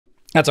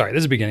That's all right. This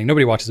is the beginning.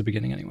 Nobody watches the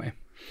beginning anyway.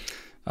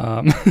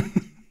 I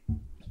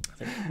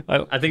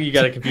think you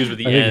got it confused with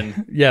the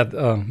end.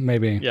 Yeah,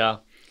 maybe. Yeah.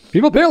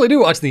 People apparently do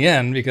watch the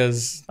end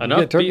because you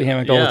get turkey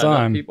hammocked all the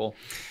time. People.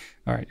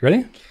 All right, you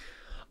ready?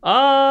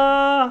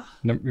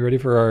 You ready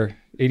for our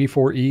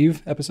 84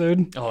 Eve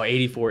episode? Oh,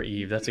 84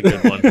 Eve. That's a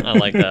good one. I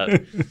like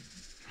that.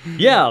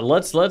 Yeah,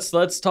 let's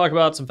talk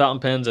about some fountain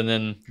pens and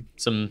then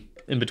some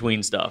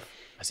in-between stuff.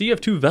 I see you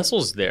have two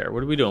vessels there.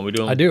 What are we doing?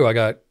 I do. I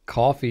got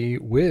coffee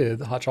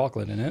with hot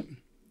chocolate in it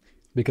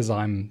because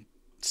I'm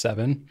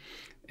 7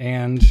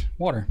 and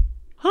water.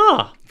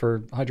 Huh. For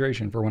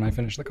hydration for when I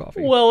finish the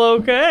coffee. Well,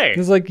 okay.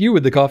 It's like you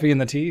with the coffee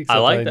and the tea. I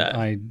like that.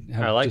 I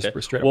like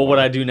just that. Well, what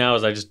I do now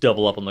is I just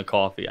double up on the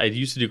coffee. I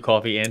used to do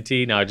coffee and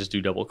tea. Now I just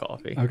do double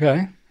coffee.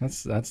 Okay.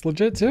 That's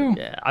legit too.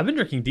 Yeah. I've been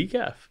drinking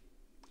decaf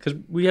because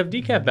we have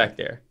decaf back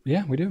there.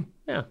 Yeah, we do.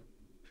 Yeah.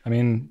 I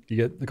mean, you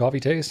get the coffee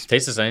taste.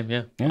 Tastes the same.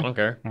 Yeah. I don't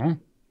care.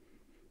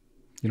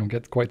 You don't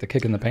get quite the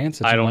kick in the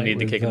pants. I don't need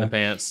the kick in the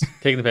pants.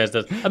 Kick in the pants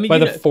does. I mean, by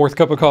the fourth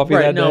cup of coffee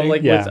that day.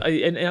 Like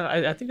and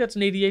I think that's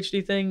an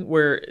ADHD thing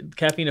where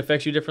caffeine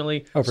affects you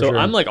differently. Oh, for sure.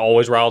 I'm like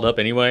always riled up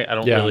anyway. I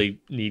don't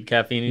really need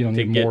caffeine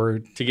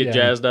to get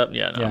jazzed up.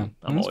 Yeah, no,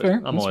 I'm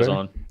always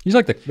on. You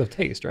like the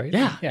taste, right?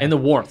 Yeah, and the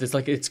warmth. It's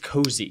like it's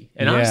cozy,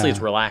 and honestly,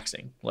 it's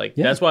relaxing. Like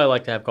that's why I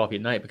like to have coffee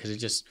at night because it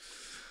just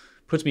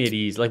puts me at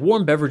ease. Like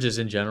warm beverages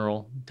in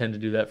general tend to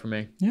do that for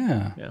me.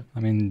 Yeah. I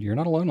mean, you're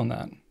not alone on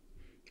that.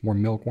 Warm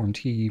milk, warm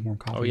tea, warm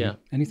coffee. Oh, yeah.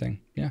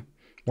 Anything. Yeah.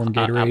 Warm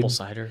Gatorade. Apple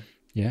cider.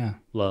 Yeah.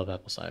 Love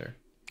apple cider.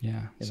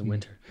 Yeah. In the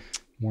winter.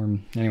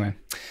 Warm. Anyway.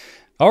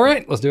 All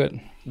right. Let's do it.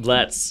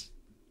 Let's.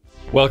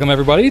 Welcome,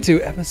 everybody, to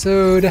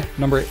episode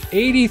number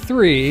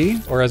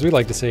 83, or as we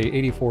like to say,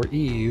 84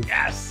 Eve.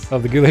 Yes.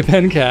 Of the Goulet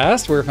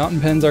Pencast, where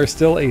fountain pens are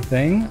still a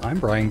thing. I'm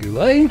Brian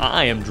Goulet.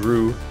 I am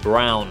Drew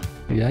Brown.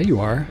 Yeah, you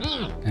are.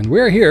 And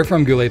we're here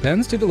from Goulet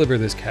Pens to deliver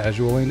this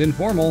casual and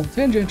informal,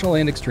 tangential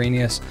and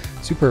extraneous,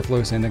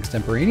 superfluous and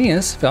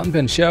extemporaneous fountain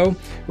pen show,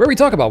 where we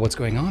talk about what's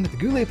going on at the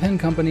Goulet Pen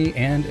Company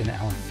and in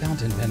our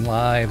fountain pen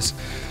lives.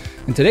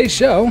 In today's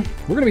show,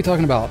 we're going to be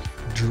talking about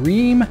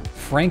dream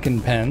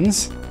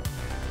Franken-Pens,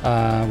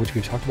 which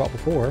we've talked about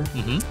before,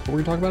 but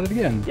we're going to talk about it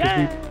again,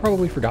 because we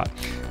probably forgot.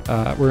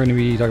 We're going to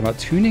be talking about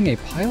tuning a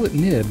pilot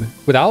nib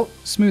without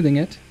smoothing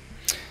it.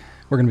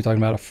 We're going to be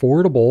talking about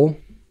affordable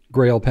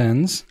grail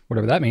pens,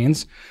 whatever that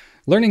means,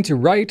 learning to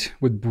write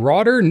with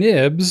broader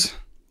nibs,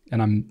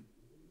 and I'm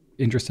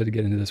interested to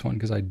get into this one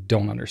because I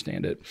don't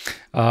understand it.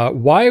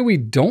 Why we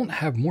don't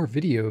have more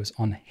videos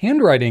on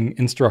handwriting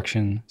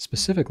instruction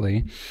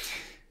specifically.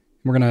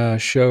 We're going to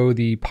show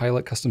the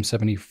Pilot Custom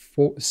 7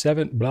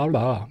 blah,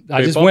 blah.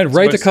 I just went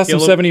right to Custom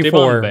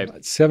 74,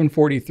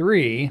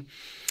 743.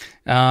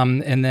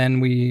 And then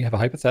we have a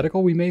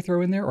hypothetical we may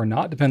throw in there or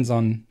not, depends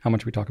on how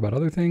much we talk about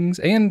other things.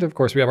 And of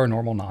course we have our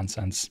normal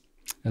nonsense,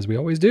 as we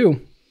always do.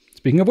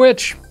 Speaking of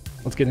which,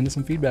 let's get into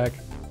some feedback.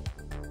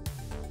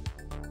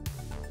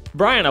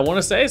 Brian, I want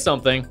to say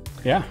something.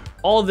 Yeah.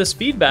 All of this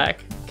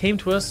feedback came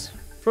to us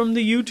from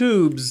the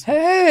YouTubes.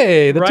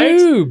 Hey, the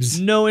tubes.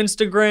 No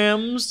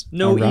Instagrams,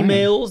 no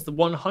emails,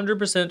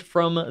 100%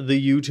 from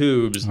the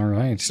YouTubes. All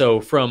right.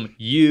 So from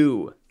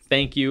you,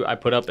 thank you. I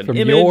put up an image.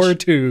 From your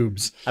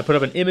tubes. I put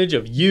up an image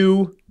of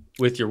you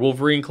with your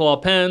Wolverine Claw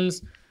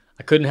pens.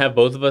 I couldn't have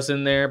both of us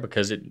in there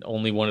because it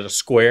only wanted a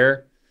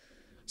square.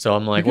 So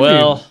I'm like,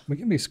 well, we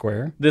can be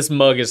square. This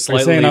mug is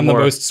slightly more. Are you saying I'm more,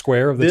 the most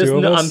square of the two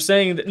of us?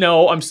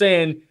 I'm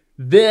saying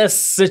this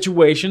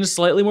situation is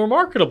slightly more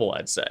marketable,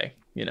 I'd say.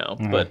 You know,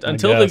 but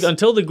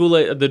until the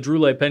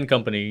Goulet Pen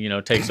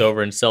Company, takes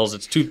over and sells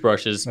its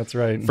toothbrushes. That's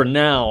right. For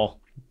now,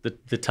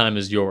 the time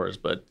is yours.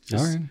 But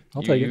just, all right,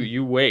 I'll take it.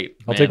 You wait.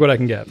 I'll take what I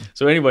can get.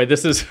 So anyway,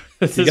 this is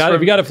you got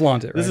to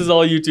flaunt it. Right? This is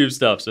all YouTube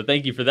stuff. So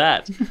thank you for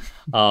that.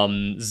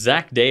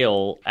 Zach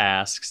Dale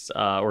asks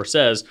or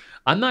says,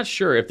 I'm not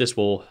sure if this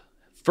will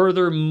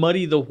further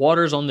muddy the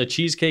waters on the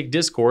cheesecake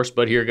discourse,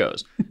 but here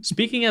goes.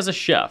 Speaking as a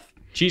chef,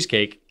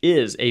 cheesecake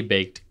is a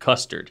baked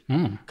custard.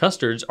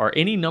 Custards are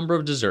any number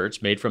of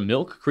desserts made from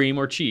milk, cream,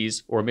 or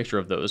cheese, or a mixture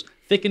of those,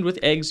 thickened with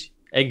eggs,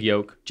 egg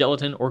yolk,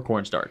 gelatin, or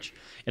cornstarch.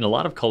 In a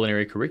lot of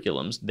culinary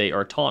curriculums, they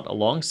are taught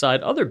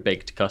alongside other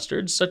baked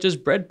custards, such as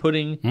bread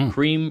pudding,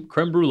 creme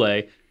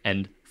brulee,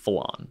 and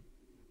flan.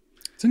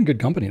 It's in good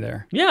company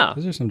there. Yeah.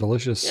 Those are some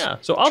delicious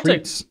So I'll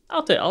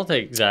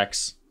take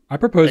Zach's. I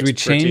propose we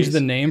change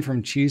the name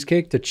from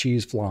cheesecake to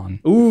cheese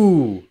flan.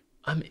 Ooh,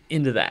 I'm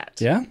into that.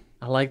 Yeah?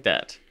 I like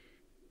that.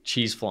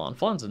 Cheese flan.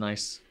 Flan's a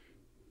nice...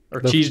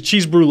 Or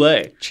cheese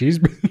brulee. Cheese...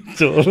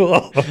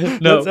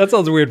 No. That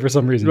sounds weird for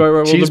some reason. Right,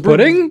 well, cheese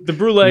pudding? The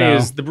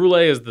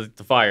brulee is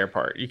the fire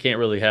part. You can't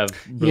really have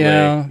brulee.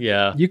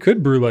 Yeah. You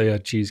could brulee a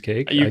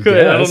cheesecake. You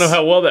could. I don't know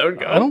how well that would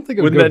go. I don't think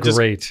it would go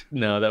great.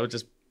 No, that would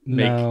just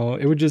make... No,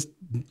 it would just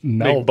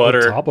melt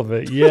butter. The top of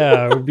it.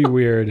 Yeah, it would be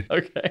weird.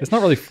 Okay. It's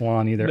not really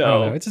flan either. No. I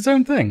don't know. It's its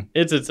own thing.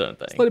 It's its own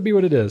thing. Just let it be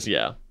what it is.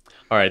 Yeah.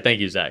 All right. Thank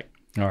you, Zach.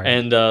 All right.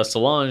 And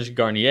Solange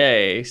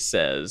Garnier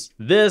says,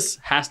 this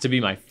has to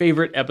be my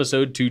favorite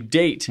episode to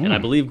date, and I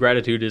believe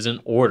gratitude is in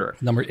order.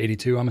 Number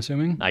 82, I'm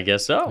assuming? I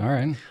guess so. All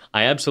right.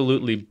 I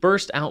absolutely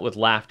burst out with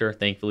laughter.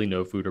 Thankfully,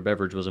 no food or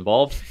beverage was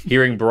involved.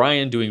 Hearing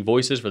Brian doing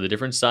voices for the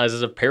different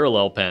sizes of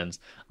parallel pens.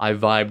 I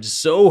vibed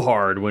so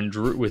hard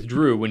with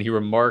Drew when he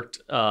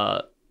remarked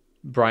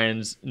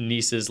Brian's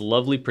niece's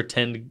lovely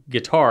pretend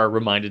guitar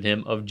reminded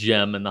him of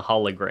Jem and the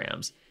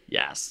holograms.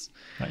 Yes.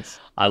 Nice.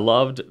 I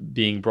loved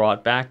being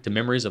brought back to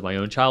memories of my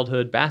own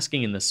childhood,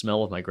 basking in the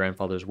smell of my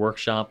grandfather's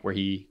workshop where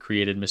he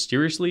created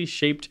mysteriously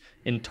shaped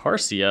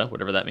intarsia,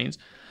 whatever that means,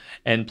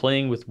 and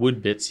playing with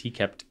wood bits he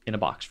kept in a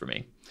box for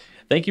me.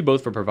 Thank you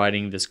both for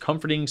providing this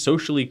comforting,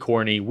 socially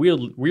corny,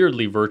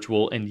 weirdly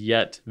virtual, and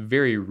yet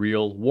very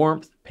real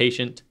warmth,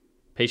 patience,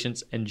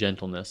 and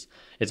gentleness.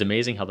 It's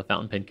amazing how the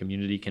fountain pen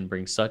community can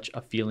bring such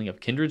a feeling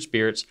of kindred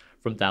spirits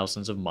from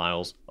thousands of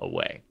miles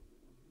away.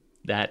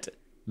 That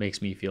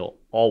makes me feel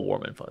all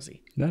warm and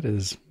fuzzy. That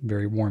is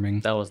very warming.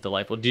 That was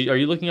delightful. Are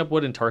you looking up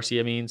what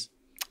intarsia means?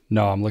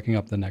 No, I'm looking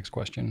up the next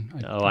question.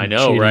 I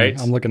know, cheating.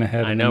 Right? I'm looking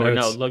ahead. I know.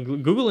 Look,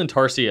 Google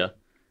intarsia.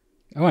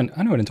 Oh, I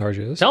know what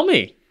intarsia is. Tell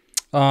me.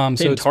 So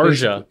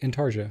intarsia.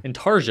 Intarsia.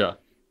 Intarsia.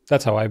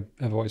 That's how I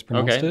have always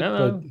pronounced it.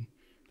 No. But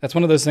that's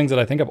one of those things that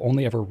I think I've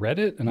only ever read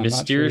it, and I'm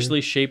mysteriously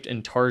not sure. shaped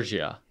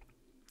intarsia.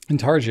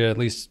 Intarsia, at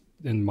least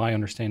in my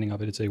understanding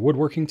of it, it's a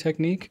woodworking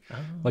technique. Oh.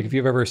 Like if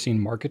you've ever sseen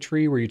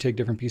marquetry, where you take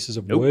different pieces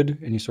of wood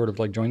and you sort of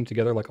like join it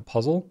together like a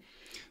puzzle.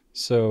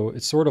 So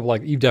it's sort of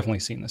like, you've definitely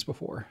seen this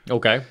before.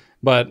 Okay.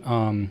 But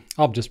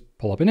I'll just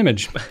pull up an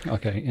image.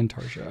 Okay,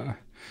 intarsia.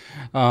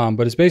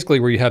 But it's basically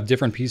where you have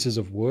different pieces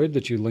of wood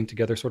that you link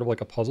together sort of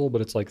like a puzzle,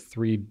 but it's like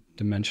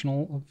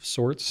 3-dimensional of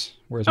sorts,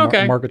 whereas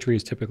marquetry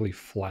is typically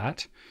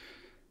flat.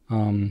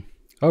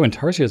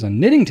 Intarsia is a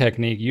knitting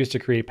technique used to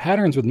create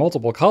patterns with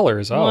multiple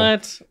colors. Oh,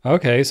 what?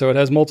 Okay, so it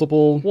has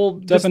multiple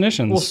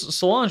definitions.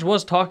 Solange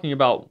was talking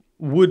about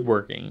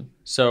woodworking.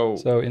 So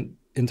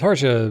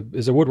intarsia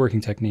is a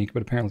woodworking technique,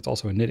 but apparently it's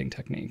also a knitting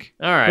technique.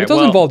 All right. But it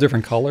does involve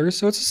different colors,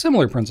 so it's a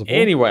similar principle.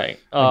 Anyway,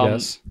 I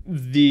guess.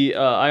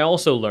 I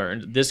also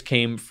learned this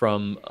came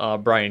from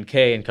Brian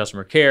K. in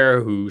customer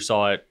care, who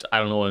saw it, I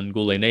don't know, in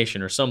Goulet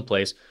Nation or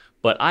someplace.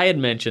 But I had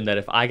mentioned that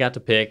if I got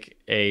to pick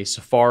a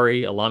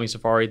Lamy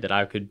Safari that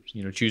I could,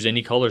 choose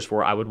any colors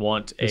for, I would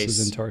want This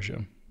is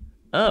intarsia.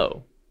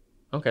 Oh,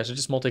 okay. So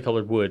just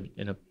multicolored wood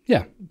in a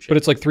shape. But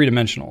it's like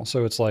 3-dimensional,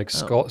 so it's like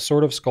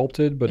sort of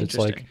sculpted, but it's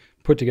like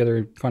put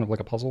together kind of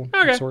like a puzzle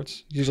of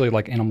sorts. Usually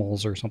like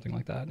animals or something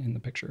like that in the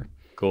picture.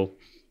 Cool.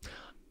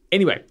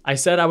 Anyway, I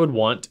said I would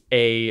want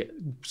a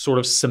sort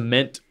of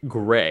cement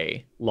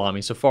gray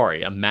Lamy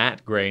Safari, a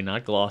matte gray,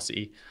 not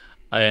glossy,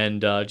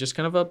 and just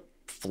kind of a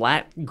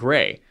flat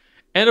gray.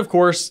 And of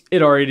course,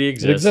 it already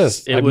exists. It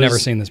exists. I've never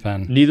seen this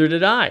pen. Neither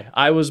did I.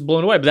 I was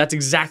blown away, but that's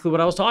exactly what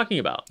I was talking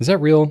about. Is that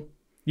real?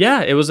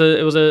 Yeah, it was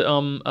a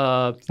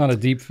it's not a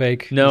deep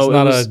fake. No,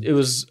 it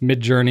was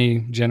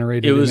Mid-Journey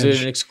generated. It was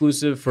image. an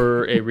exclusive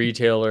for a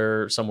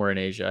retailer somewhere in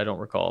Asia. I don't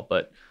recall,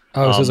 but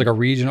so it's like a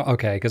regional.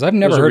 Okay, because I've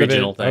never heard of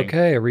it. Thing.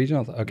 Okay, a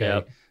regional.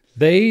 Okay,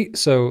 yep.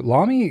 So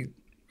Lamy,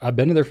 I've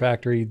been to their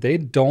factory. They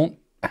don't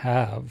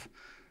have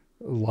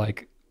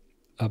like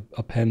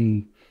a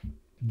pen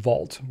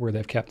vault where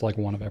they've kept like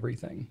one of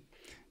everything.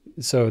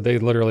 So they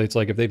literally, it's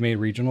like if they've made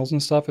regionals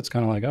and stuff, it's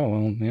kind of like, oh,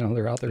 well,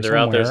 they're out there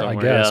somewhere, I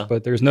guess. Yeah.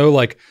 But there's no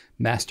like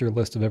master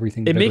list of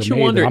everything. It makes you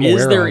wonder,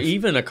 is there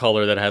even a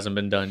color that hasn't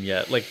been done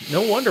yet? Like,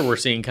 no wonder we're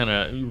seeing kind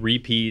of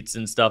repeats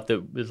and stuff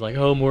that is like,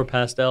 oh, more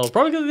pastels.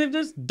 Probably because they've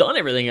just done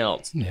everything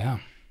else. Yeah.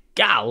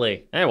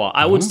 Golly. Anyway,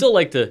 I would still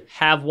like to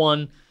have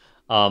one.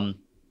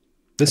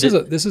 This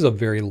is a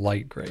very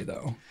light gray,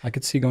 though. I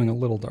could see going a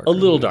little darker. A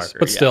little darker,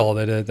 but still,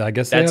 I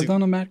guess they have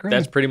done a matte gray.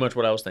 That's pretty much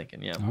what I was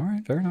thinking. Yeah. All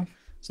right, fair enough.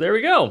 So there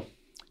we go.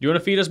 You want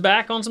to feed us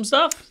back on some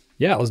stuff?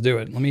 Yeah, let's do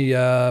it. Let me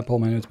pull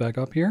my notes back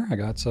up here. I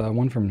got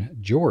one from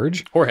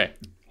George. Jorge.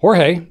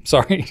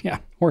 Sorry. Yeah,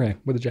 Jorge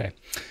with a J.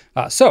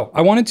 So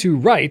I wanted to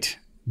write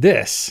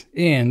this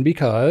in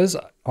because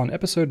on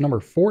episode number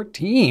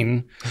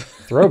 14,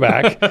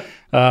 throwback,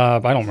 I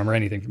don't remember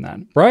anything from that.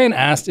 Brian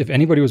asked if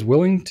anybody was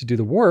willing to do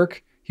the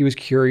work. He was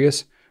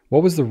curious,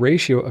 what was the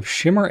ratio of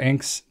shimmer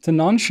inks to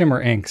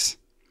non-shimmer inks?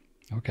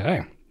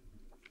 Okay.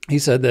 He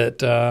said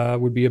that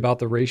would be about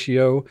the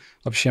ratio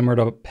of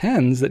shimmered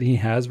pens that he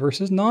has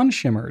versus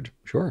non-shimmered.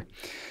 Sure.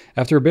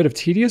 After a bit of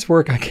tedious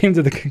work, I came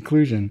to the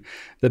conclusion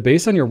that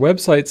based on your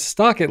website's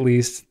stock at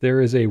least, there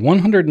is a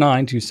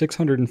 109 to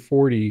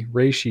 640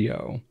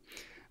 ratio.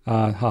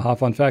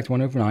 Fun fact,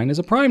 109 is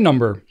a prime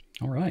number.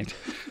 All right.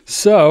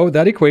 So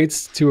that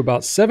equates to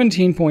about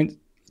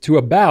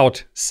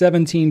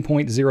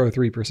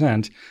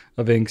 17.03%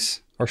 of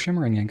inks are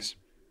shimmering inks.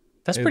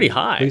 That's pretty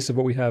high. At least of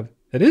what we have.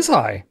 It is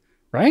high,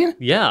 right?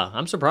 Yeah,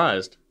 I'm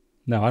surprised.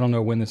 Now, I don't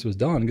know when this was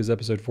done because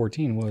episode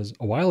 14 was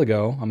a while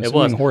ago. I'm It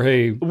assuming was.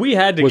 Jorge We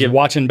had to was give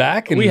watching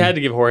back. And we had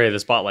to give Jorge the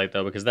spotlight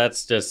though, because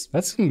that's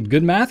some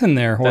good math in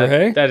there,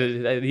 Jorge.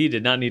 he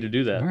did not need to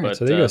do that. All right, but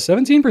so there you go.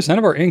 17%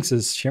 of our inks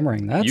is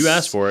shimmering. That's you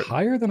asked for it.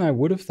 Higher than I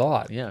would have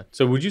thought. Yeah.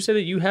 So would you say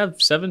that you have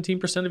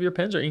 17% of your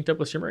pens are inked up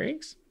with shimmer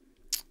inks?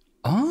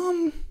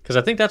 Because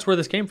I think that's where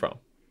this came from.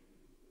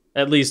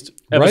 At least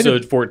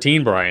episode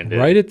 14, Brian did.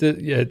 Right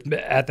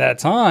at that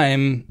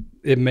time,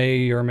 it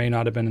may or may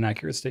not have been an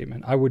accurate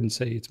statement. I wouldn't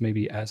say it's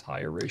maybe as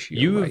high a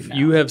ratio right now.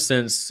 You have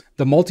since...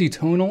 The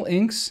multi-tonal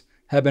inks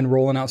have been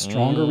rolling out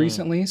stronger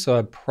recently, so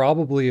I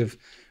probably have,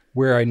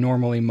 where I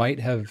normally might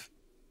have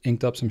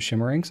inked up some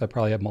shimmer inks, I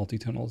probably have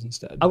multi-tonals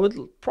instead. I would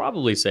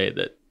probably say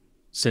that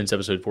since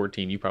episode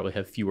 14, you probably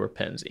have fewer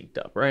pens inked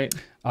up, right?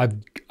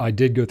 I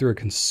did go through a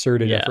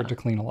concerted effort to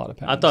clean a lot of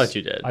pens. I thought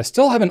you did. I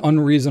still have an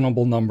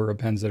unreasonable number of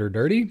pens that are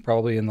dirty,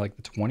 probably in like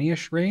the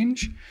 20-ish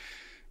range.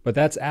 But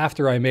that's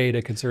after I made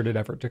a concerted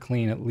effort to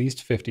clean at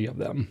least 50 of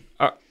them.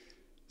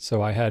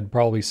 So I had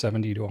probably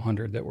 70 to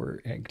 100 that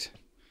were inked.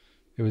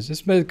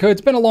 It's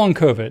been a long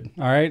COVID,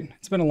 all right?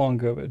 It's been a long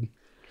COVID.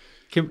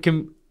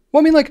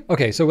 Well, I mean, like,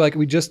 okay, so like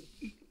we just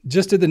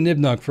did the nib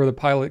nug for the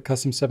Pilot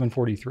Custom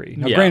 743.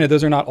 Now, granted,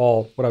 those are not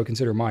all what I would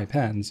consider my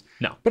pens.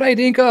 No. But I had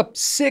to ink up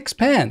 6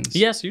 pens.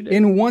 Yes, you did.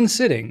 In one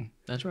sitting.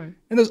 That's right.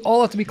 And those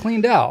all have to be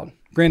cleaned out.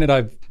 Granted,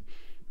 I've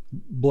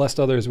blessed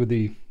others with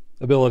the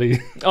ability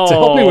to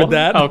help me with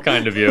that. How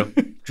kind of you.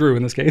 Drew,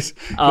 in this case.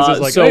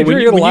 Like, so hey, Drew,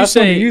 you're the last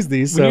one to use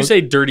these. When you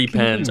say dirty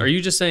pens, are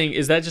you just saying,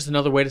 is that just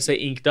another way to say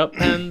inked up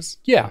pens?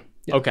 Yeah.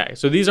 Okay,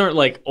 so these aren't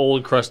like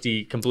old,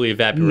 crusty, completely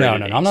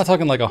evaporated. No. I'm not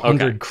talking like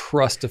 100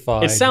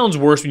 crustified. It sounds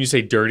worse when you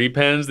say dirty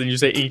pens than you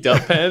say inked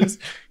up pens.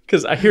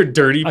 Because I hear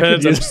dirty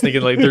pens, I'm just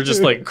thinking like they're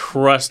just like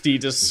crusty,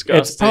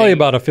 disgusting. It's probably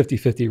about a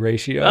 50-50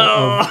 ratio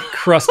of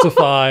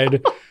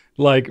crustified.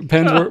 Like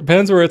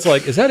pens where it's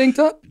like, is that inked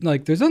up?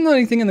 Like there's not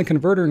anything in the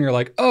converter and you're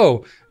like,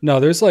 oh, no,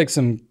 there's like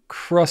some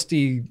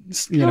crusty,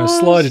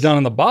 sludge down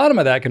on the bottom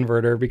of that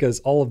converter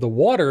because all of the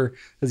water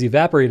has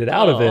evaporated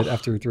out of it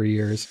after 3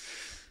 years.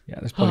 Yeah,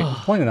 there's plenty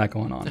of that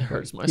going on. It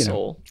hurts my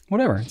soul.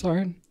 Whatever, it's all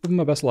right. Living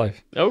my best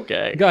life.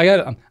 Okay.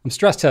 I'm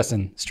stress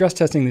testing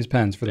these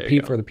pens for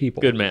the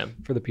people. Good man.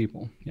 For the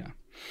people, yeah.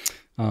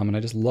 And I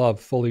just love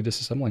fully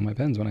disassembling my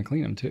pens when I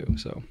clean them too.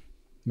 So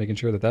making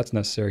sure that that's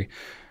necessary.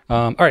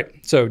 All right,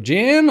 so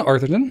Jan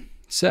Arthurton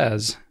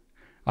says,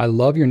 I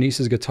love your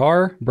niece's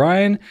guitar.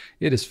 Brian,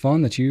 it is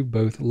fun that you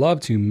both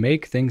love to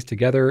make things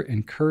together,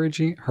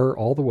 encouraging her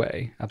all the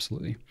way.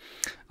 Absolutely.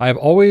 I have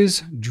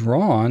always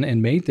drawn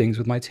and made things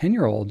with my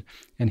 10-year-old,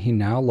 and he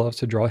now loves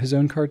to draw his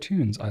own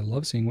cartoons. I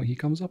love seeing what he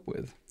comes up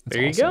with. That's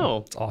there you awesome.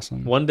 go. It's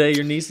awesome. One day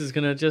your niece is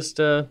going to just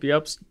be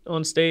up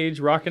on stage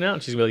rocking out,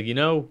 and she's going to be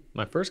like,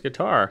 my first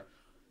guitar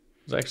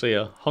was actually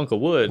a hunk of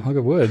wood. A hunk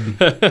of wood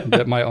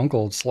that my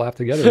uncle slapped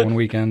together one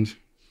weekend.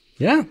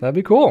 Yeah, that'd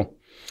be cool.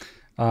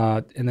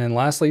 And then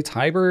lastly,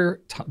 Tiny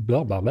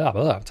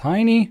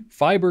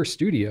Fiber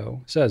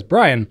Studio says,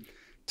 Brian,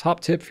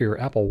 top tip for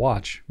your Apple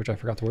Watch, which I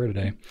forgot to wear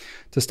today.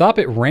 To stop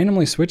it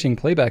randomly switching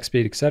playback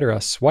speed, etc.,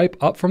 swipe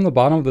up from the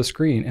bottom of the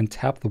screen and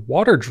tap the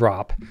water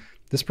drop.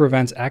 This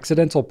prevents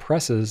accidental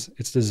presses.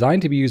 It's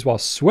designed to be used while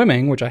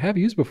swimming, which I have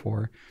used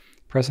before.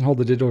 Press and hold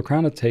the digital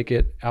crown to take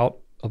it out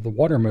of the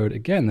water mode.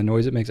 Again, the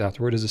noise it makes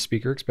afterward is a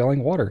speaker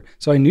expelling water.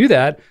 So I knew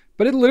that,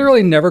 but it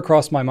literally never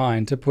crossed my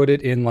mind to put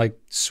it in like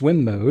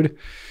swim mode.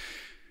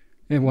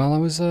 And while I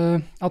was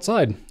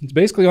outside, it's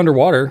basically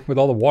underwater with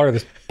all the water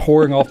that's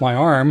pouring off my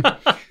arm.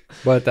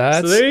 But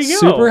that's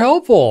super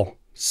helpful.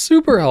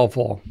 Super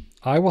helpful.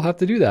 I will have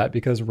to do that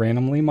because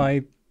randomly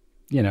my,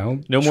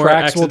 no more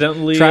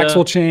accidentally tracks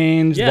will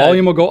change. Yeah.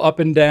 Volume will go up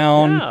and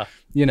down. Yeah.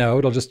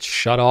 It'll just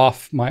shut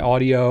off my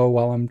audio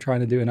while I'm trying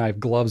to do, and I have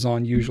gloves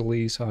on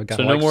usually, so I got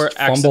to no more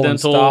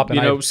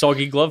accidental,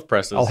 soggy glove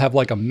presses. I'll have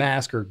like a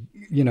mask or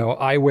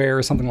eyewear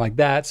or something like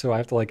that, so I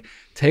have to like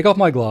take off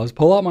my gloves,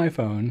 pull out my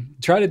phone,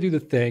 try to do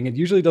the thing. It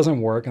usually doesn't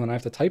work, and then I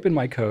have to type in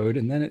my code,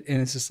 and then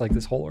it's just like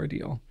this whole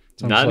ordeal.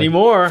 So not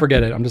anymore.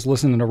 Forget it. I'm just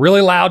listening to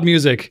really loud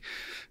music.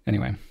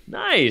 Anyway.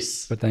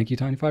 Nice. But thank you,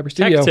 Tiny Fiber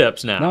Studio. Tech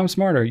tips now. Now I'm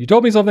smarter. You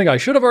told me something I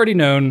should have already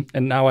known,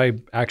 and now I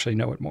actually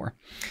know it more.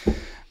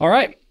 All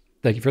right.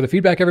 Thank you for the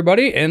feedback,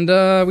 everybody. And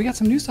we got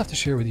some new stuff to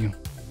share with you.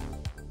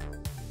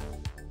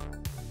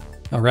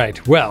 All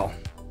right. Well,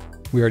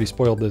 we already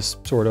spoiled this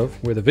sort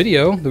of with a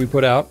video that we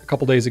put out a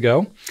couple days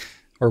ago,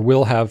 or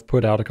will have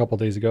put out a couple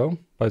days ago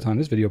by the time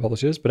this video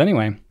publishes. But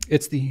anyway,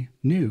 it's the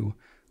new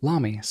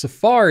Lamy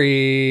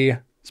Safari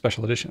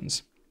Special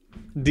Editions.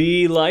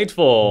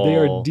 Delightful. They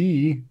are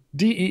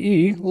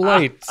DEE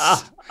lights.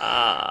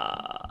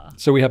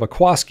 So we have a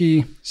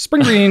Kowalski,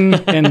 Spring Green,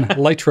 and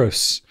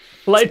Lightros.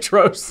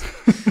 Lightros.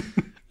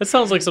 That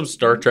sounds like some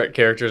Star Trek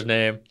character's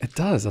name. It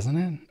does, doesn't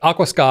it?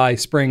 Aqua Sky,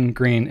 Spring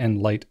Green,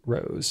 and Light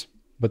Rose.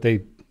 But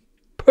they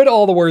put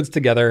all the words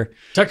together.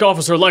 Tech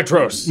Officer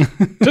Lightros,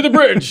 to the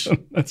bridge.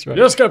 That's right.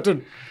 Yes,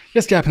 Captain.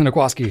 Yes, Captain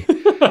Kowalski.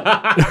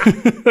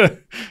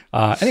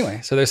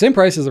 Anyway, so they're the same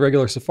price as the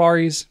regular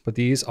Safaris, but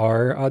these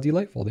are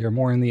delightful. They are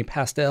more in the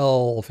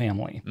pastel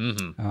family.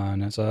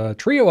 And it's a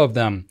trio of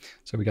them.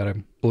 So we got a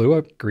blue,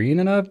 a green,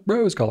 and a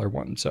rose color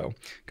one. So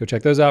go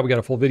check those out. We got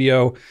a full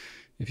video.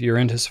 If you're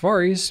into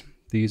Safaris,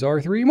 these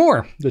are 3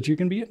 more that you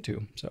can be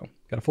into. So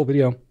got a full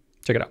video.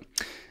 Check it out.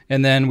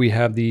 And then we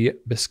have the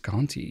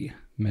Visconti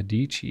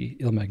Medici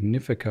Il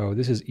Magnifico.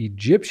 This is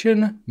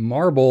Egyptian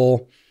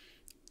marble.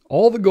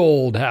 All the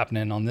gold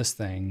happening on this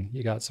thing.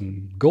 You got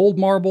some gold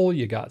marble.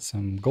 You got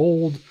some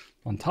gold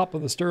on top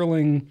of the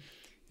sterling.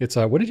 It's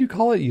what did you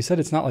call it? You said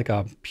it's not like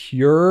a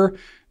pure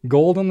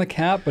gold on the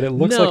cap, but it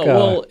looks like a...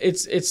 well,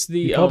 it's the...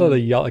 You called it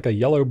like a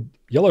yellow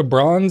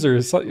bronze or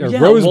rose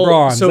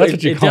bronze. So That's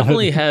what you it call it.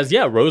 definitely has,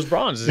 rose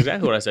bronze is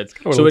exactly what I said.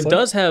 So it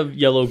does have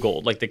yellow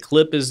gold. Like the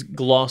clip is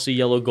glossy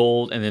yellow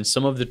gold and then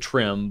some of the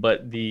trim,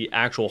 but the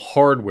actual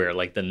hardware,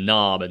 like the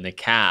knob and the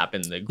cap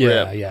and the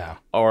grip,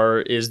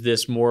 is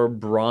this more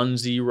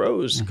bronzy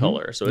rose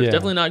color. So it's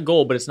definitely not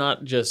gold, but it's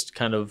not just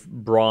kind of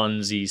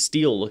bronzy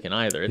steel looking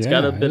either. It's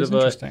got a bit of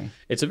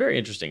it's a very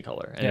interesting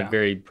color and a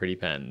very pretty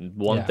pen.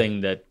 One thing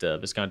that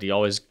Visconti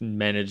always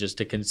manages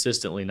to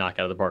consistently knock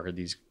out of the park are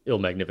these Il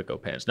Magnifico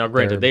pens. Now,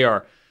 granted, they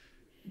are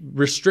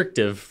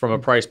restrictive from a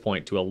price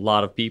point to a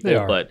lot of people,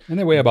 and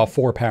they weigh about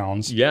 4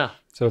 pounds. Yeah.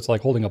 So it's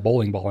like holding a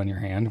bowling ball in your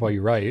hand while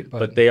you write.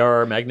 But they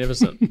are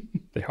magnificent.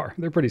 They are.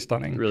 They're pretty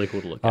stunning. Really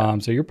cool to look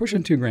at. So you're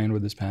pushing $2,000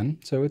 with this pen.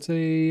 So it's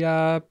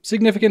a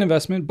significant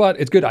investment, but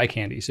it's good eye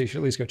candy. So you should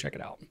at least go check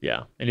it out.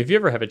 Yeah. And if you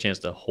ever have a chance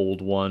to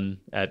hold one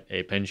at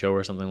a pen show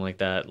or something like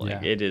that,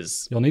 it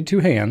is... You'll need 2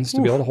 hands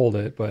to be able to hold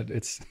it, but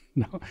it's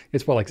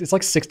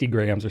like 60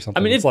 grams or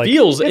something. I mean,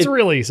 it's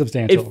really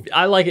substantial.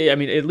 I like it. I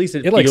mean, at least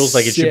it feels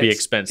like it should be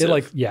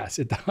expensive. Yes,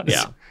 it does.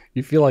 Yeah.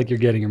 You feel like you're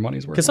getting your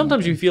money's worth. Because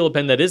sometimes you feel a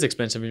pen that is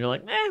expensive and you're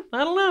like, I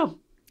don't know.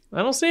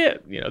 I don't see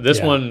it.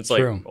 This one's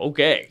like,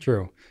 okay.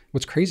 True.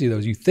 What's crazy though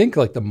is you think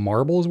like the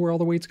marble is where all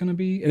the weight's going to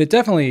be, and it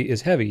definitely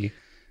is heavy,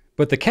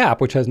 but the cap,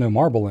 which has no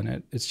marble in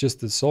it, it's just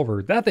the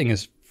silver. That thing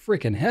is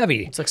freaking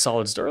heavy. It's like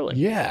solid sterling.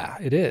 Yeah,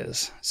 it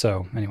is.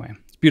 So anyway,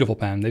 it's a beautiful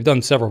pen. They've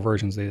done several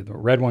versions. They have a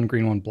red one,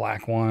 green one,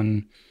 black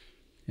one.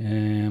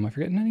 Am I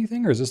forgetting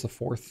anything, or is this the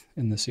 4th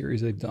in the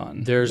series they've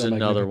done? There's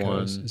another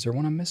one. Is there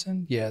one I'm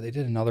missing? Yeah, they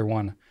did another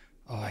one.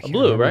 Oh, I can't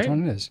blue, remember right? which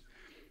one it is.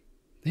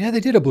 Yeah,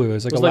 they did a blue. It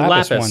was like a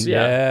lapis one.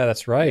 Yeah,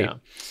 that's right.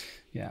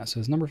 Yeah, so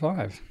it's number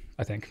 5,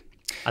 I think.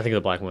 I think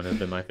the black one has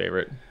been my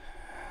favorite.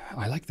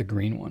 I like the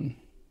green one.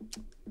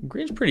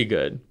 Green's pretty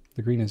good.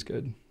 The green is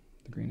good.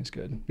 The green is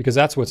good because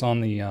that's what's on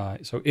the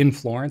so in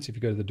Florence, if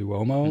you go to the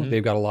Duomo,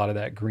 they've got a lot of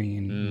that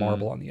green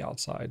marble on the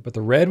outside. But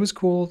the red was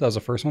cool. That was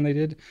the first one they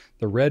did.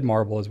 The red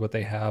marble is what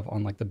they have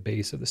on like the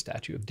base of the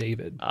statue of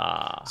David.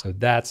 So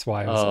that's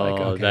why I was like,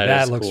 okay,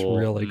 that looks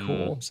really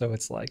cool. So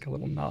it's like a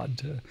little nod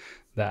to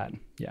that.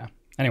 Yeah.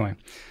 Anyway,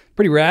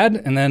 pretty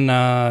rad. And then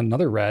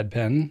another rad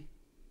pen,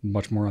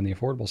 much more on the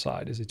affordable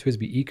side, is a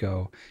TWSBI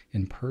Eco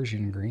in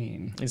Persian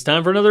green. It's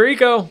time for another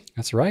Eco.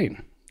 That's right.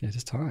 It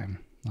is time.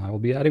 I will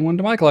be adding one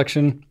to my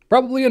collection,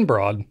 probably in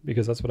broad,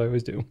 because that's what I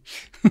always do.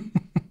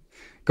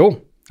 Cool.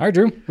 All right,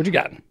 Drew, what you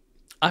got?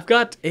 I've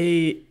got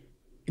a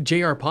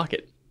JR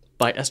Pocket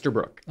by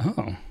Esterbrook.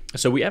 Oh.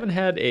 So we haven't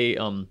had a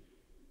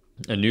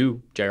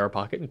new JR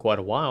Pocket in quite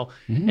a while,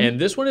 and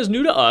this one is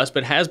new to us,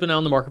 but has been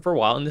on the market for a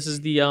while. And this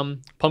is the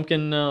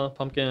pumpkin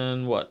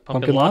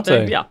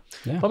latte. Yeah,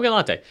 pumpkin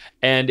latte,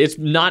 and it's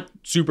not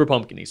super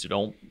pumpkin-y, so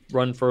don't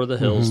run for the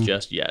hills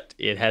just yet.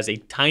 It has a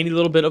tiny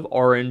little bit of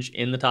orange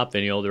in the top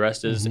finial. The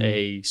rest is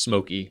a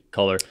smoky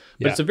color,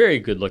 but it's a very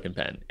good-looking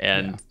pen,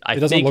 and it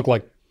doesn't look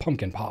like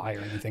pumpkin pie or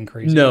anything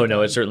crazy. No,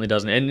 it certainly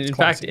doesn't. And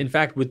in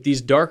fact, with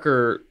these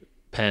darker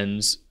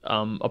pens,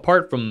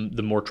 apart from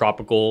the more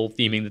tropical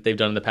theming that they've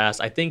done in the past,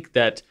 I think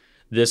that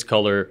this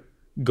color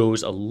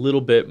goes a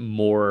little bit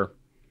more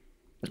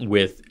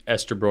with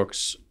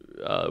Esterbrook's,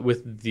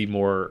 with the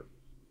more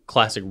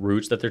classic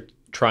roots that they're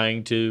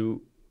trying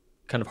to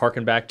kind of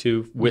harken back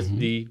to with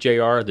the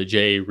JR. The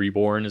J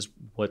Reborn is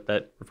what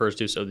that refers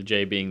to. So the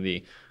J being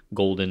the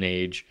golden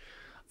age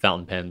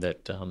fountain pen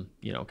that,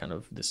 kind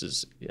of this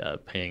is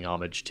paying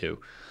homage to.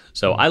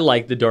 So I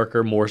like the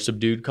darker, more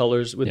subdued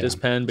colors with this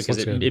pen because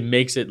it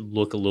makes it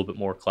look a little bit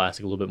more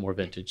classic, a little bit more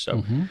vintage.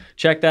 So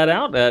check that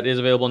out. That is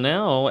available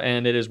now,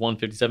 and it is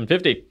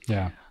 $157.50.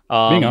 Yeah.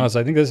 Being honest,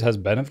 I think this has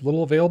been a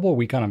little available.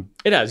 We kind of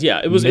it has,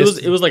 yeah. It was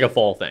like a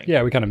fall thing.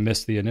 Yeah, we kind of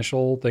missed the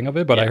initial thing of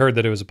it, but I heard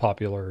that it was a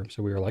popular,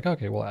 so we were like,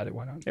 okay, we'll add it.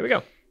 Why not? Here we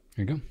go.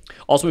 Here you go.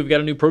 Also, we've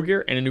got a new Pro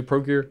Gear and a new Pro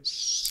Gear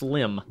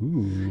Slim.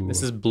 Ooh.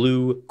 This is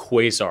Blue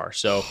Quasar.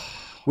 So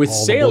with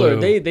Sailor,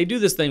 they do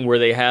this thing where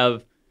they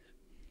have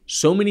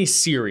so many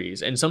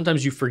series, and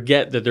sometimes you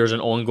forget that there's an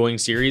ongoing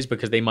series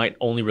because they might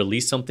only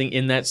release something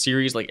in that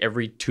series like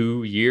every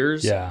 2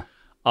 years. Yeah.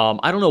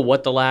 I don't know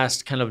what the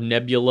last kind of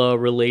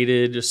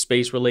nebula-related,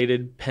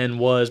 space-related pen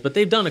was, but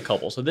they've done a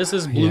couple. So this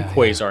is Blue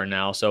Quasar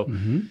now. So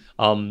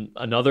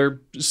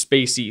another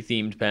spacey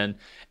themed pen.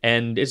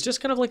 And it's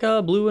just kind of like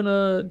a blue and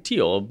a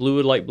teal, a blue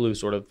and light blue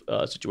sort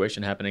of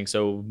situation happening.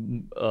 So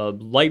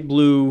light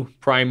blue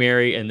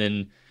primary, and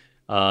then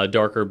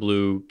darker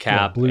blue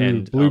cap,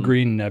 and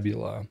blue-green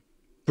nebula.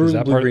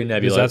 Blue-green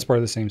nebula. That's part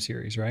of the same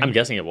series, right? I'm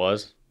guessing it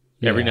was.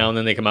 Yeah. Every now and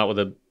then they come out with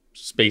a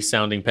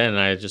space-sounding pen, and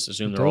I just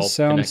assume they're all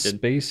connected.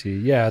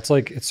 Spacey. Yeah,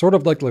 it's sort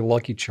of like the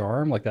Lucky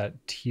Charm, like that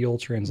teal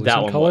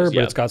translucent color,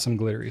 but it's got some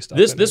glittery stuff.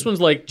 This one's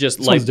like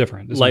just light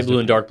blue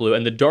and dark blue,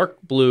 and the dark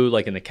blue,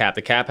 like in the cap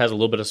has a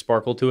little bit of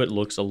sparkle to it.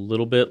 Looks a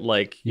little bit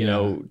like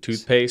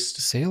toothpaste.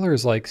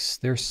 Sailors, like,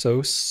 they're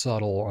so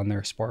subtle on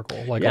their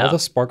sparkle. Like all the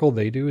sparkle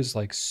they do is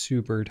like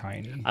super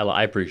tiny.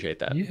 I appreciate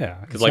that. Yeah,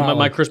 because like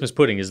my Christmas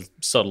pudding is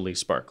subtly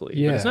sparkly.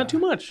 Yeah, but it's not too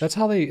much. That's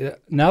how they.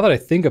 Now that I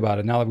think about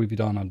it, now that we've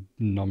done a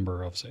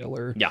number of Sailor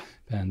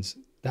pens,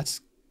 that's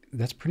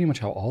pretty much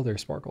how all their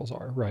sparkles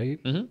are,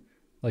 right? Mm-hmm.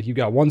 Like you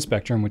got one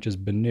spectrum, which is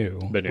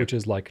Benu, which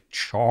is like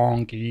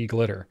chonky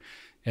glitter,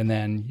 and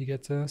then you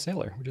get to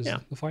Sailor, which is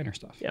the finer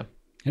stuff. Yeah,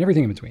 and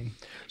everything in between.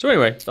 So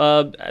anyway,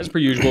 as per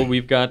usual,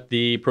 we've got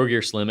the Pro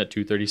Gear Slim at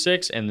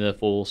 236 and the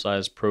full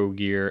size Pro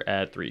Gear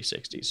at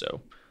 360.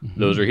 So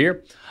those are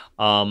here.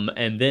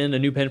 And then a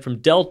new pen from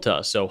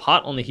Delta. So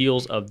hot on the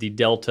heels of the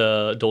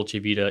Delta Dolce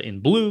Vita in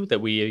blue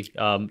that we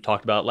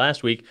talked about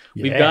last week.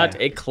 Yeah. We've got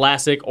a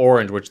classic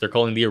orange, which they're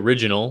calling the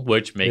original,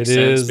 which makes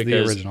sense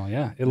because the original.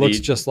 Yeah, it looks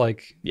just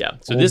like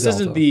So this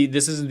isn't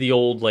the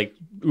old like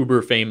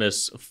uber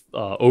famous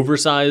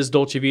oversized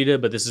Dolce Vita,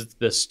 but this is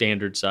the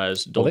standard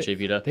size Dolce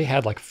Vita. They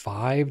had like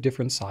 5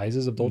 different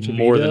sizes of Dolce Vita.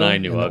 More than I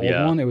knew of.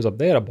 Yeah,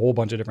 they had a whole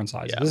bunch of different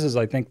sizes. Yeah. This is,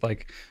 I think,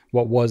 like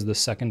what was the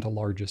second to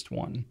largest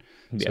one.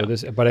 So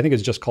but I think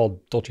it's just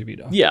called Dolce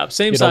Vita. Yeah,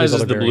 same size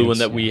as the blue one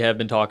that we have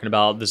been talking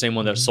about. The same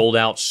one that sold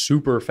out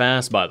super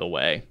fast, by the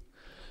way.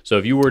 So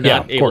if you were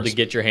not able to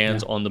get your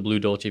hands on the blue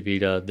Dolce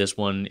Vita, this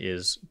one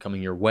is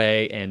coming your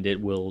way, and it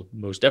will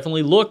most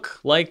definitely look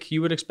like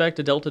you would expect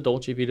a Delta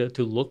Dolce Vita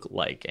to look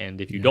like. And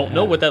if you don't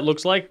know what that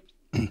looks like,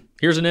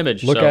 here's an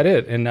image. Look at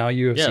it, and now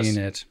you have seen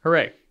it.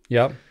 Hooray.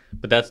 Yep.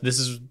 But this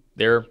is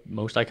their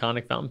most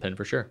iconic fountain pen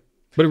for sure.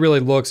 But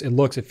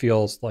it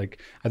feels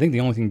like, I think the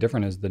only thing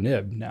different is the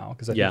nib now,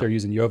 because I think they're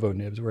using Jowo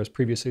nibs, whereas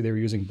previously they were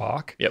using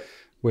Bach. Yep.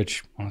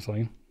 Which,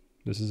 honestly,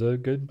 this is a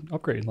good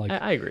upgrade. Like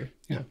I agree.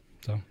 Yeah.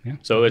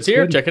 So it's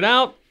here. Good. Check it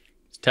out.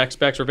 Tech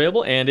specs are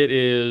available, and it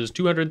is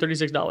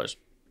 $236.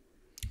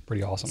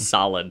 Pretty awesome.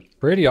 Solid.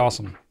 Pretty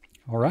awesome.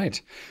 All right.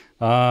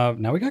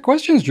 Now we got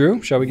questions,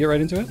 Drew. Shall we get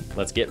right into it?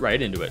 Let's get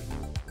right into it.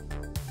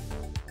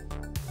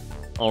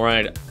 All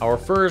right. Our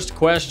first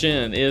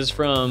question is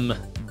from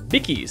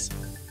Vicky's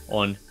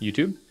on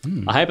YouTube.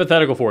 A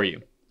hypothetical for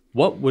you.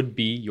 What would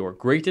be your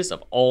greatest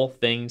of all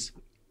things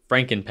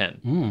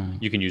Franken-Pen?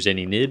 You can use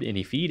any nib,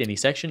 any feed, any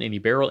section, any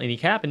barrel, any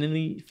cap, and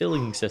any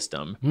filling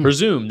system.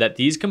 Presume that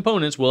these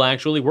components will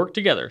actually work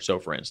together. So,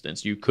 for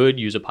instance, you could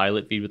use a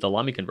pilot feed with a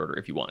Lamy converter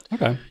if you want.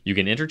 Okay. You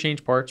can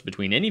interchange parts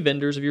between any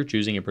vendors of your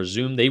choosing and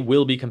presume they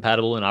will be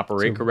compatible and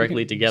operate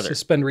correctly together.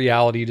 Suspend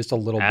reality just a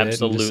little bit.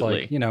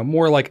 Absolutely. Just like,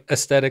 more like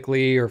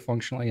aesthetically or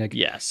functionally. Like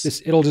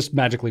it'll just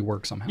magically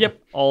work somehow. Yep.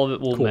 All of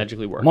it will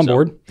magically work. I'm on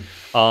board.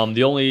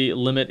 The only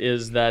limit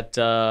is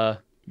that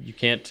you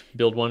can't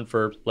build one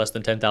for less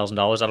than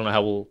 $10,000. I don't know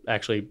how we'll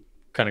actually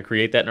kind of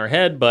create that in our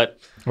head, but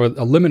or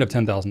a limit of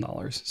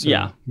 $10,000.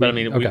 So but I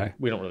mean,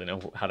 we don't really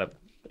know how to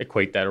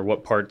equate that or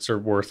what parts are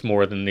worth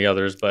more than the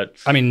others. But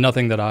I mean,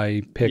 nothing that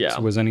I picked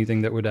was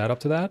anything that would add up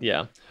to that.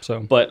 Yeah.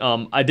 But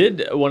I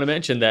did want to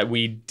mention that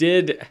we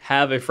did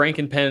have a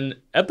Franken-Pen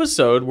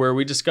episode where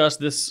we discussed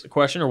this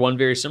question or one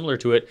very similar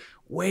to it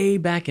way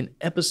back in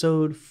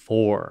episode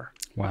 4.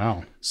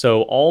 Wow.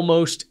 So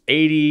almost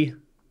 80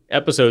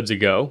 episodes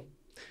ago.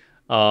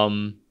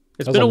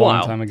 It's been a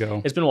while. Long time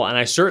ago. It's been a while, and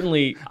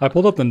I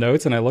pulled up the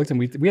notes and I looked, and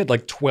we had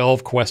like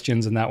 12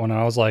 questions in that one, and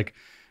I was like,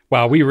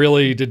 wow, we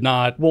really did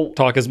not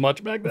talk as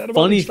much back then.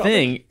 Funny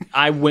thing,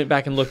 I went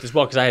back and looked as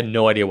well because I had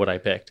no idea what I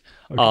picked.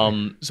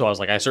 Okay. So I was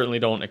like, I certainly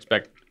don't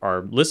expect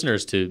our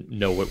listeners to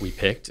know what we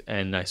picked,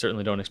 and I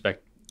certainly don't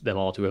expect them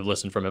all to have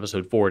listened from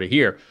episode 4 to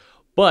here.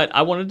 But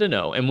I wanted to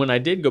know, and when I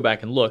did go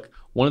back and look,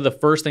 one of the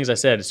first things I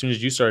said as soon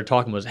as you started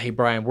talking was, "Hey,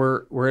 Brian,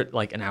 we're at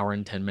like an hour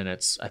and 10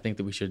 minutes. I think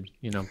that we should,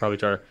 probably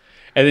try to."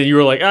 And then you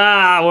were like,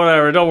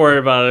 whatever, don't worry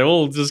about it.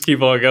 We'll just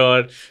keep on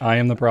going. I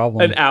am the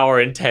problem. An hour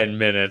and 10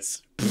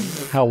 minutes.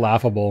 How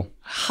laughable.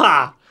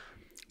 Ha!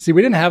 See,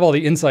 we didn't have all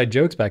the inside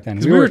jokes back then.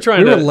 We were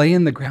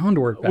laying the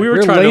groundwork back. We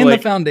were laying the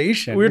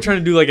foundation. We were trying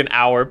to do like an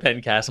hour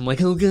pencast. I'm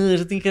like, oh, good,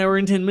 I think an hour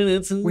and 10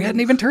 minutes. We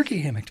hadn't even turkey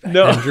hammocked back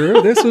then,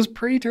 Drew. This was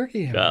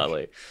pre-turkey hammock.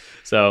 Golly.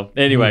 So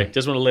anyway,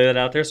 just want to lay that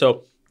out there.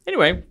 So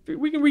anyway,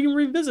 we can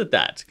revisit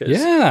that.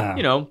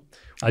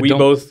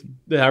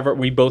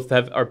 We both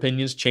have our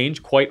opinions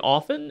change quite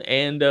often,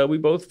 and we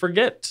both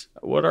forget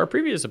what our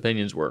previous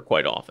opinions were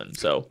quite often.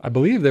 So I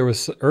believe there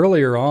was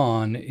earlier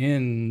on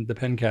in the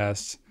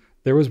Pencast,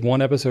 there was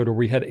one episode where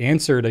we had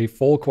answered a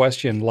full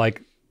question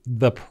like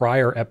the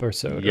prior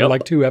episode, or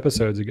like 2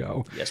 episodes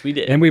ago. Yes, we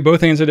did. And we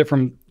both answered it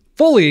from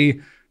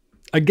fully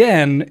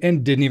again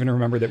and didn't even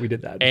remember that we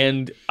did that.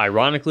 And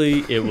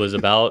ironically, it was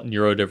about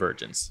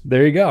neurodivergence.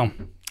 There you go.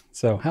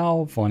 So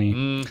how funny.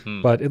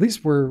 Mm-hmm. But at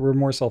least we're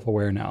more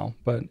self-aware now.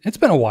 But it's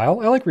been a while.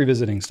 I like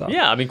revisiting stuff.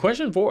 Yeah, I mean,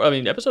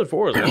 episode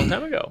 4 was a long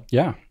time ago.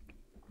 Yeah.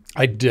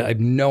 I have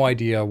no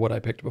idea what I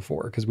picked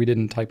before because we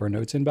didn't type our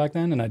notes in back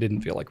then, and I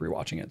didn't feel like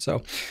rewatching it.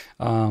 So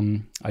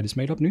I just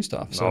made up new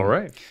stuff. So, all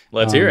right.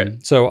 Let's hear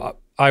it. So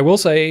I will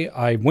say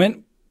I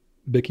went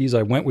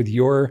with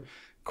your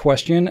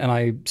question, and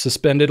I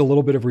suspended a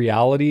little bit of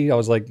reality. I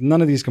was like,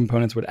 none of these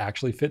components would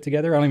actually fit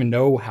together. I don't even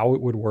know how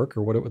it would work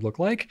or what it would look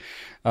like.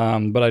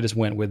 But I just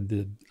went with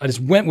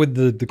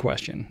the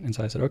question. And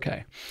so I said,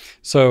 okay.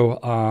 So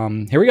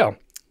here we go.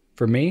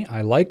 For me,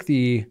 I like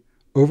the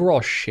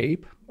overall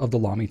shape of the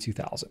Lamy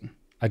 2000.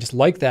 I just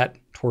like that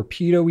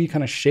torpedo-y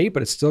kind of shape,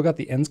 but it's still got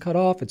the ends cut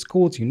off. It's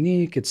cool. It's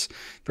unique. It's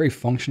very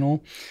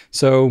functional.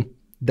 So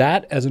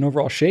that as an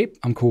overall shape,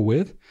 I'm cool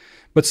with,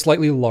 but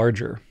slightly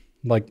larger.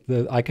 Like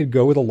I could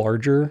go with a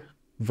larger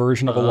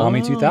version of a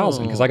Lamy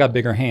 2000 because I got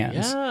bigger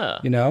hands. Yeah.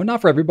 You know, not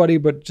for everybody,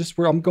 but just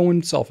where I'm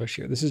going selfish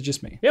here. This is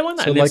just me. Yeah, why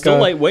not? So And it's still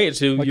lightweight,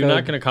 so you're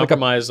not going to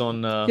compromise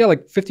on... yeah,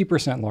 like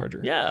 50%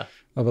 larger. Yeah.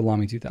 Of a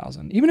Lamy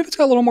 2000. Even if it's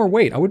got a little more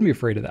weight, I wouldn't be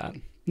afraid of that.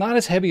 Not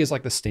as heavy as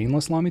like the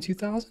stainless Lamy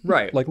 2000.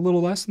 Right. Like a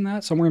little less than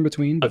that, somewhere in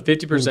between. A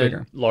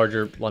 50%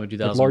 larger Lamy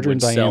 2000 like larger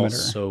would in diameter.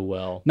 sell so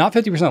well. Not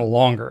 50%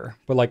 longer,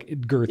 but like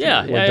girthy,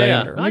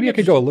 diameter. Yeah. Maybe I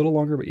could go a little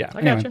longer, but yeah.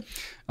 I gotcha.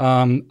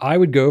 I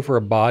would go for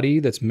a body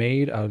that's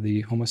made out of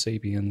the Homo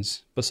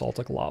sapiens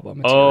basaltic lava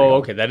material. Oh,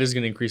 okay. That is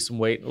going to increase some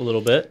weight a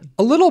little bit.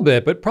 A little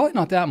bit, but probably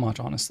not that much,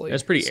 honestly.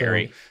 That's pretty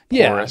airy.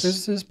 Yeah,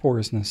 porous. there's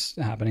porousness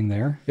happening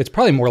there. It's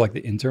probably more like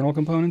the internal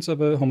components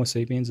of a Homo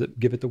sapiens that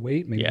give it the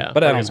weight. Maybe. Yeah,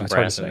 but I don't know. some It's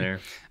hard to brass in say. there.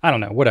 I don't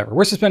know. Whatever.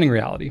 We're suspending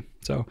reality.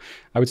 So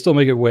I would still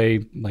make it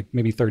weigh like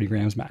maybe 30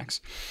 grams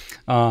max.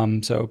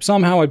 So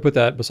somehow I'd put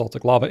that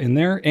basaltic lava in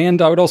there.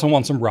 And I would also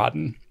want some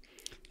rodden.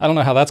 I don't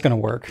know how that's going to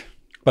work,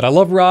 but I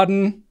love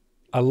rodden.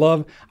 I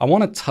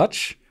want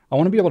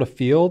to be able to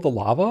feel the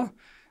lava,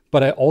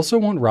 but I also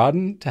want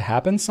rodden to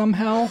happen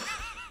somehow.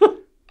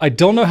 I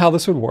don't know how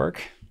this would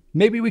work.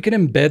 Maybe we could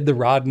embed the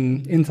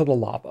rodden into the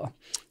lava.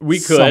 We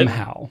could.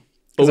 Somehow.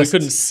 But we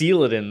couldn't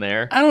seal it in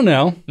there. I don't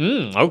know.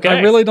 Okay.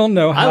 I really don't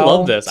know how I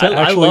love this. to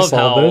I actually love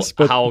solve this,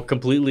 but how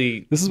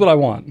completely... this is what I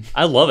want.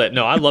 I love it.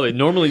 No, I love it.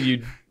 Normally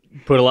you'd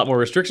put a lot more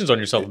restrictions on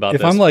yourself about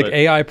If this. I'm like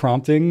AI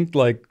prompting,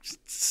 like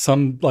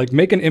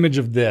make an image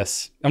of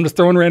this. I'm just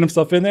throwing random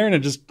stuff in there and it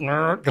just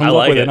comes up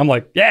with it. And I'm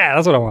like, yeah,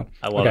 that's what I want.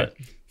 I love it.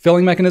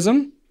 Filling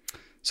mechanism.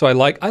 So I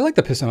like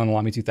the piston on the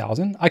Lamy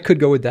 2000. I could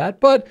go with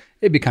that, but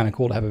it'd be kind of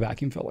cool to have a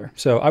vacuum filler.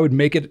 So I would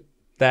make it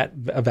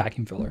a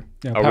vacuum filler.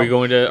 You know,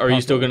 Are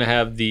you still going to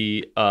have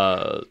the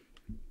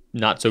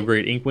not so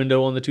great ink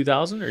window on the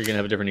 2000, or are you going to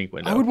have a different ink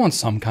window? I would want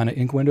some kind of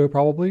ink window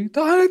probably.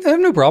 I have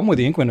no problem with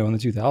the ink window on the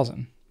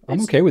 2000.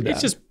 I'm okay with that.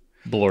 It's just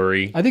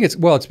blurry. I think it's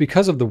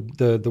because of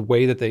the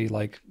way that they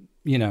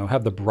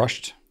have the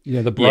brushed,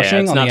 the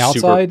brushing on the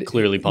outside. Super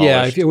clearly polished.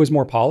 Yeah, if it was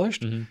more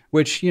polished,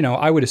 which,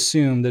 I would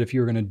assume that if you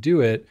were going to do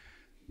it,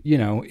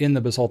 in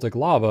the basaltic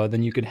lava,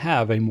 then you could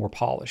have a more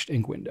polished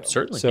ink window.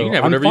 Certainly. So you can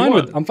have whatever you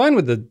want. I'm fine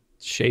with the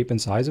shape and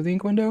size of the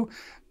ink window,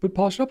 but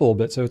polish it up a little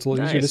bit so it's a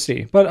little easier to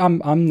see. But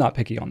I'm not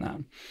picky on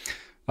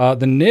that.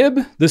 The nib,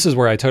 this is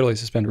where I totally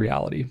suspend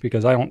reality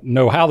because I don't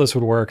know how this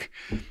would work,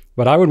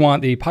 but I would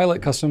want the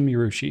Pilot Custom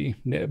Urushi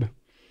nib.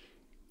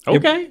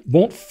 Okay. It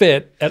won't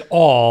fit at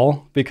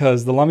all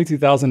because the Lamy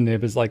 2000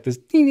 nib is like this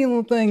teeny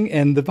little thing,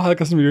 and the Pilot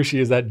Custom Urushi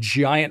is that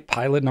giant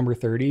Pilot number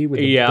 30 with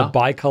the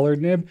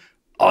bicolored nib.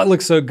 Oh, it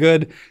looks so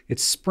good.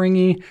 It's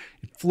springy.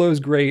 It flows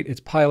great. It's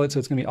Pilot, so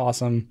it's going to be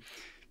awesome.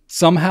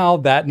 Somehow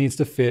that needs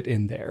to fit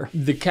in there.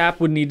 The cap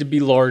would need to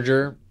be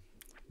larger.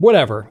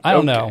 Whatever. I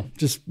don't know.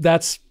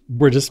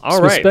 We're just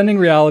suspending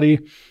reality.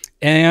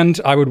 And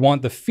I would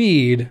want the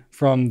feed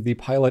from the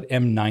Pilot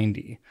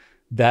M90.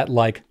 That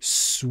like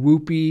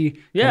swoopy,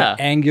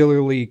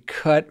 angularly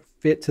cut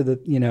fit to the,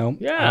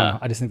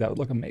 I just think that would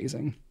look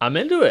amazing. I'm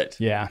into it.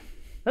 Yeah.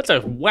 That's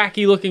a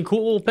wacky looking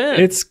cool pen.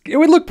 It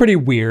would look pretty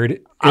weird.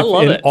 I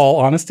love it. In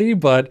all honesty,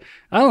 but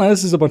I don't know.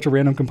 This is a bunch of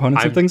random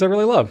components of things I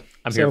really love.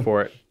 I'm here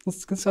for it.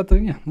 Let's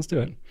do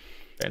it.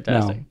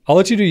 Fantastic. Now, I'll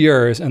let you do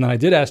yours, and then I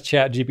did ask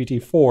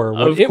ChatGPT-4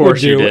 what it would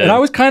course you do, did. and I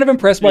was kind of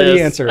impressed by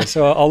the answer.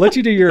 So I'll let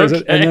you do yours,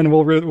 Okay. and then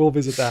we'll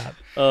visit that.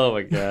 Oh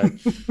my god!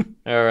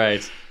 All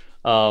right,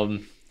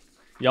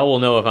 y'all will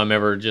know if I'm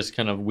ever just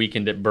kind of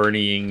weakened at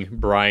Bernieing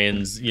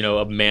Brian's,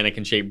 a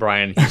mannequin shaped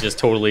Brian. He's just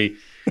totally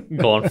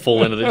gone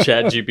full into the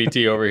Chat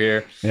GPT over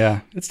here.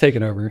 Yeah, it's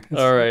taken over.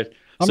 All right.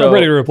 I'm not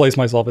ready to replace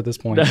myself at this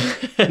point.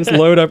 Just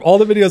load up all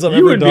the videos I've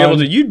ever done. Be able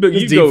to. You'd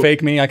deep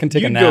fake me. I can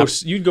take a nap.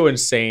 You'd go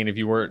insane if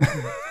you weren't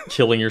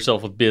killing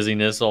yourself with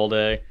busyness all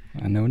day.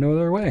 I know no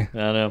other way. I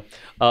know.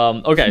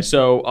 Okay,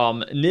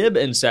 so nib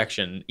and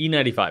section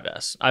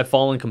E95S. I've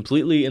fallen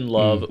completely in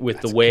love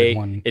with the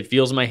way it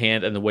feels in my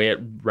hand and the way it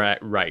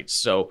writes.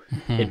 So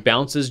it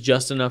bounces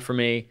just enough for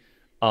me,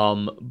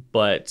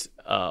 but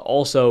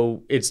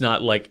also it's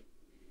not like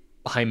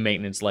high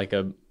maintenance like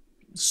a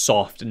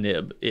soft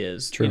nib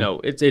is.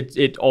 True.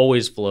 It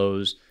always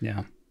flows.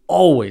 Yeah.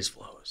 Always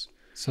flows.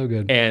 So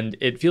good. And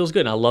it feels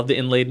good. And I love the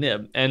inlaid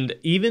nib. And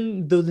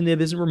even though the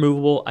nib isn't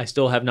removable, I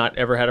still have not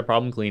ever had a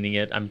problem cleaning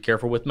it. I'm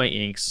careful with my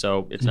inks,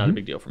 so it's not a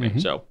big deal for me.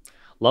 So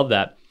love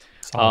that.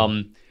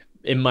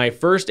 In my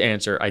first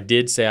answer, I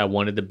did say I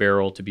wanted the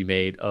barrel to be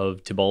made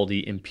of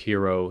Tibaldi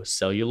Impero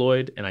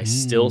celluloid, and I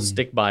still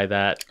stick by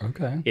that.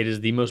 Okay. It is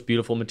the most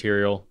beautiful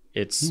material.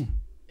 It's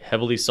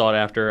heavily sought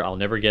after. I'll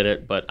never get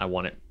it, but I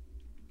want it.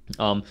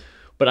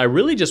 But I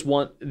really just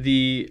want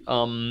the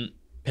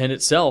pen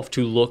itself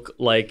to look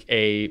like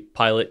a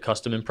Pilot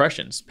Custom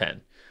Impressions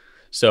pen.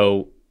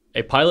 So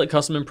a Pilot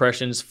Custom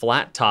Impressions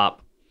flat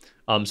top.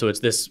 So it's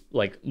this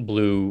like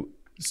blue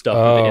stuff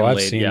with the inlaid.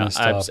 I've seen this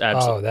stuff.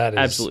 That is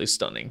absolutely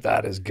stunning.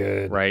 That is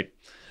good. Right.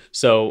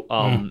 So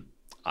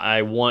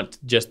I want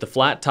just the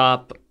flat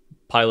top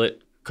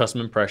Pilot Custom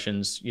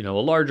Impressions, a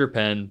larger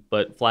pen,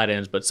 but flat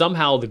ends. But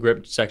somehow the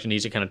grip section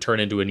needs to kind of turn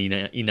into an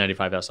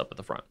E95S up at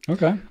the front.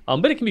 Okay.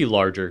 But it can be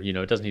larger.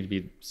 It doesn't need to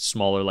be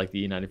smaller like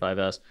the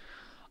E95S.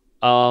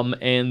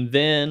 And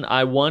then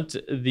I want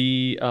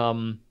the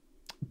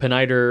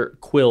Peniter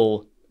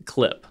quill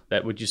clip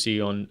that what you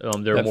see on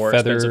their that more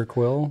feather expensive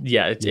quill.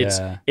 Yeah,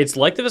 it's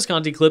like the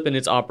Visconti clip in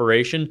its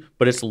operation,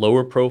 but it's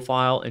lower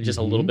profile and just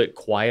a little bit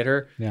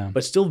quieter. Yeah.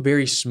 But still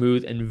very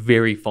smooth and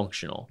very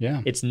functional.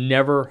 Yeah. It's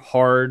never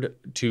hard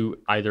to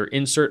either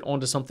insert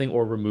onto something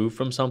or remove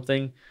from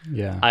something.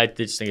 Yeah. I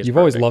just think it's You've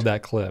always loved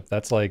that clip.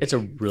 That's like it's a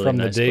really from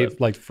nice the day clip.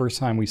 like first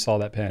time we saw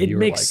that pen. It you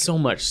makes were like so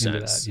much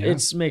sense. That, yeah.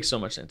 It makes so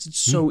much sense. It's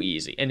so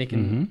easy, and it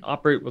can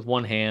operate with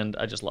one hand.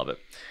 I just love it.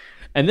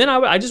 And then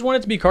I just want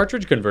it to be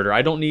cartridge converter.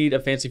 I don't need a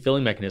fancy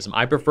filling mechanism.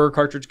 I prefer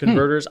cartridge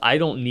converters. I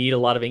don't need a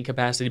lot of ink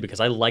capacity because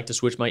I like to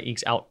switch my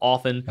inks out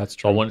often. That's So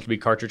true. I want it to be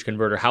cartridge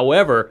converter.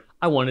 However,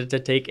 I wanted to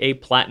take a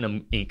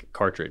platinum ink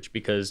cartridge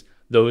because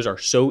those are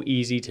so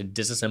easy to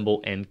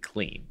disassemble and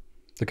clean.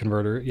 The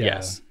converter, yeah.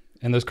 Yes.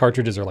 And those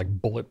cartridges are like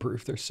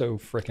bulletproof. They're so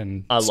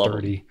freaking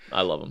sturdy.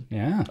 I love them.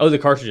 Yeah. Oh, the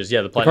cartridges.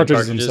 Yeah, the platinum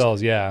Cartridges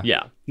themselves, yeah.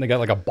 Yeah. And they got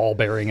like a ball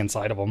bearing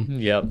inside of them.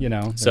 Yep.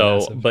 they're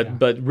So, massive,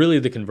 but really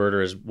the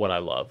converter is what I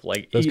love.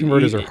 Like those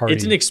converters are hardy.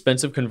 It's an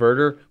expensive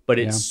converter, but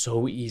it's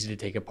so easy to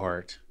take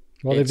apart.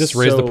 Well, they've just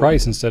raised the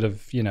price instead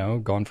of,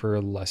 gone for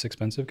a less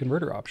expensive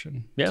converter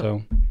option. Yeah.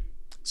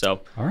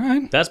 So, all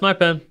right. That's my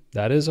pen.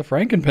 That is a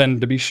Franken-Pen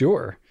to be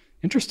sure.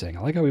 Interesting. I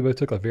like how we both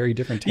took a very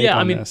different take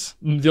on this.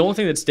 The only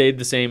thing that stayed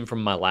the same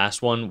from my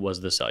last one was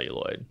the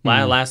celluloid.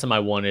 Last time I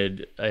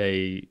wanted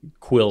a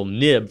quill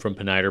nib from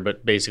Peniter,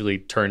 but basically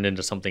turned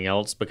into something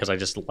else because I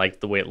just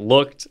liked the way it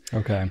looked.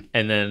 Okay.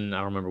 And then I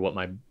don't remember what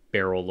my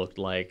barrel looked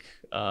like.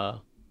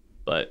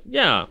 But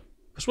yeah,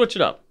 switch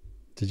it up.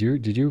 Did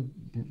you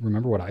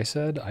remember what I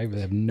said? I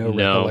have no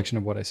recollection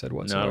of what I said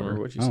whatsoever. No, I don't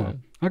remember what you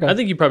said. Okay. I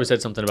think you probably said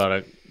something about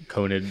a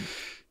conid.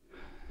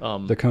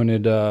 The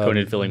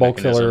conid filling bulk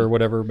mechanism. filler or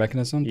whatever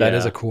mechanism. That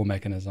is Yeah. a cool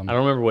mechanism. I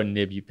don't remember what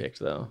nib you picked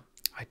though.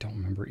 I don't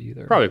remember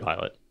either. Probably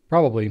Pilot.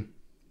 Probably.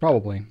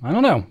 I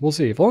don't know. We'll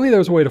see. If only there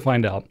was a way to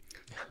find out.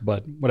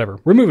 But whatever.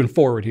 We're moving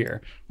forward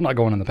here. I'm not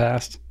going in the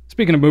past.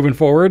 Speaking of moving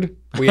forward,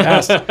 we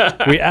asked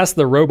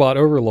the robot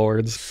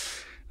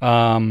overlords.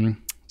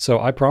 So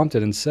I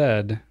prompted and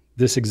said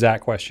this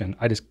exact question.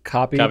 I just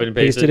copied and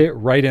pasted it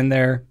right in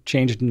there,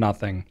 changed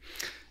nothing.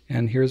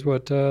 And here's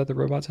what the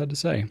robots had to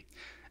say.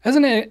 As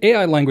an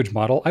AI language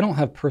model, I don't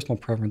have personal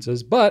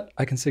preferences, but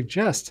I can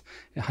suggest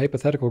a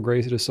hypothetical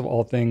greatest of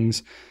all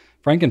things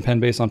Franken-Pen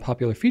based on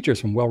popular features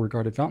from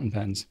well-regarded fountain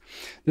pens.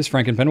 This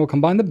Franken-Pen will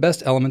combine the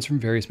best elements from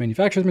various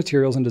manufacturers,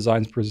 materials, and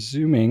designs,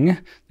 presuming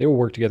they will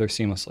work together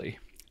seamlessly.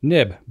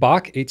 Nib,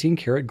 Bach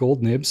 18-karat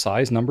gold nib,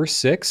 size number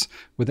 6,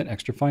 with an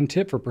extra fine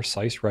tip for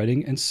precise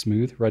writing and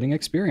smooth writing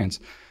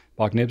experience.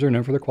 Bach nibs are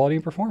known for their quality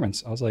and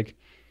performance. I was like,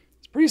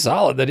 it's pretty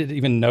solid that it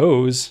even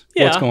knows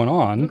what's going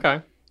on.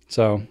 Okay.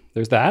 So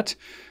there's that.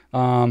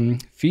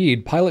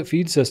 Pilot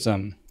feed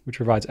system, which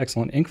provides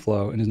excellent ink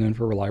flow and is known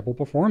for reliable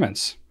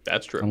performance.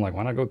 That's true. I'm like,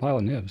 why not go with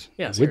Pilot nibs?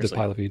 Yeah, with seriously. the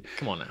Pilot feed.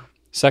 Come on now.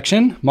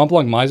 Section,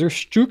 Montblanc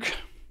Meisterstück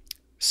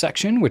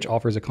section, which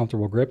offers a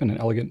comfortable grip and an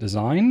elegant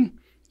design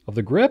of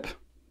the grip.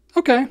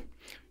 Okay,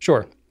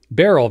 sure.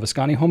 Barrel,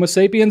 Visconti Homo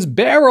sapiens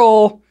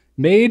barrel,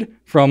 made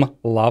from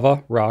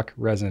lava rock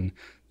resin.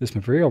 This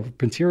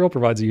material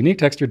provides a unique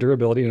texture,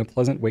 durability, and a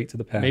pleasant weight to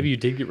the pen. Maybe you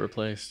did get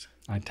replaced.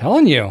 I'm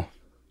telling you.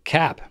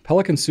 Cap,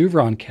 Pelican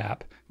Souvron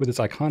cap with its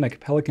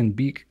iconic pelican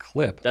beak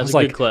clip. That's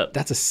a good clip.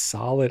 That's a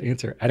solid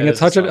answer. Adding a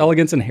touch of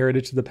elegance and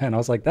heritage to the pen. I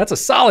was like, that's a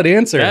solid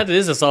answer. That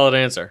is a solid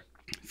answer.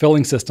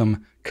 Filling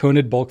system,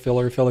 conid bulk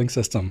filler filling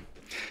system.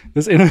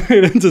 This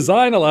innovative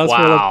design allows for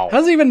how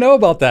does he even know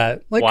about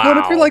that? Like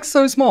conid are like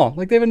so small.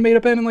 Like they haven't made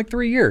a pen in like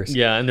 3 years.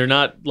 Yeah, and they're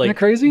not like Isn't that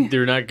crazy?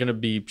 They're not going to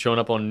be showing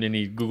up on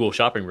any Google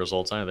shopping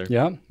results either.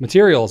 Yeah.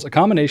 Materials, a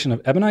combination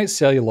of ebonite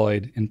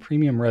celluloid and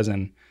premium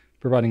resin,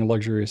 providing a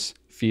luxurious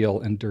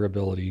feel and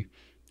durability.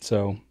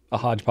 So a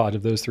hodgepodge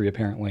of those three,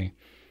 apparently.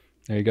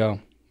 There you go.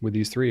 With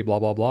these three, blah,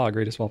 blah, blah,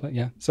 greatest well,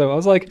 yeah. So I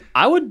was like,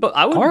 I would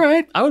all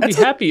right. I would be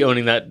happy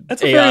owning that.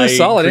 That's a very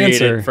solid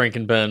answer.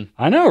 Franken-Pen.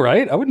 I know,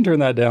 right? I wouldn't turn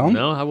that down.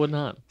 No, I would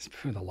not.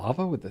 The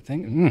lava with the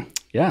thing.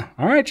 Yeah.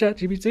 All right,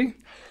 ChatGPT.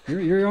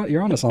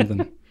 You're onto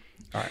something.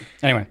 All right.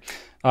 Anyway,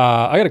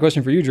 I got a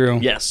question for you, Drew.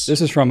 Yes.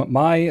 This is from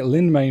my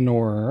Lynn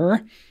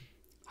Minor.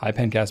 Hi,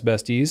 Pencast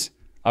besties.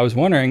 I was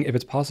wondering if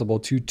it's possible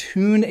to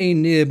tune a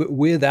nib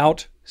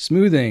without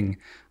smoothing.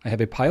 I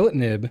have a pilot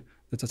nib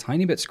that's a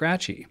tiny bit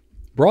scratchy.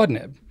 Broad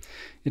nib.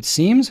 It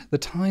seems the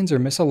tines are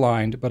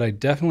misaligned, but I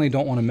definitely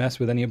don't want to mess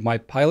with any of my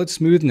pilot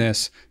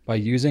smoothness by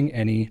using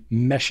any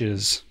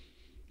meshes,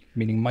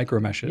 meaning micro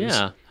meshes.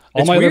 Yeah.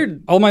 All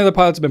my other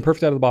pilots have been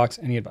perfect out of the box.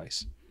 Any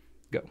advice?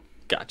 Go.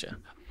 Gotcha.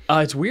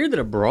 It's weird that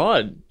a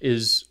broad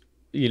is,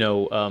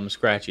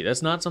 scratchy.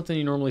 That's not something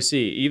you normally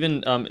see.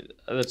 Even,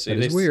 let's see.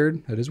 That is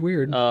weird. That is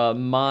weird.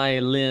 My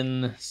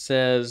Lynn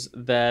says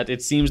that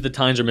it seems the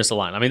tines are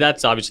misaligned. I mean,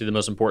 that's obviously the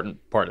most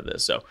important part of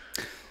this. So,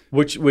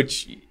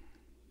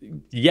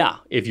 yeah,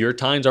 if your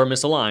tines are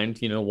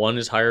misaligned, one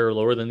is higher or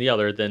lower than the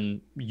other,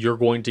 then you're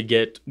going to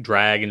get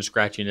drag and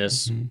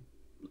scratchiness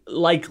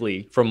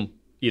likely from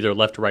either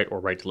left to right or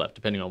right to left,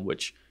 depending on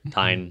which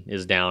tine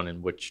is down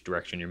and which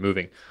direction you're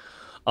moving.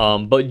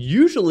 But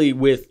usually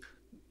with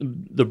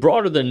the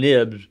broader the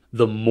nib,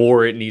 the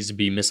more it needs to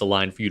be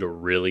misaligned for you to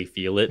really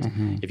feel it.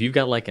 If you've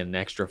got like an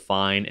extra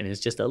fine and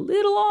it's just a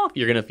little off,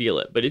 you're going to feel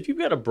it. But if you've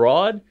got a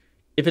broad,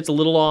 if it's a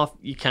little off,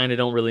 you kind of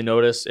don't really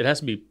notice. It has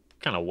to be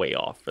kind of way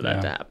off for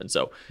that to happen.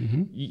 So,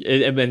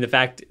 and the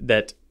fact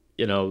that,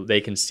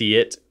 they can see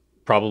it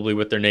probably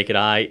with their naked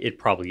eye, it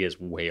probably is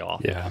way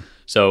off. Yeah.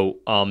 So,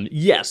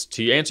 yes,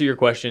 to answer your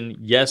question,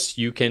 yes,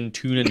 you can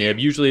tune a nib.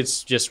 Usually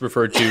it's just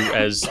referred to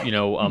as,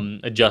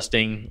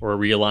 adjusting or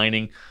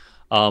realigning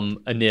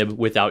a nib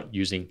without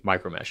using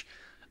micromesh.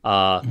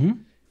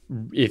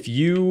 If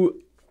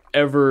you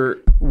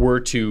ever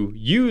were to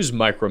use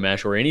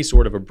micromesh or any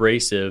sort of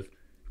abrasive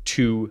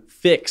to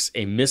fix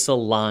a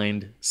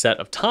misaligned set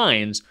of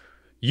tines,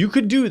 you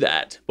could do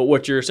that. But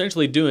what you're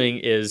essentially doing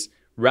is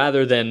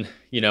rather than,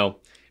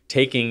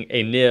 taking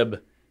a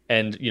nib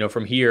and,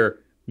 from here,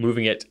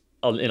 moving it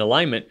in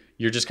alignment,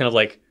 you're just kind of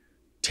like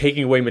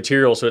taking away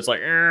material. So it's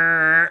like,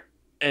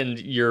 and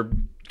you're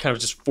kind of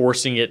just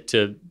forcing it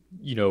to,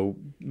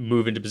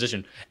 move into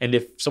position. And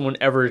if someone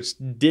ever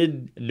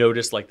did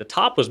notice like the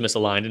top was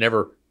misaligned and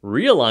ever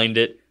realigned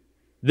it,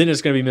 then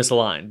it's going to be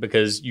misaligned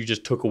because you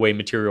just took away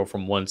material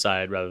from one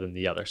side rather than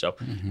the other. So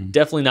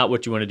definitely not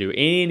what you want to do.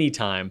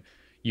 Anytime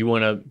you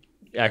want to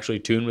actually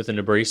tune with an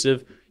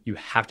abrasive, you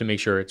have to make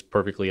sure it's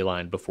perfectly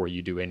aligned before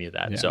you do any of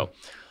that. Yeah. So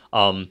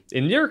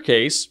in your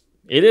case,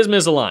 it is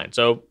misaligned.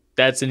 So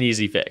that's an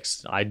easy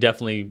fix. I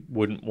definitely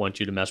wouldn't want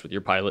you to mess with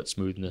your pilot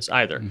smoothness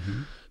either.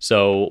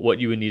 So what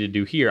you would need to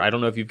do here, I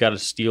don't know if you've got a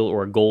steel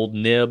or a gold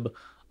nib.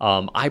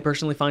 I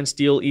personally find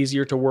steel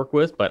easier to work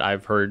with, but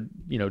I've heard,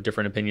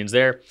 different opinions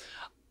there.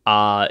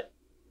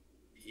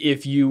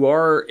 If you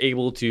are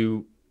able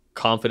to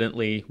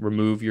confidently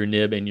remove your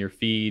nib and your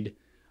feed,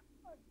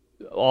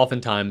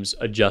 oftentimes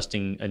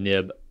adjusting a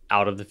nib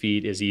out of the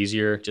feed is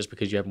easier just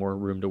because you have more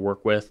room to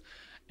work with.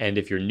 And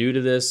if you're new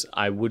to this,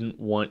 I wouldn't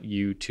want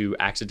you to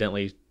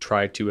accidentally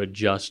try to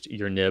adjust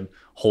your nib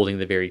holding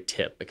the very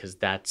tip, because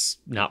that's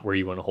not where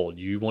you want to hold.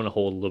 You want to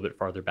hold a little bit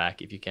farther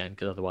back if you can,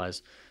 because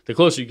otherwise the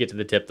closer you get to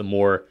the tip, the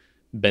more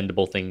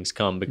bendable things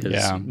come, because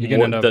you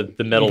can end up,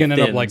 the metal you can end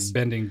thins. up like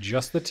bending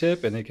just the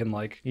tip, and they can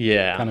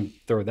kind of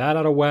throw that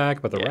out of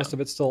whack, but the rest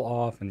of it's still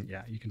off, and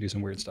you can do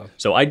some weird stuff.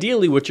 So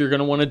ideally what you're going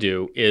to want to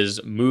do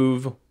is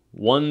move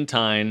one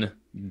tine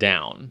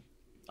down.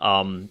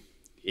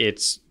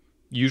 It's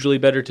usually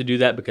better to do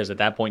that because at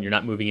that point you're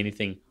not moving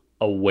anything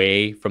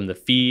away from the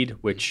feed,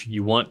 which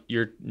you want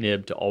your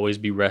nib to always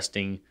be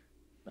resting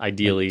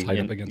ideally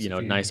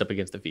nice up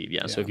against the feed.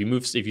 So if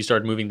you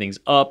start moving things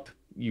up,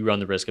 you run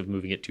the risk of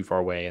moving it too far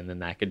away, and then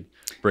that could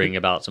bring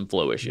about some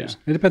flow issues.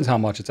 It depends how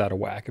much it's out of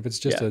whack. If it's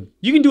just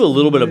you can do a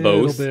little bit of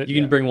both. You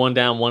can bring one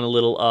down, one a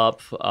little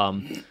up,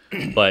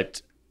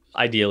 but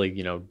ideally,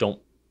 don't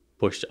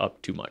push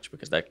up too much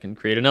because that can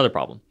create another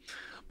problem.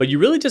 But you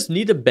really just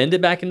need to bend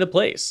it back into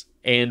place.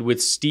 And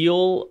with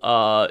steel,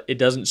 it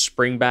doesn't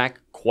spring back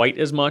quite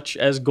as much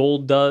as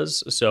gold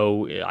does.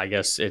 So I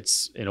guess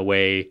it's in a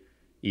way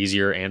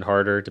easier and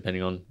harder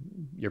depending on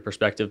your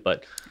perspective.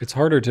 But it's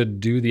harder to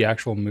do the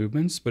actual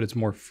movements, but it's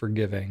more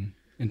forgiving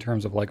in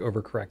terms of like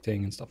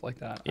overcorrecting and stuff like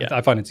that.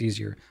 I find it's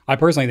easier. I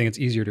personally think it's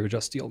easier to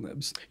adjust steel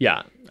nibs.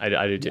 Yeah, I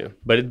do too.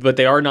 But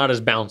they are not as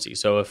bouncy.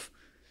 So if,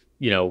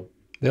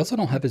 They also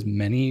don't have as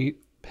many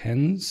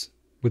pens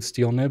with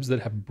steel nibs that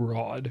have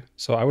broad.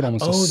 So I would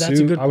almost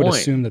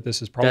assume that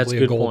this is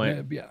probably a gold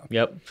nib. Yeah.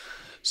 Yep.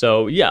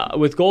 So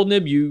with gold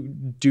nib, you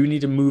do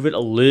need to move it a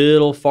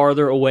little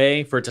farther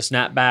away for it to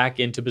snap back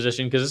into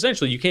position, because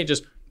essentially you can't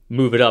just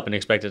move it up and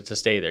expect it to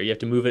stay there. You have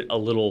to move it a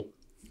little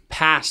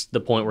past the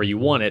point where you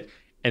want it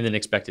and then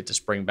expect it to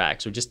spring back.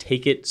 So just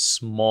take it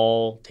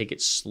small, take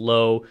it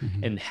slow,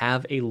 and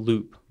have a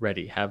loop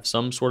ready. Have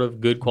some sort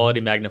of good quality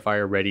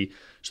magnifier ready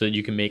so that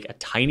you can make a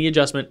tiny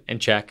adjustment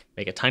and check,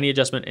 make a tiny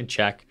adjustment and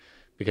check,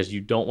 because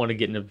you don't want to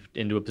get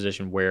into a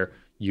position where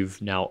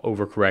you've now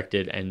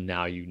overcorrected and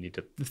now you need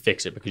to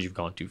fix it because you've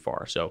gone too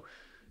far. So,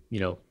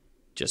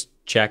 just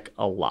check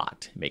a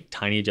lot, make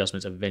tiny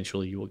adjustments.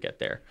 Eventually you will get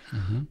there.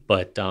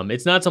 But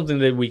it's not something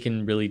that we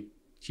can really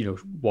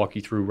walk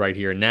you through right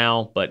here and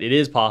now, but it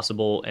is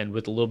possible, and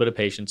with a little bit of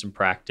patience and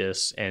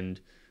practice and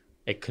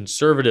a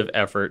conservative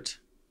effort,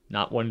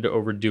 not wanting to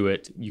overdo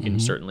it, you can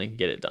certainly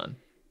get it done.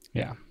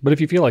 Yeah. But if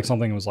you feel like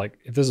something was like,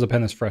 if this is a pen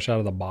that's fresh out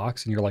of the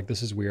box and you're like,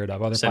 this is weird, I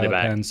have other Pilot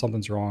pens,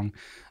 something's wrong.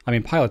 I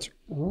mean, Pilot's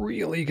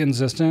really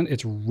consistent.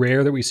 It's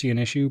rare that we see an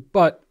issue,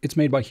 but it's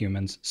made by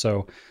humans.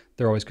 So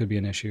there always could be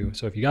an issue.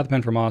 So if you got the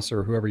pen from us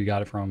or whoever you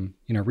got it from,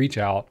 reach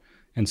out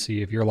and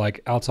see if you're like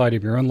outside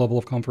of your own level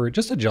of comfort,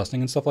 just adjusting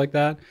and stuff like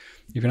that.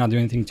 If you're not doing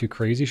anything too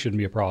crazy, shouldn't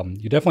be a problem.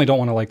 You definitely don't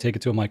want to like take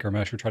it to a micro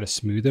mesh or try to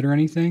smooth it or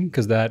anything,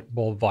 because that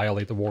will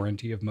violate the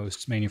warranty of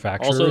most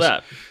manufacturers. Also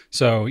that.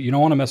 So you don't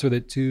want to mess with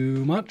it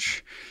too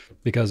much,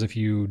 because if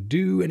you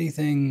do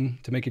anything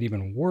to make it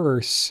even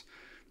worse,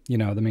 the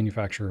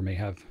manufacturer may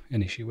have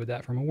an issue with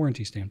that from a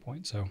warranty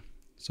standpoint. So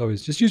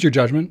always just use your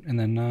judgment, and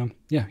then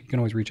you can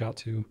always reach out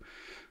to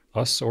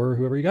us or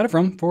whoever you got it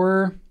from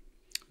for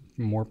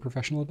more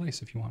professional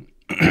advice if you want.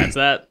 That's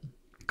that.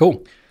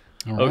 Cool.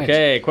 All right.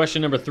 Okay,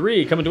 question number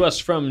 3 coming to us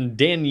from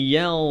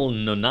Danielle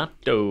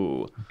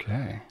Nonato.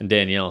 Okay. And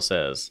Danielle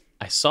says,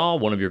 I saw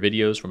one of your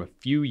videos from a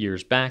few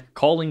years back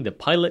calling the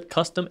Pilot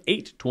Custom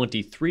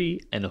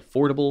 823 an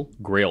affordable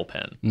grail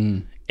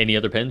pen. Any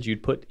other pens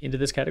you'd put into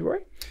this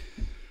category?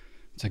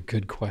 It's a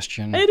good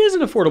question. It is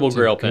an affordable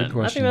grail pen.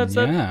 Question.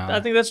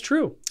 I think that's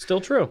true. Still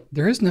true.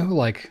 There is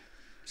no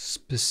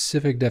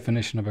specific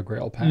definition of a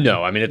grail pen.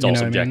 No, I mean, it's all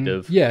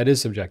subjective. Yeah, it is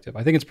subjective.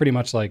 I think it's pretty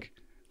much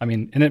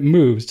and it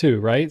moves too,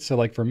 right?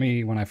 So for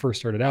me, when I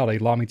first started out, a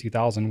Lamy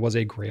 2000 was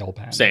a grail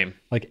pen. Same.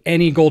 Like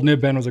any gold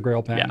nib pen was a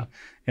grail pen. Yeah.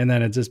 And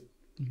then it's just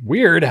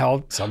weird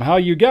how somehow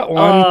you get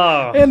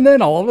one and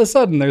then all of a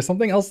sudden there's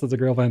something else that's a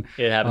grail pen.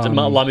 It happens.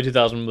 Lamy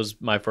 2000 was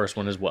my first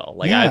one as well.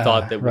 I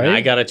thought that when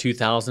I got a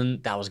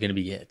 2000, that was going to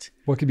be it.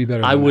 What could be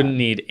better I wouldn't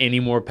need any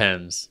more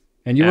pens.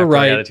 And you were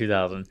right. I got a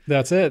 2000.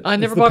 That's it. I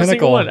never bought a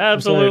single one.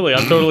 Absolutely.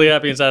 I'm totally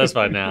happy and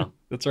satisfied now.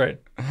 That's right.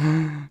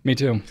 Me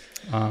too.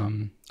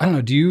 I don't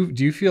know. Do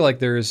you feel like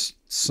there's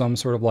some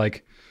sort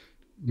of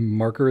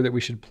marker that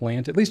we should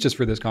plant, at least just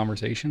for this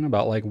conversation,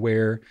 about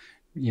where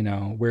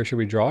should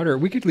we draw it? Or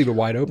we could leave it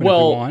wide open if we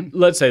want.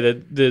 Let's say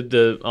that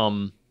the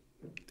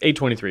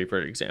 823, for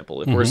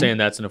example, if we're saying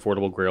that's an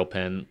affordable grail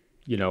pen,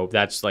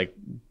 that's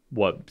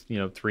what,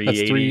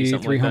 380,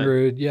 something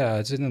 300, like that. Yeah,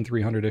 it's in the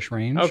 300-ish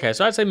range. Okay,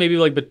 so I'd say maybe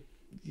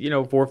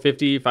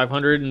 450,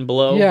 500 and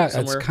below. Yeah,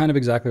 somewhere. that's kind of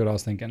exactly what I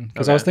was thinking.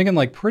 Because I was thinking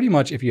pretty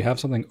much if you have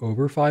something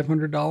over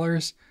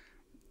 $500,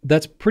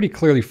 that's pretty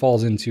clearly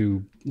falls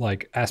into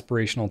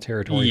aspirational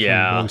territory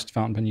for most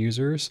fountain pen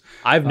users.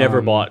 I've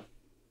never bought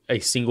a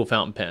single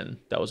fountain pen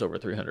that was over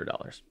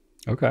 $300.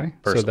 Okay,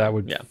 personally. So that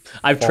would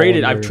I've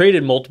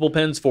traded multiple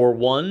pens for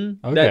one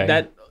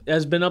that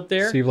has been up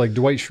there. So you've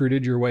Dwight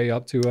Schruted your way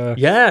up to a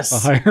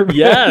higher pen.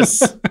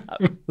 Yes.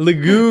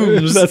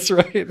 Legumes. That's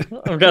right.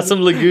 I've got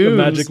some legumes.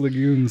 The magic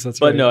legumes.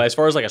 That's right. But no, as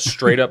far as a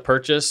straight up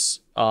purchase,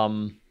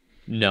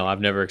 no,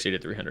 I've never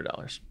exceeded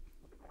 $300.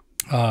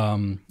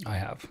 I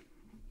have.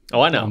 Oh,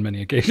 I know. On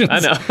many occasions. I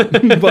know.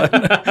 But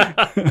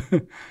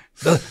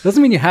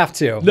doesn't mean you have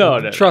to.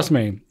 No. Trust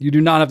me, you do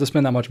not have to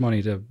spend that much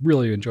money to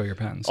really enjoy your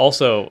pens.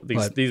 Also,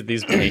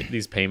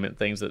 these payment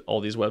things that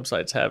all these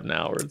websites have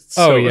now are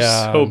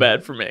so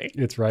bad for me.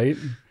 It's right.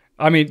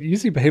 I mean, you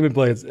see payment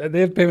plans.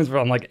 They have payments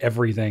on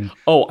everything.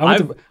 Oh, I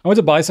went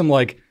to buy some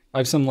I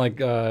have some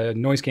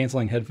noise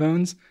canceling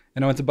headphones,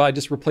 and I went to buy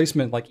just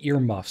replacement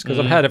earmuffs because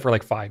I've had it for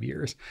 5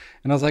 years.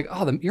 And I was like,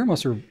 oh, the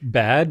earmuffs are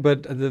bad,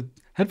 but the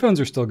headphones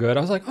are still good. I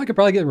was like, oh, I could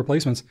probably get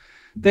replacements.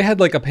 They had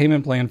a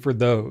payment plan for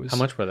those. How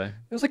much were they? It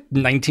was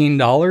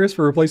 $19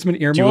 for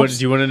replacement earmuffs.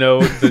 Do you want to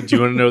know? Do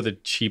you want to know the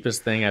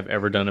cheapest thing I've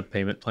ever done a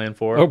payment plan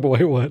for? Oh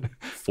boy, what?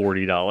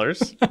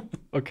 $40.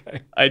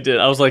 Okay. I did.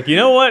 I was like, you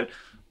know what?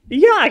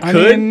 Yeah, I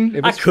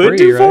could. I could free,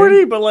 do 40,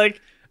 right? but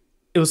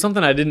it was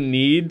something I didn't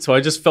need, so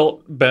I just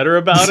felt better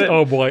about it.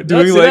 Oh boy,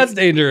 that's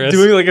dangerous.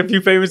 Doing a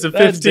few payments of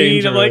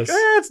 15, I'm like,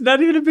 it's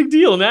not even a big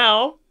deal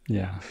now.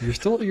 Yeah,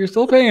 you're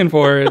still paying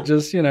for it.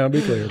 Just be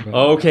clear.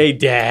 Okay,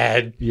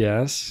 Dad.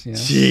 Yes.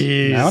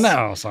 Jeez.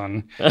 Now,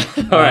 son. All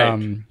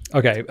right.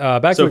 Okay.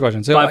 Back to the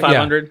question. So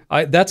 500.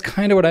 That's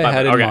kind of what I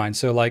had in mind.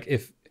 So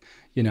if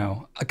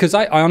because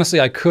I honestly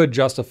I could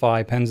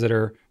justify pens that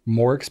are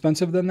more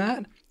expensive than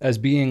that as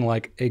being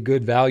a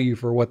good value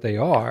for what they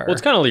are. Well,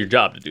 it's kind of your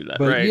job to do that,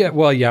 right? Yeah.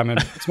 Well, yeah. I mean,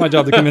 it's my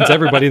job to convince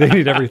everybody they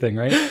need everything,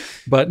 right?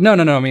 But no.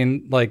 I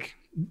mean,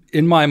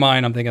 in my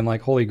mind, I'm thinking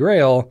Holy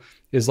Grail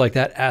is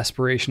that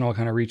aspirational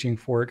kind of reaching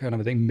for it kind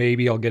of a thing.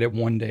 Maybe I'll get it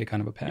one day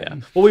kind of a pen.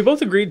 Yeah. Well, we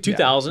both agreed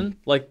 2000.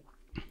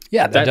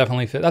 Yeah, that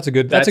definitely fit. That's a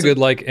good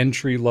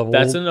entry level.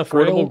 That's an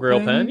affordable grail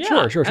pen.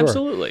 Yeah, sure.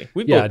 Absolutely.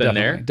 We've both been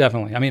there.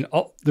 Definitely. I mean,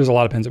 there's a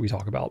lot of pens that we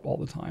talk about all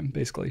the time,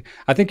 basically.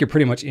 I think you're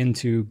pretty much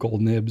into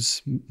gold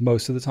nibs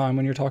most of the time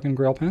when you're talking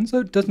grail pens. So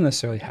it doesn't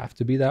necessarily have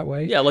to be that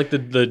way. Yeah,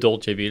 the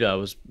Dolce Vita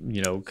was,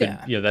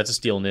 that's a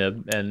steel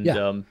nib. And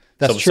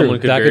that's true.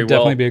 That could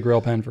definitely be a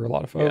grail pen for a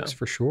lot of folks,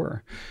 for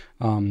sure.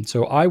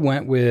 So I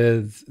went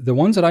with the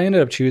ones that I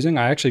ended up choosing.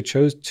 I actually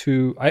chose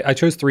two. I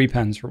chose 3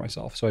 pens for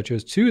myself. So I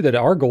chose 2 that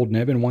are gold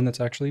nib and one that's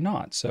actually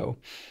not. So,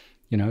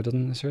 You know, it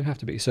doesn't necessarily have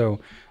to be. So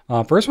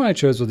first one I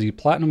chose was the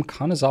Platinum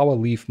Kanazawa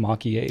Leaf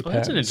Maki-E pens.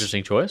 That's an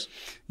interesting choice.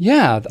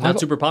 Yeah. Not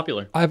super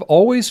popular. I've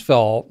always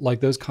felt like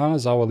those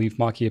Kanazawa Leaf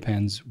Maki-E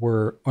pens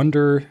were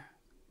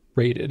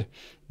underrated.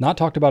 Not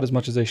talked about as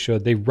much as they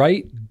should. They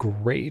write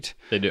great.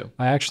 They do.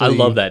 I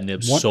love that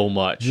nib so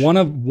much. One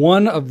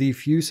of the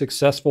few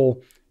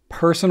successful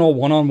personal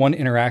one-on-one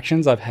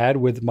interactions I've had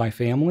with my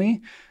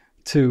family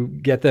to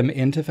get them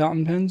into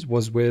fountain pens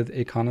was with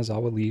a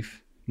Kanazawa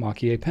Leaf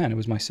Maki-E pen. It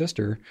was my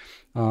sister.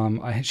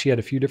 She had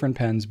a few different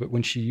pens, but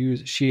when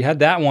she had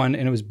that one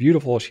and it was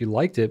beautiful. She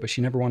liked it, but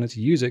she never wanted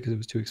to use it because it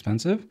was too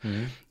expensive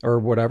or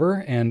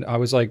whatever. And I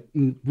was like,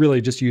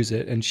 really, just use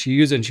it. And she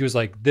used it and she was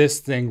like, this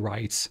thing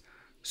writes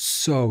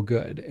so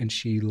good, and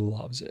she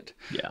loves it.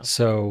 Yeah.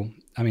 So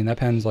I mean, that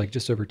pen's like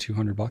just over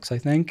 $200, I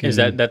think.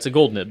 That's a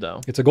gold nib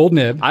though? It's a gold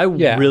nib. I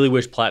really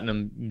wish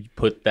Platinum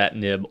put that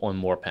nib on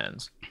more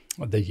pens.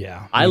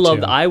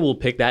 I will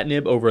pick that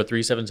nib over a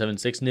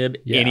 3776 nib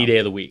any day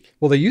of the week.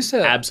 Well, they used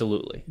to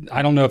absolutely.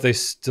 I don't know if they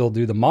still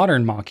do. The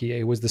modern Maki-E.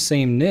 It was the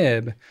same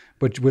nib,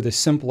 but with a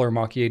simpler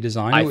Maki-E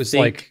design. It was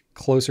like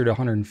closer to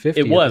 150.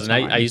 It was, and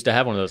I used to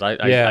have one of those.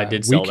 I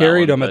did sell we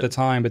carried them at the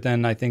time, but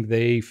then I think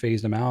they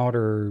phased them out.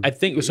 Or I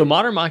think so.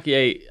 Modern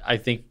Maki-E, I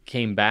think,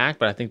 came back,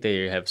 but I think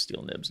they have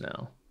steel nibs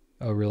now.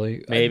 Oh,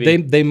 really? Maybe.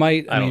 They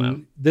might. I mean,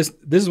 know. This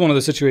is one of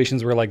those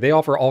situations where like they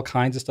offer all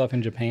kinds of stuff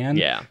in Japan.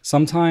 Yeah.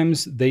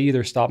 Sometimes they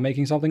either stop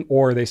making something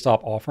or they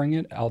stop offering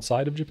it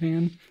outside of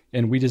Japan,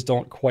 and we just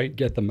don't quite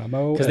get the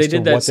memo. Because they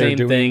did that same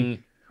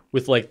thing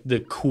with like the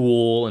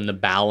cool and the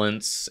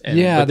balance. And,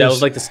 but that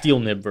was like the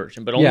steel nib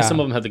version, but only some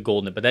of them have the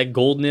gold nib. But that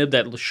gold nib,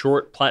 that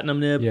short platinum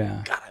nib,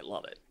 God, I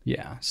love it.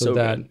 Yeah. So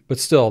but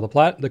still, the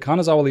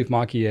Kanazawa Leaf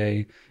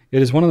Maki-E,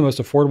 it is one of the most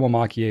affordable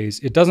Maki-Es.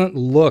 It doesn't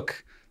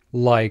look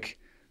like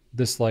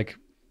this like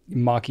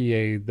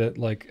Maki-E that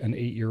like an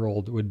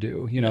 8-year-old would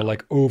do,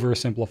 like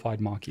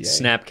oversimplified Maki-E.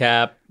 Snap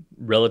cap,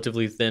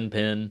 relatively thin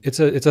pen. It's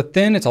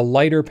a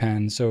lighter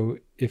pen. So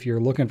if you're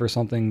looking for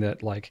something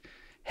that like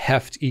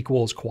heft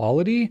equals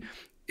quality,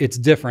 it's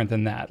different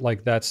than that.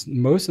 Like that's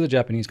most of the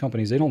Japanese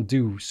companies, they don't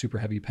do super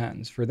heavy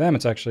pens. For them,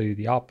 it's actually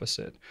the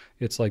opposite.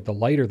 It's like the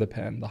lighter the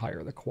pen, the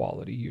higher the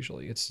quality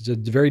usually. It's a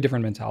very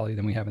different mentality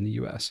than we have in the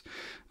US.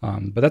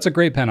 But that's a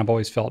great pen I've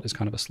always felt is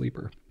kind of a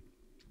sleeper.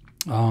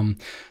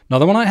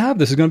 Another one I have,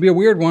 this is going to be a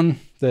weird one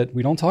that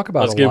we don't talk about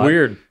a lot. Let's get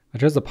weird. I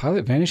chose the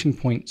Pilot Vanishing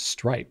Point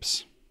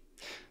Stripes.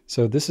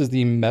 So this is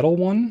the metal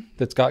one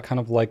that's got kind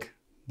of like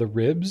the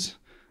ribs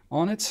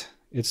on it.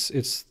 It's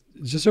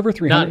just over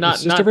 $300.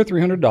 It's just over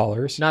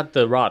 $300. Not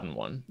the Rodden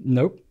one.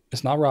 Nope,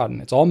 it's not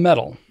Rodden. It's all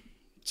metal.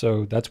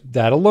 So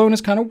that alone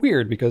is kind of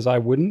weird because I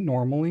wouldn't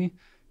normally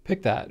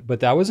pick that.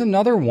 But that was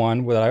another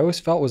one that I always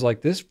felt was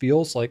like, this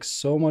feels like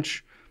so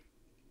much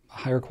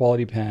higher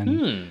quality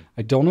pen.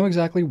 I don't know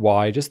exactly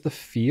why, just the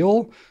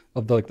feel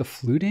of the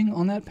fluting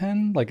on that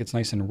pen, like it's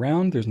nice and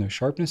round, there's no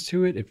sharpness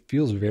to it, it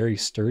feels very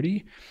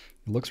sturdy,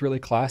 it looks really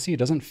classy, it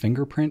doesn't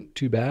fingerprint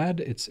too bad,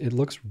 it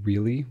looks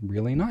really,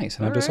 really nice,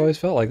 and I've just always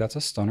felt like that's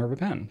a stunner of a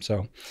pen.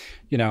 So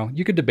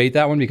you could debate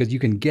that one because you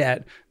can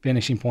get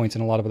Vanishing Points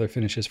and a lot of other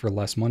finishes for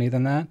less money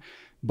than that,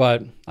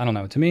 but I don't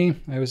know, to me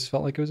I always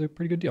felt like it was a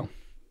pretty good deal.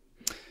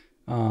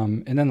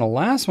 And then the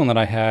last one that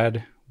I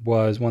had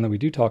was one that we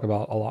do talk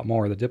about a lot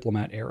more, the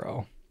Diplomat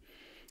Arrow.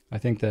 I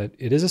think that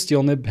it is a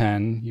steel nib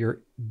pen. You're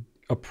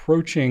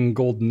approaching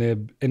gold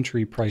nib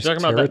entry price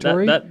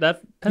territory. That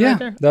pen right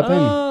there? That pen.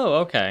 Oh,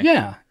 okay.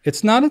 Yeah.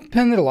 It's not a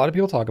pen that a lot of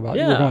people talk about.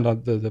 Yeah. We're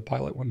going to the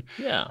Pilot one.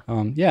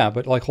 Yeah.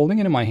 But like holding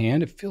it in my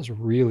hand, it feels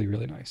really,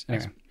 really nice.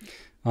 Anyway.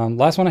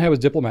 Last one I had was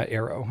Diplomat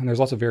Arrow, and there's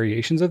lots of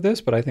variations of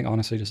this, but I think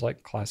honestly just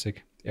like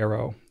classic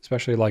Arrow,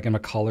 especially like in a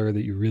color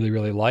that you really,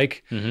 really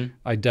like.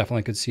 I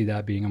definitely could see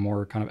that being a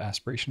more kind of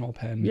aspirational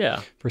pen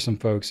for some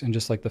folks, and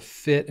just like the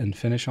fit and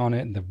finish on it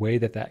and the way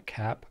that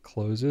cap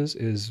closes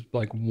is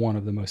like one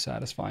of the most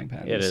satisfying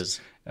pens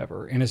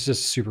ever, and it's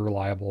just super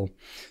reliable.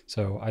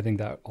 So I think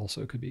that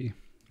also could be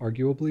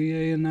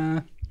arguably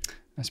an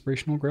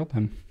aspirational grail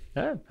pen.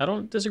 Yeah, I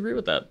don't disagree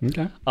with that.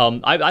 Okay.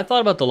 I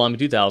thought about the Lamy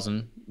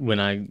 2000 when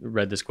I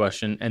read this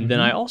question, and then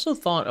I also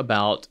thought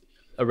about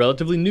a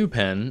relatively new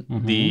pen,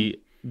 the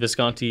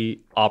Visconti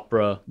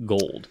Opera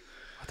Gold.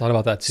 I thought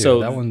about that too.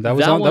 So that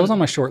was on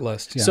my short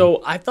list. Yeah.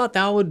 So I thought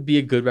that would be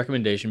a good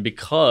recommendation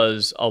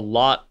because a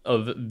lot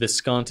of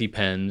Visconti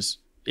pens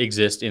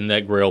exist in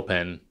that grail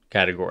pen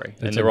category,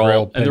 and they're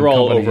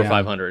all over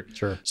 500.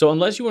 Sure. So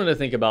unless you wanted to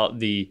think about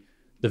the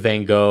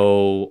Van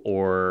Gogh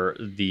or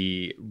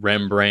the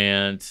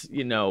Rembrandt,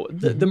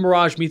 the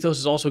Mirage Mythos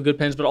is also good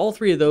pens, but all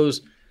three of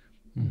those,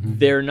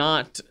 they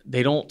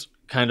don't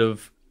kind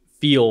of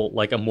feel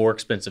like a more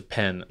expensive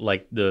pen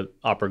like the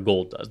Opera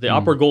Gold does. The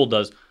Opera Gold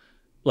does,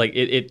 like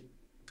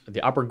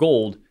the Opera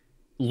Gold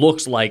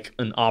looks like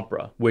an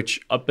opera, which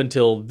up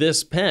until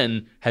this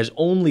pen has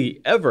only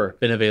ever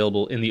been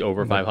available in the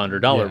over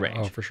 $500 range.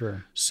 Oh, for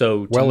sure.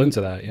 So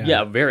into that, yeah.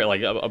 Yeah, very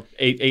like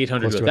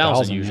 800 to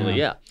 1,000 usually,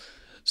 yeah.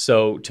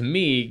 So to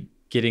me,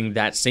 getting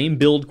that same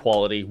build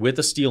quality with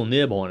a steel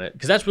nib on it,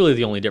 because that's really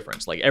the only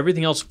difference. Like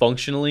everything else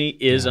functionally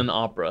is an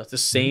Opera. The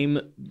same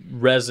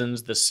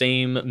resins, the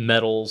same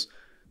metals,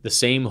 the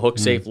same hook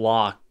safe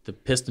lock, the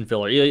piston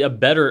filler,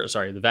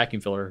 the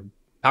vacuum filler,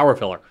 power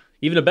filler,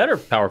 even a better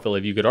power filler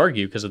if you could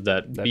argue because of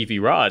that beefy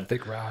rod.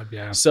 Thick rod,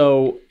 yeah.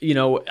 So,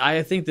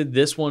 I think that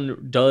this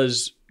one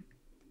does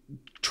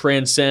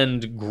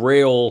transcend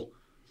grail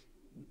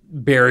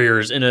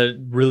barriers in a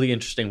really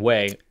interesting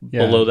way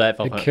below that.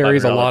 It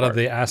carries a lot of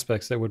the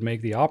aspects that would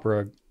make the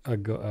Opera a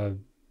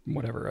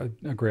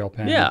grail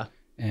pen. Yeah.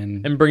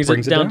 And brings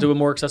it down to a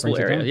more accessible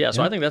area. Yeah,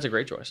 so I think that's a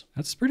great choice.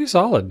 That's pretty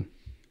solid.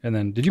 And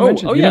then did you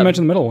mention you didn't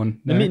mention the middle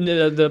one? I mean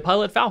the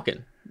Pilot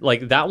Falcon.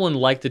 Like that one,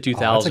 like the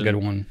 2000. That's a good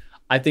one.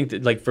 I think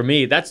that, like, for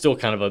me, that's still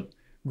kind of a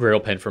grail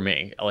pen for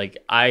me. Like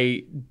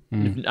I've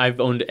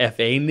owned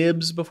FA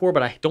nibs before,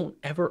 but I don't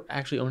ever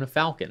actually own a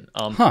Falcon.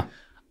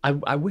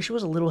 I wish it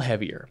was a little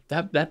heavier.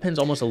 That pen's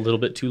almost a little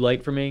bit too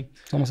light for me.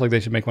 It's almost like they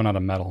should make one out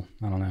of metal.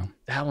 I don't know.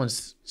 That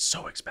one's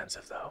so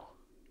expensive though.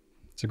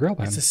 It's a grail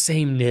pen. It's the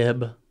same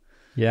nib.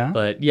 Yeah.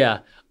 But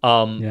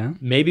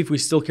maybe if we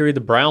still carry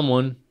the brown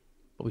one,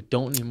 but we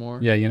don't anymore.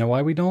 Yeah, you know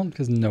why we don't?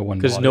 Because no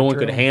one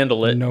could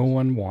handle it. No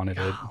one wanted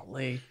it.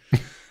 Golly.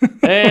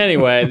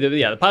 Anyway,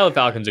 the Pilot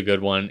Falcon's a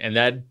good one, and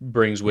that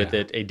brings with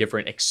it a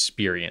different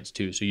experience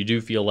too. So you do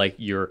feel like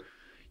you're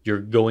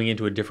going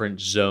into a different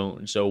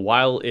zone. So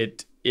while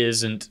it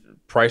isn't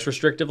price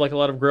restrictive like a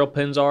lot of grail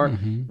pens are,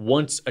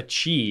 once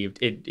achieved,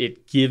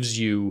 it gives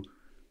you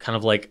kind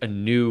of like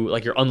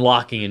you're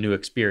unlocking a new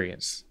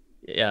experience.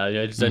 Yeah,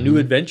 it's a new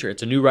adventure.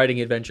 It's a new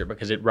writing adventure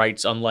because it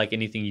writes unlike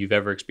anything you've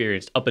ever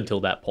experienced up until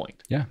that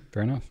point. Yeah,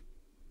 fair enough.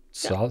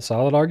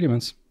 Solid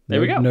arguments. There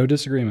we go. No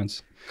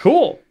disagreements.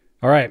 Cool.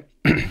 All right.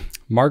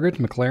 Margaret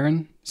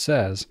McLaren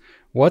says,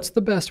 what's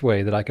the best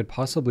way that I could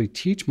possibly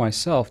teach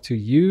myself to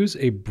use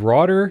a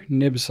broader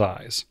nib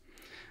size?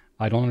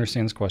 I don't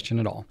understand this question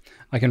at all.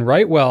 I can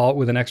write well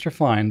with an extra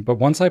fine, but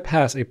once I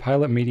pass a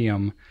Pilot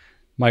medium,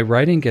 my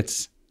writing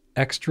gets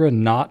extra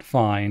not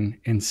fine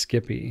and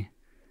skippy.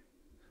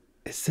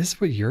 Is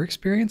this what your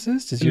experience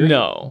is?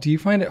 No. Do you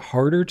find it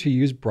harder to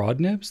use broad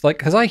nibs? Like,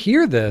 because I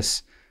hear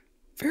this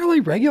fairly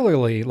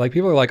regularly. Like,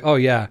 people are like, oh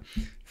yeah,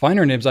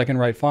 finer nibs I can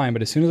write fine,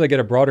 but as soon as I get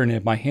a broader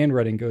nib, my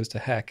handwriting goes to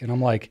heck. And I'm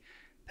like,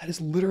 that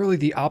is literally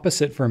the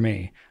opposite for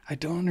me. I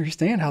don't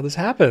understand how this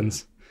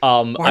happens.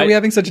 Why are we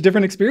having such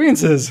different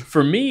experiences?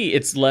 For me,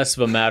 it's less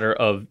of a matter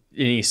of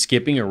any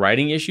skipping or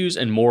writing issues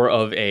and more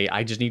of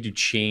I just need to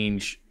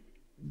change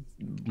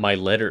my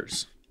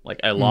letters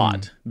like a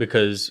lot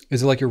because...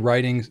 Is it like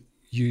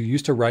you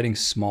used to writing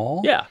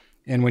small? Yeah.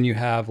 And when you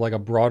have like a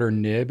broader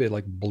nib, it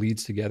like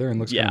bleeds together and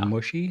looks kind of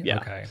mushy? Yeah.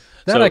 Okay.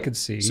 I could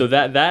see. So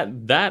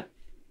that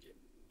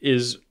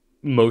is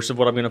most of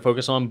what I'm going to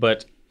focus on,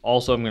 but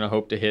also I'm going to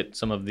hope to hit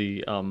some of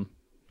the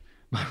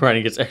my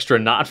writing gets extra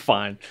not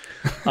fine.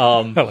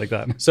 I like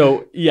that.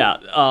 So yeah,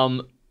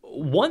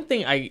 one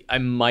thing I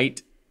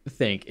might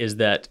think is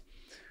that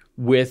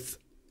with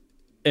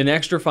an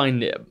extra fine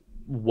nib,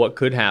 what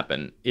could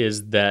happen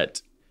is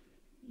that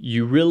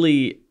you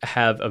really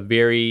have a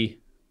very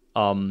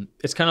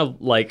it's kind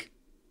of like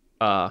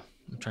I'm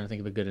trying to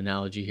think of a good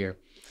analogy here.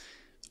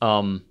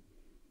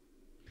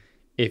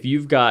 If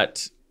you've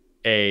got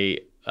a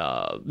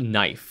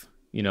knife,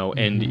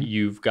 and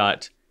you've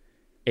got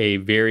a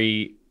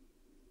very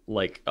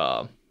like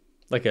a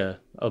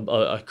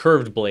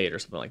curved blade or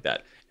something like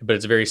that, but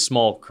it's a very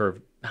small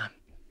curved.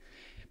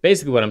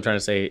 Basically, what I'm trying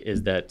to say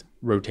is that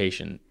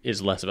rotation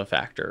is less of a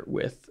factor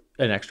with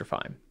an extra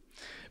fine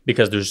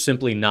because there's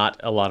simply not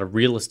a lot of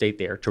real estate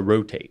there to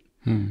rotate.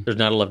 There's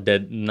not a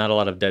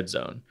lot of dead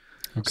zone.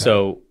 Okay.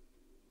 So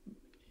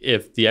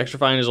if the extra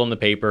fine is on the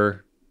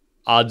paper,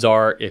 odds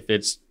are if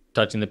it's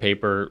touching the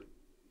paper,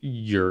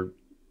 you're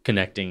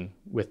connecting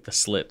with the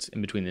slits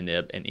in between the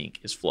nib and ink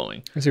is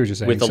flowing. I see what you're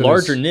saying. With a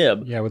larger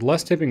nib. Yeah, with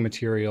less tipping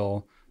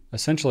material,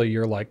 essentially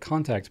your like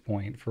contact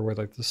point for where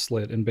like the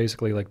slit and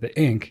basically like the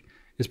ink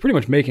is pretty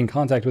much making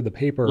contact with the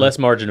paper. Less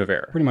margin of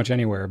error. Pretty much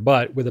anywhere.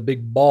 But with a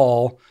big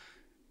ball,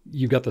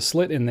 you've got the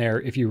slit in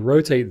there. If you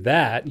rotate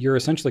that, you're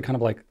essentially kind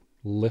of like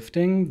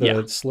lifting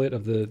the slit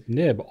of the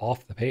nib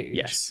off the page.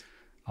 Yes.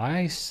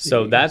 I see.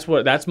 So that's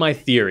my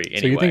theory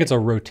anyway. So you think it's a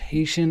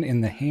rotation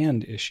in the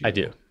hand issue? I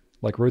do.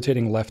 Like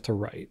rotating left to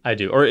right. I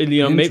do. Or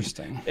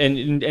interesting.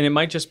 Maybe, and it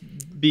might just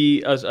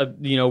be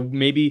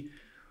maybe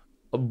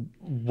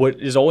what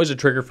is always a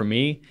trigger for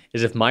me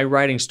is if my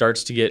writing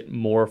starts to get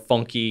more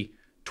funky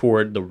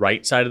toward the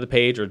right side of the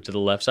page or to the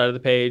left side of the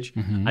page.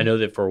 I know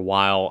that for a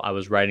while I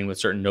was writing with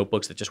certain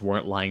notebooks that just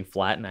weren't lying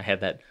flat, and I had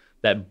that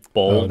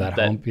bulb,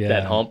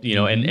 that hump,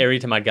 and every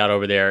time I got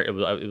over there, it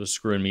was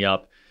screwing me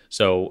up.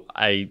 So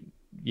I,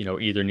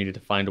 either needed to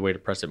find a way to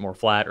press it more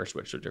flat or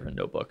switch to a different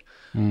notebook.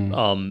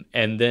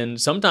 And then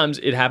sometimes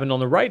it happened on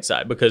the right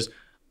side because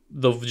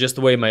just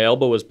the way my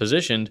elbow was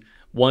positioned.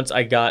 Once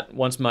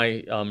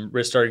my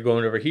wrist started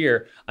going over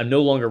here, I'm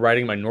no longer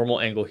writing my normal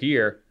angle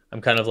here.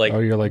 I'm kind of like, Oh,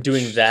 you're like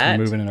doing that,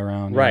 moving it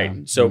around. right?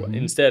 Yeah. So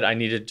instead, I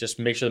need to just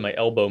make sure that my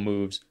elbow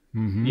moves,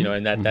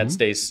 and that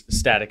stays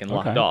static and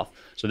locked off.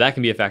 So that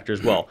can be a factor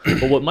as well.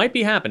 But what might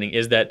be happening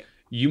is that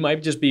you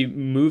might just be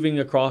moving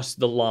across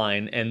the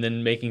line and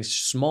then making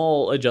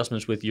small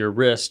adjustments with your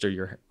wrist or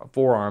your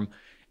forearm,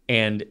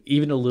 and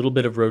even a little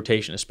bit of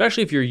rotation,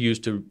 especially if you're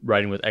used to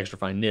writing with extra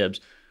fine nibs.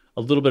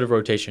 A little bit of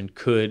rotation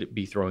could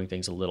be throwing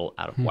things a little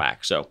out of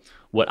whack. So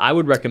what I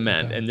would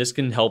recommend, and this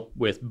can help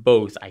with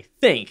both, I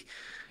think,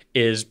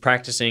 is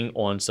practicing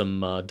on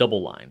some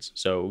double lines.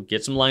 So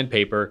get some lined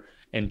paper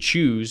and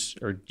choose,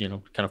 or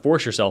kind of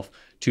force yourself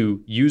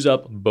to use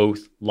up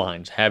both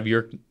lines. Have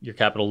your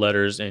capital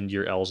letters and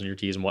your L's and your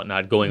T's and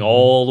whatnot going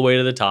all the way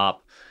to the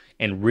top,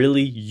 and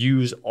really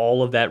use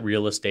all of that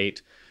real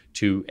estate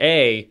to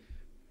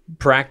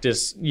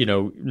practice,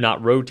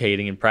 not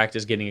rotating, and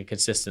practice getting a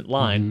consistent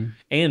line,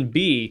 and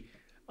B,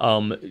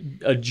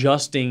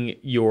 adjusting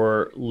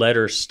your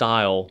letter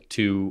style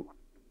to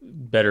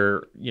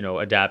better,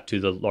 adapt to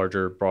the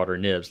larger, broader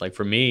nibs. Like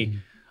for me,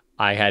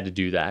 I had to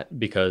do that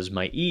because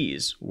my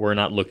E's were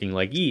not looking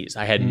like E's.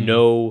 I had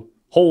no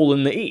hole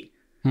in the E.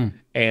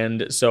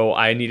 And so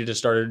I needed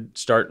to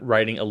start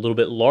writing a little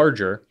bit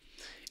larger,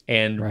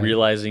 and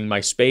realizing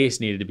my space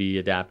needed to be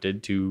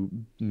adapted to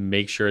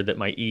make sure that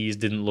my E's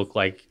didn't look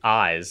like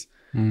I's,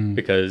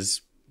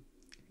 because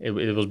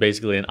it was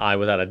basically an I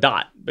without a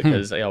dot,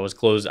 because I was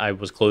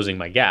closing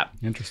my gap.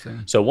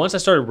 Interesting. So once I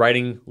started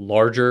writing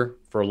larger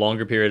for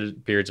longer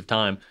periods of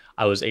time,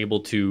 I was able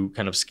to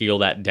kind of scale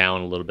that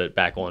down a little bit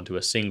back onto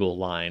a single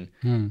line,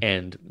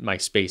 and my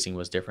spacing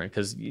was different,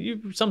 because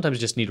you sometimes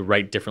just need to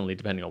write differently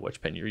depending on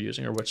which pen you're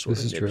using or which sort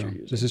of nibs you're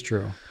using. This is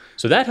true.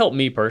 So that helped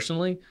me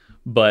personally.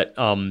 But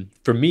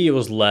for me, it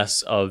was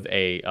less of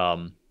a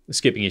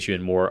skipping issue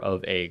and more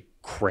of a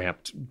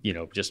cramped,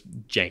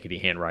 just jankety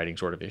handwriting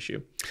sort of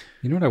issue.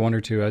 You know what I wonder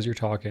too, as you're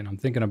talking, I'm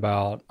thinking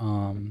about,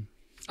 I'm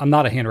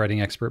not a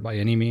handwriting expert by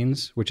any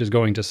means, which is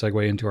going to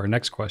segue into our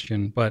next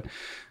question. But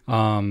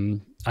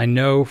I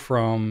know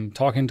from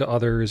talking to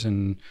others,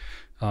 and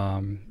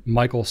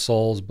Michael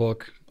Sull's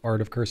book, Art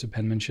of Cursive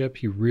Penmanship,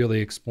 he really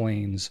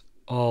explains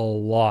a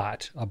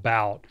lot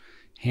about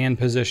hand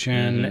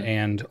position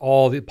and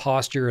all the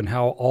posture and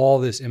how all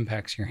this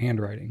impacts your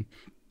handwriting.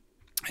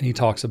 And he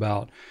talks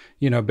about,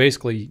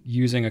 basically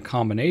using a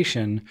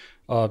combination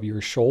of your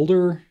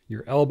shoulder,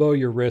 your elbow,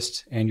 your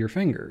wrist, and your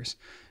fingers.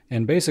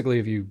 And basically,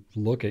 if you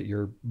look at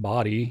your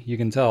body, you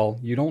can tell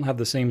you don't have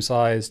the same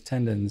size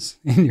tendons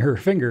in your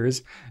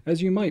fingers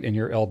as you might in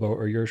your elbow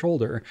or your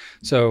shoulder.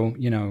 So,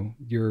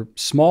 your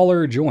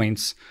smaller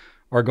joints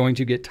are going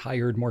to get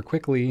tired more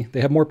quickly.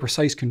 They have more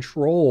precise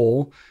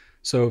control.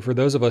 So for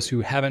those of us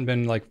who haven't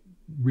been like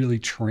really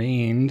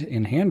trained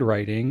in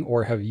handwriting,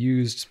 or have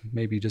used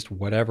maybe just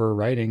whatever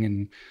writing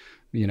and,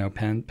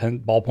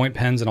 ballpoint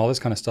pens and all this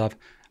kind of stuff,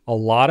 a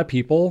lot of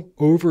people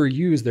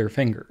overuse their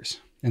fingers.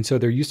 And so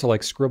they're used to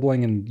like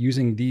scribbling and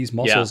using these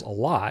muscles a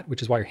lot,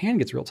 which is why your hand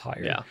gets real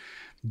tired. Yeah.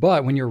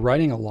 But when you're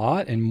writing a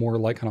lot and more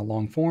like kind of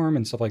long form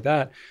and stuff like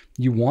that,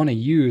 you want to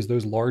use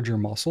those larger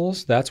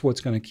muscles. That's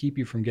what's going to keep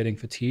you from getting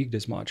fatigued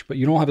as much, but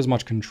you don't have as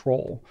much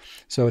control.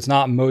 So it's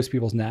not most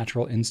people's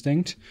natural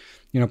instinct,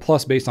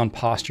 plus based on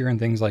posture and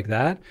things like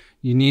that,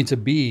 you need to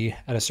be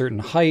at a certain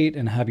height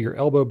and have your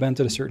elbow bent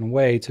at a certain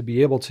way to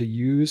be able to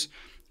use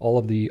all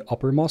of the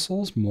upper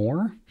muscles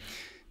more.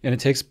 And it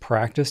takes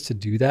practice to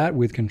do that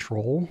with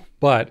control.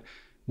 But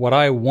what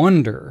I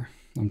wonder,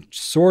 I'm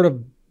sort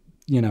of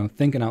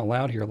thinking out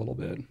loud here a little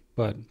bit,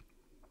 but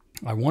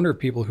I wonder if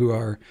people who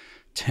are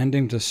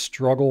tending to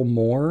struggle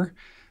more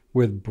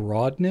with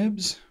broad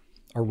nibs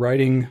are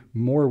writing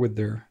more with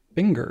their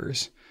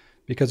fingers,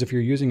 because if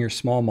you're using your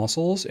small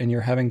muscles and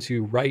you're having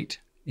to write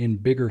in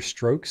bigger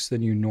strokes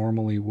than you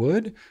normally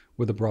would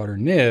with a broader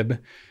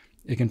nib,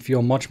 it can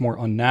feel much more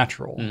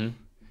unnatural.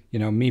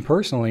 Me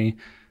personally,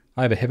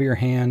 I have a heavier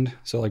hand,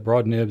 so like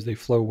broad nibs, they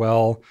flow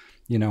well.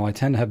 I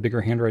tend to have bigger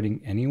handwriting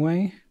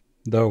anyway.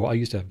 Though I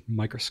used to have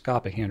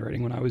microscopic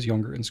handwriting when I was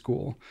younger in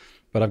school,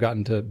 but I've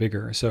gotten to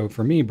bigger. So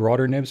for me,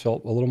 broader nibs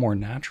felt a little more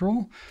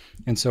natural.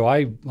 And so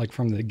I, like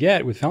from the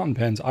get with fountain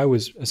pens, I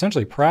was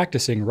essentially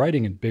practicing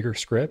writing in bigger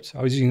scripts.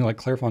 I was using like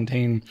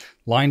Clairefontaine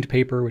lined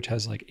paper, which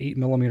has like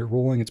 8mm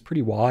ruling. It's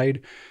pretty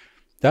wide.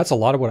 That's a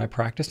lot of what I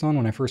practiced on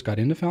when I first got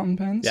into fountain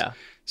pens. Yeah.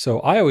 So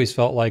I always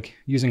felt like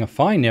using a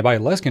fine nib, I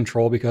had less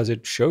control because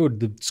it showed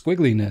the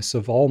squiggliness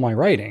of all my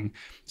writing.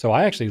 So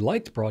I actually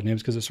liked broad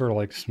nibs because it sort of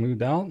like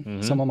smoothed out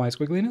some of my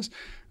squiggliness.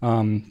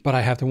 But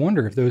I have to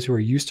wonder if those who are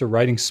used to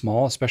writing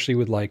small, especially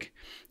with like,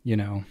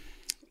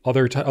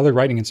 other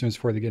writing instruments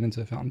before they get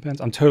into fountain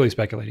pens. I'm totally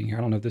speculating here.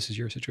 I don't know if this is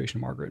your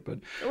situation, Margaret, but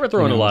we're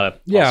throwing a lot of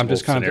I'm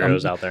just kind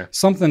scenarios out there.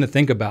 Something to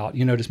think about,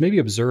 just maybe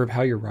observe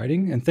how you're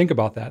writing and think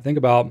about that. Think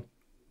about,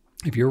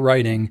 if you're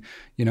writing,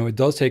 it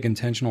does take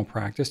intentional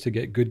practice to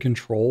get good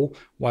control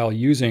while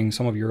using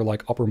some of your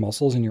like upper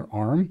muscles in your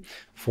arm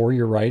for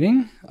your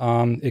writing.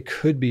 It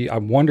could be, I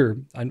wonder,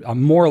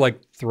 I'm more like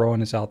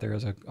throwing this out there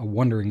as a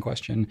wondering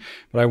question,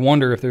 but I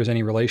wonder if there's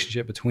any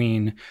relationship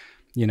between,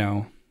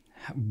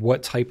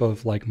 what type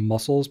of like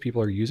muscles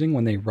people are using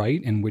when they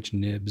write and which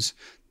nibs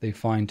they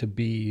find to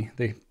be,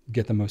 they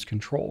get the most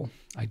control.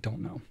 I don't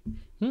know.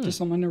 Just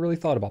something I never really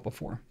thought about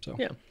before. So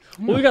Yeah.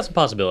 Well, we got some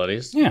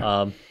possibilities.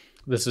 Yeah.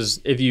 This is,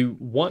 if you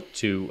want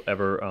to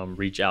ever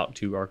reach out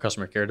to our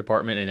customer care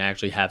department and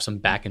actually have some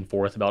back and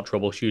forth about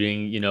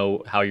troubleshooting, you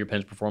know, how your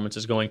pen's performance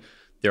is going,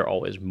 they're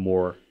always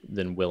more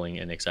than willing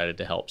and excited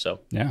to help.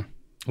 So yeah,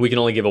 we can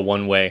only give a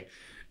one-way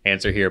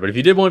answer here. But if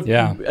you did want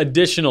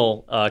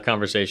additional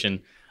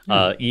conversation,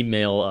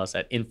 email us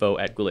at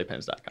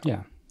info@gouletpens.com.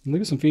 Yeah. And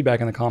leave us some feedback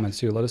in the comments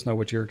too. Let us know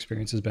what your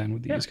experience has been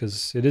with these,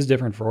 because it is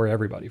different for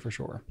everybody for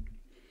sure.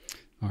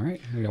 All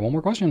right, we got one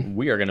more question.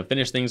 We are going to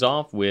finish things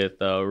off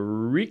with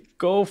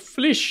Rico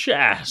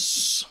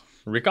Flishas.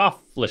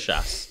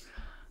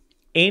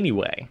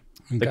 Anyway,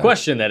 the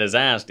question that is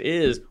asked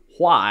is,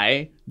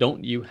 why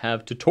don't you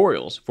have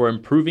tutorials for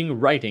improving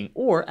writing,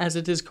 or as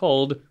it is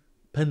called,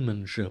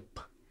 penmanship?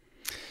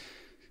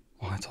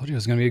 Well, I told you it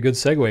was going to be a good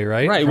segue,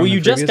 right? Right. Well,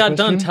 you just got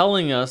done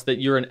telling us that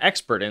you're an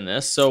expert in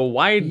this, so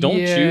why don't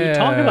you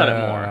talk about it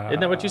more? Isn't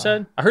that what you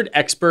said? I heard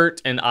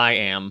expert and I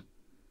am.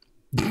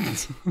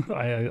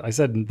 I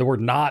said the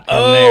word "not" in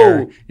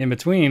there in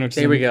between, which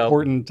is an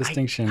important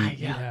distinction.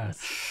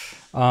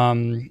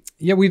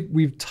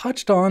 We've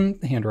touched on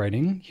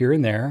handwriting here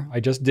and there. I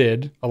just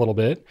did a little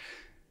bit,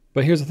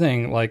 but here's the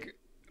thing: like,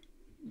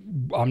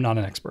 I'm not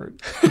an expert,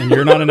 and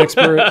you're not an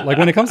expert. Like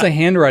when it comes to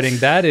handwriting,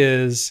 that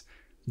is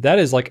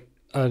like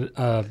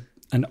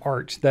an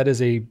art.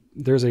 There's a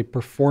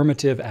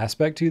performative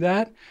aspect to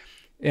that.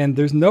 And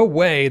there's no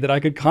way that I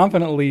could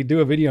confidently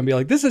do a video and be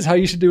like, this is how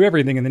you should do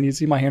everything. And then you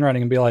see my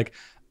handwriting and be like,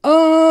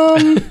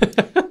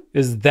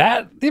 is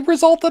that the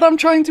result that I'm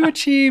trying to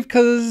achieve?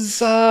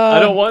 Because I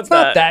don't want it's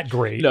not that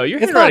great. No,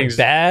 it's not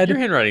bad. Your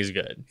handwriting's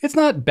good. It's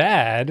not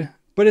bad,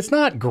 but it's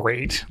not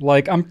great.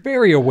 Like, I'm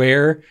very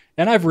aware,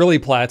 and I've really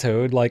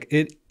plateaued. Like,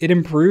 it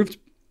improved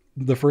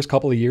the first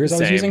couple of years I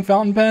was using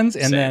fountain pens.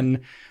 And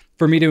then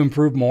for me to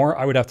improve more,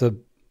 I would have to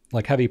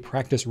like have a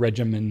practice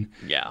regimen.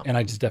 Yeah. And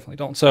I just definitely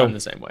don't. So I'm the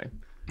same way.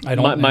 I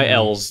don't. My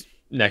L's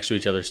next to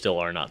each other still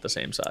are not the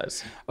same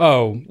size.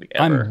 Oh,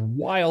 I'm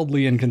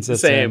wildly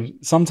inconsistent. Same.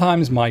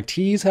 Sometimes my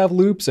T's have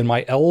loops and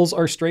my L's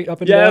are straight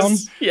up and down.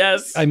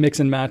 Yes. I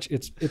mix and match.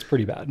 It's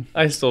pretty bad.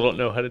 I still don't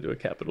know how to do a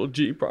capital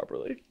G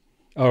properly.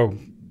 Oh,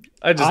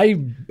 I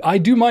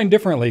do mine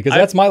differently because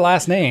that's my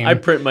last name. I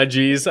print my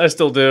G's. I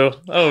still do.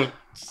 Oh,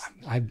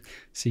 I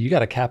see. You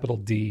got a capital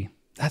D.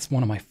 That's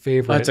one of my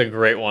favorite. That's a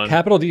great one.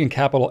 Capital D and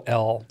capital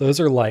L. Those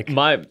are like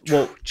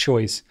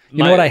choice.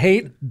 You know what I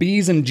hate?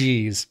 B's and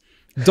G's.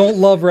 Don't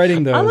love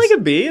writing those. I like a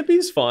B. A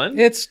B's fun.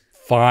 It's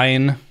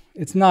fine.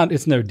 It's not.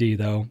 It's no D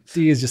though.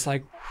 D is just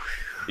like.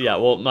 Yeah.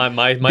 Well,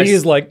 my D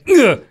is like.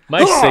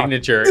 My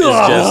signature is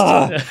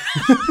just.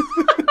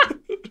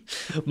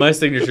 My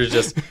signature is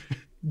just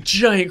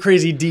giant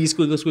crazy D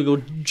squiggle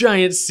squiggle,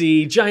 giant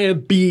C,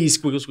 giant B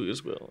squiggle squiggle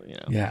squiggle. You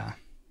know.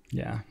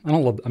 Yeah. I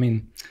don't love. I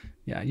mean.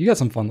 Yeah, you got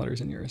some fun letters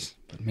in yours,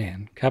 but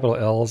man, capital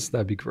L's,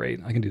 that'd be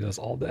great. I can do those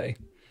all day.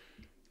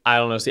 I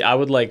don't know. See, I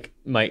would like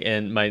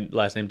my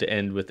last name to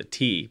end with a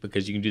T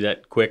because you can do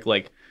that quick,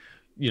 like,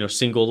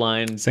 single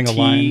line. Single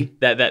line.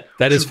 That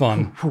is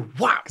fun.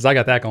 Wow. Because I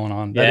got that going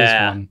on. That is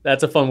fun.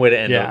 That's a fun way to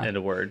end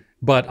a word.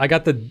 But I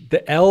got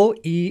the L,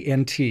 E,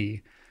 and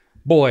T.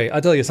 Boy, I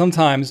tell you,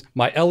 sometimes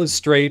my L is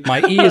straight,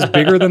 my E is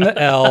bigger than the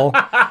L,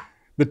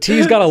 the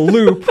T's got a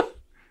loop,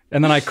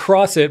 and then I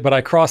cross it, but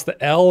I cross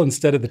the L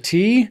instead of the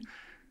T.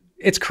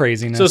 It's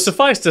craziness. So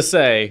suffice to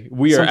say,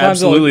 we are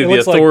absolutely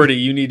the authority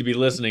you need to be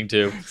listening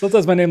to.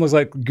 Sometimes my name looks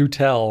like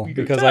Goutel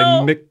because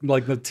I mix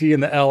like the T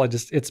and the L.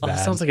 It's bad.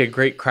 That sounds like a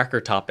great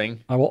cracker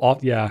topping.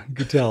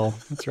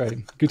 Goutel. That's right.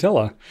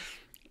 Goutella.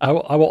 I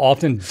will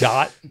often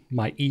dot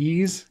my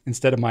E's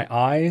instead of my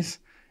I's.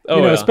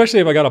 Especially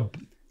if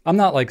I'm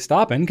not like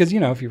stopping because,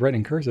 if you're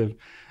writing cursive,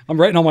 I'm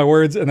writing all my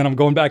words and then I'm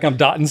going back and I'm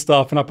dotting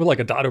stuff and I put like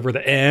a dot over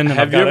the N. And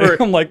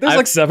I'm like, there's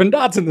like 7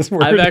 dots in this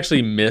word. I've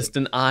actually missed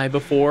an I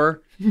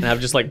before and I've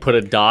just like put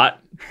a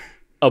dot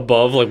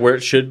above like where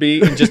it should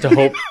be and just to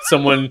hope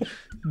someone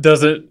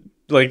doesn't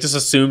just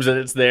assumes that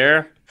it's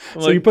there.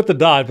 So you put the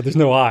dot, but there's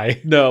no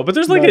I. No, but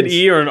there's like an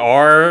E or an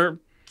R.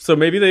 So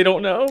maybe they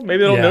don't know. Maybe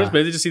they don't notice.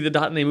 Maybe they just see the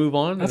dot and they move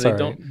on. That's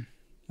and all right.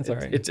 That's all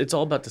right. It's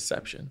all about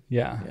deception.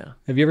 Yeah.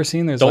 Have you ever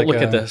seen Don't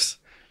look at this.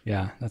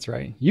 Yeah, that's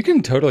right. You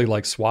can totally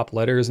like swap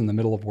letters in the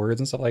middle of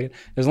words and stuff like that.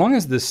 As long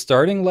as the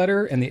starting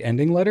letter and the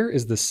ending letter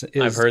is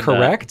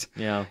correct.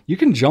 That. Yeah. You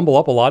can jumble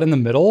up a lot in the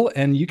middle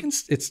and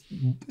it's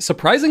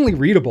surprisingly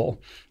readable.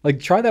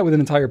 Like try that with an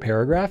entire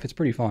paragraph. It's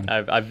pretty fun.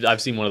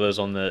 I've seen one of those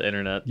on the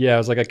internet. Yeah, it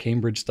was like a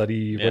Cambridge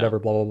study, whatever,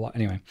 blah, blah, blah.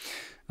 Anyway.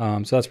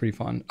 So that's pretty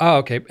fun. Oh,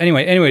 okay.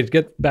 Anyway, to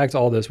get back to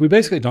all this, we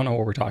basically don't know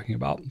what we're talking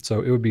about.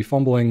 So it would be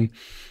fumbleness.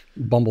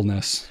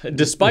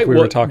 Despite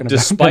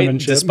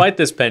despite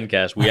this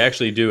pencast, we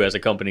actually do as a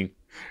company.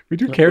 We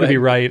do care to be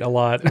right a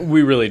lot.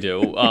 We really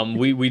do.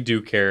 We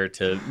do care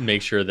to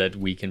make sure that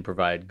we can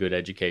provide good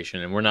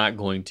education, and we're not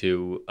going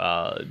to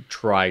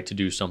try to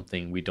do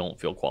something we don't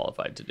feel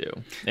qualified to do.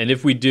 And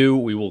if we do,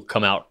 we will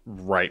come out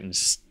right and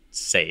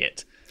say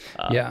it.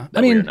 Yeah.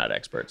 that we're not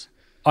experts.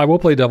 I will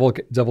play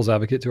devil's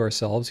advocate to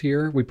ourselves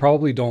here. We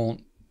probably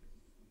don't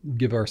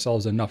give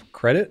ourselves enough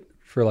credit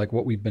for like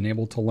what we've been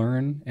able to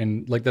learn,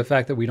 and like the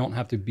fact that we don't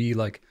have to be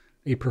like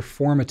a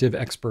performative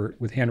expert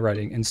with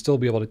handwriting and still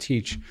be able to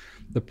teach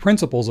the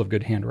principles of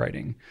good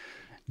handwriting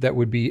that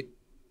would be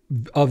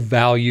of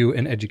value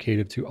and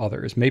educative to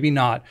others. Maybe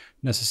not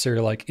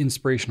necessarily like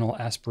inspirational,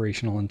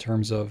 aspirational in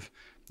terms of,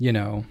 you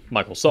know,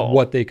 Michael Saul,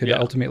 what they could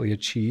ultimately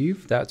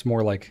achieve. That's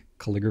more like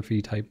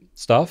calligraphy type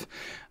stuff.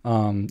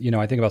 You know,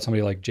 I think about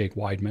somebody like Jake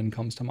Weidman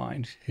comes to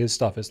mind. His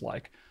stuff is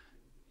like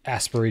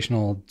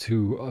aspirational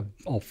to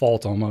a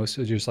fault almost.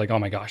 It's just like, oh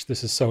my gosh,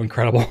 this is so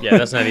incredible. Yeah,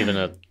 that's not even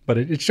a... But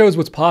it shows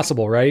what's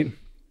possible, right?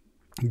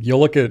 You'll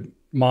look at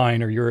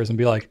mine or yours and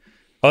be like,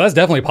 oh, that's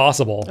definitely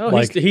possible. Oh,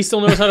 like, he still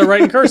knows how to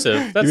write in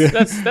cursive.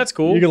 That's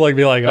cool. You could like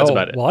be like, That's oh,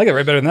 about it. well, I can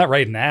write better than that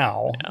right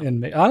now. Yeah.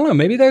 And I don't know,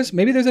 maybe there's an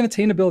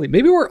attainability.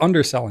 Maybe we're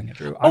underselling it,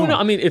 Drew. I don't know.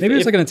 I mean, maybe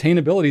there's like an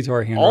attainability to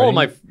our handwriting. All of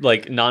my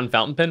like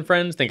non-fountain pen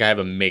friends think I have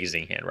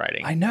amazing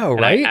handwriting. I know,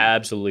 and right? I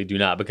absolutely do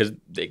not,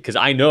 because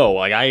I know,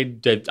 like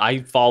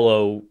I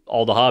follow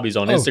all the hobbies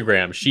on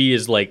Instagram. She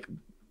is like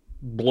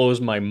blows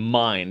my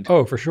mind.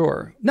 Oh, for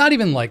sure. Not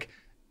even like,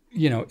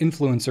 you know,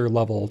 influencer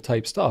level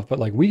type stuff, but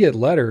like we get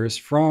letters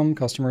from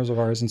customers of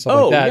ours and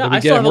stuff like that. Yeah, that we I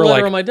still have a we're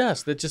letter like, on my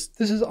desk that just...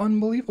 This is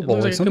unbelievable.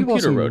 Like some people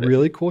have some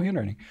really cool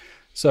handwriting.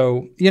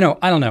 So, you know,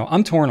 I don't know.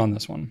 I'm torn on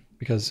this one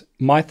because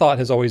my thought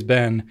has always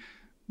been,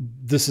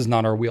 this is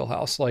not our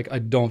wheelhouse. Like, I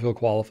don't feel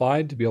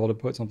qualified to be able to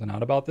put something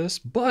out about this,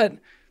 but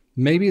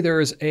maybe there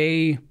is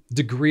a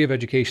degree of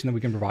education that we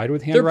can provide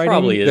with handwriting there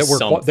probably is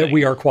that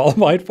we are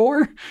qualified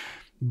for.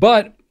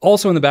 But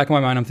also in the back of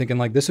my mind, I'm thinking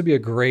like, this would be a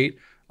great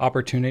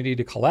opportunity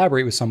to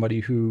collaborate with somebody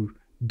who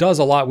does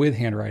a lot with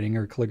handwriting,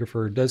 or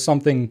calligrapher does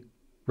something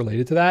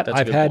related to that.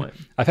 That's a good point.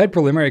 I've had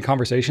preliminary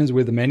conversations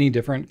with many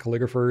different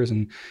calligraphers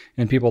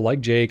and people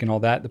like Jake and all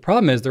that. The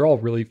problem is they're all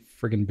really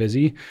friggin'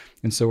 busy,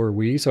 and so are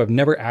we. So I've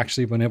never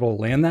actually been able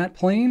to land that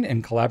plane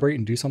and collaborate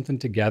and do something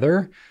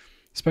together,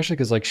 especially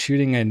because like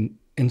shooting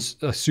a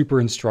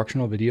super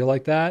instructional video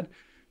like that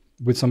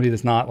with somebody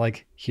that's not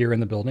like here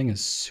in the building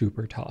is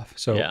super tough.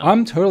 So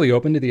I'm totally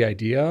open to the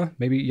idea.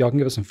 Maybe y'all can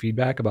give us some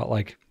feedback about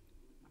like,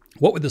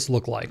 what would this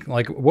look like?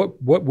 Like what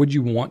would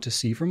you want to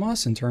see from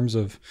us in terms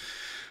of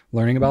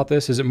learning about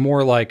this? Is it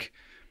more like,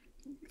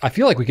 I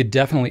feel like we could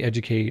definitely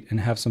educate and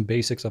have some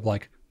basics of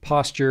like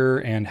posture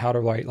and how to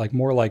write, like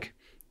more like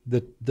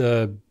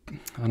the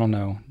I don't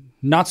know,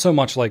 not so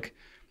much like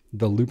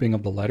the looping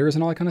of the letters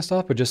and all that kind of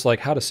stuff, but just like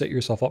how to set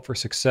yourself up for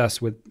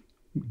success with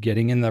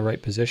getting in the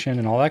right position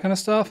and all that kind of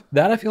stuff.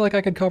 That I feel like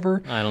I could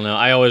cover. I don't know.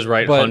 I always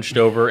write hunched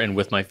over and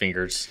with my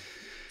fingers.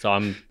 So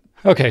I'm...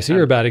 Okay, so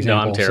you're a bad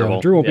example. No, I'm terrible.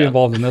 So Drew won't be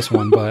involved in this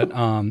one, but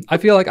I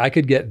feel like I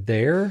could get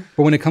there.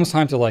 But when it comes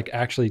time to like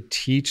actually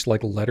teach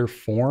like letter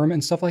form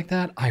and stuff like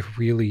that, I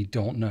really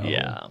don't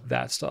know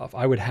that stuff.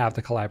 I would have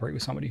to collaborate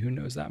with somebody who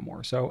knows that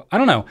more. So I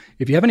don't know.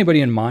 If you have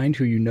anybody in mind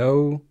who you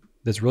know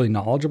that's really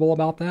knowledgeable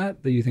about that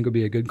you think would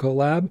be a good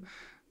collab,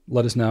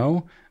 let us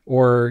know.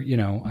 Or, you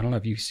know, I don't know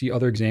if you see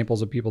other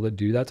examples of people that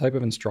do that type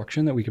of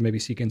instruction that we can maybe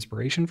seek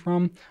inspiration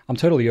from. I'm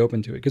totally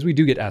open to it because we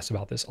do get asked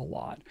about this a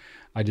lot.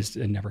 I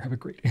never have a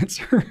great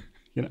answer,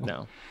 you know?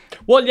 No.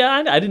 Well, yeah,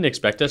 I didn't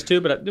expect us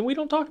to, but we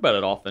don't talk about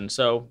it often.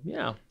 So,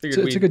 yeah.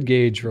 Figured it's a good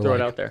gauge for throw like,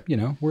 it out there. You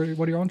know, what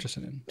are you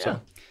interested in? Yeah.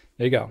 So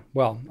there you go.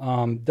 Well,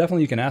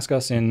 definitely you can ask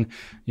us in,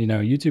 you know,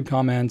 YouTube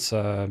comments.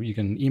 You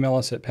can email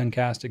us at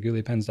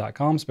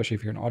pencast@gouletpens.com, especially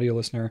if you're an audio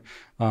listener.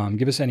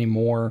 Give us any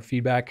more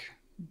feedback,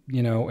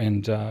 you know,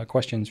 and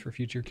questions for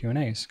future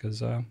Q&As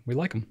because we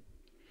like them.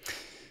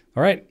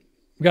 All right.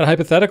 We got a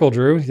hypothetical,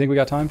 Drew. You think we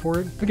got time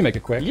for it? We can make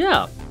it quick.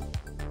 Yeah.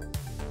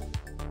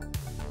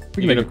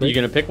 We can make it quick. You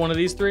going to pick one of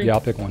these three? Yeah,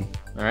 I'll pick one.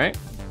 All right.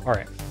 All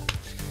right.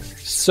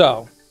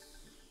 So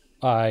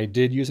I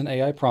did use an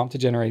AI prompt to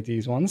generate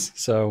these ones.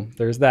 So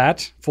there's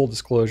that, full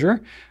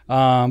disclosure.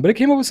 But it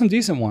came up with some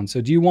decent ones. So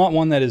do you want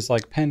one that is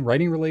like pen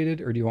writing related,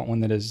 or do you want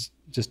one that is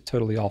just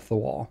totally off the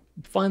wall?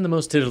 Find the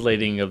most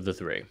titillating of the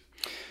three.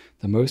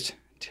 The most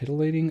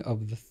titillating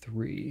of the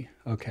three.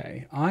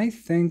 Okay. I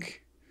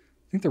think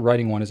the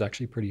writing one is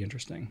actually pretty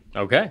interesting.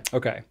 Okay.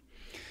 Okay.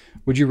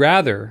 Would you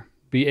rather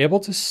be able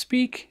to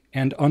speak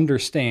and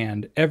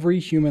understand every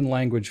human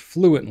language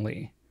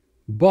fluently,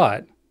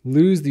 but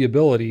lose the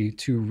ability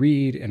to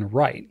read and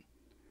write?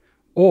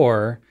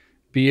 Or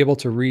be able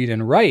to read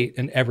and write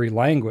in every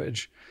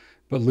language,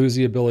 but lose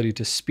the ability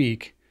to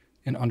speak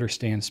and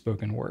understand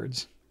spoken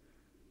words?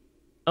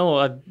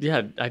 Oh,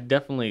 yeah, I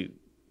definitely...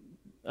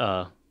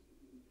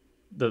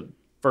 the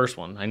first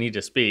one, I need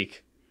to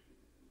speak.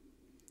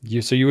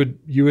 So you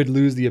would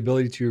lose the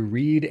ability to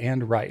read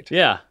and write.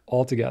 Yeah.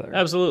 Altogether.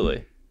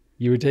 Absolutely.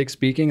 You would take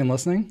speaking and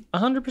listening?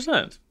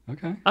 100%.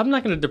 Okay. I'm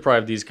not going to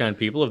deprive these kind of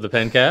people of the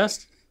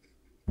Pencast.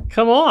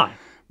 Come on.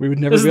 We would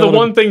never. This is the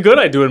one thing good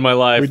I do in my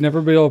life. We'd never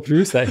be able to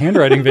produce that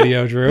handwriting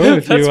video, Drew.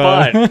 That's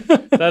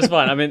fine. That's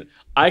fine. I mean,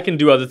 I can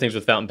do other things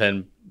with fountain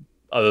pen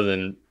other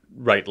than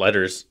write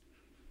letters.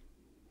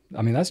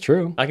 I mean, that's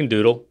true. I can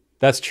doodle.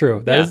 That's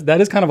true. That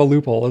is kind of a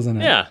loophole,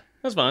 isn't it? Yeah,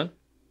 that's fine.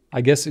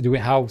 I guess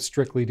how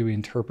strictly do we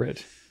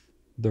interpret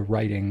the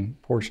writing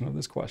portion of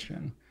this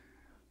question?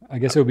 I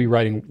guess it would be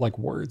writing like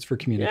words for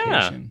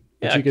communication.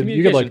 Yeah,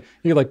 you could like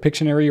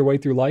Pictionary your way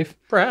through life.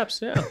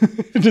 Perhaps, yeah.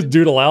 Just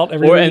doodle out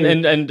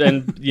everything. Or and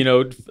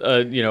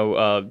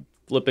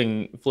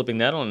flipping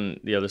that on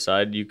the other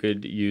side, you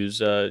could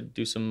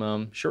do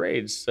some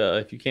charades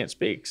if you can't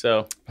speak.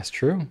 So that's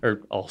true.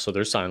 Or also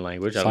there's sign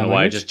language. I don't know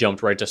why I just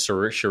jumped right to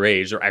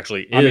charades. Or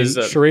actually,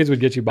 charades would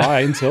get you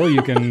by until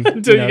you can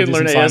until you can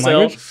learn ASL.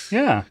 Language.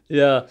 Yeah,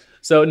 yeah.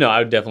 So no,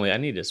 I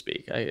need to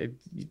speak.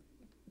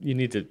 You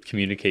need to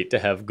communicate to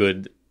have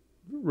good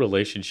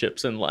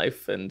relationships in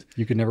life, and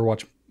you could never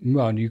watch.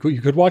 Well, you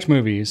could watch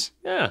movies.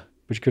 Yeah.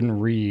 But you couldn't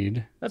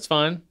read. That's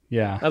fine.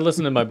 Yeah. I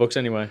listen to my books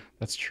anyway.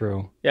 That's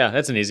true. Yeah,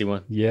 that's an easy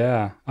one.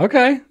 Yeah.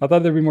 Okay. I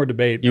thought there'd be more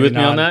debate. You with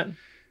me on that?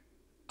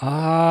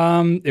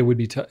 It would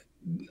be tough.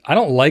 I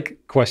don't like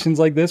questions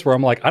like this where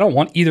I'm like, I don't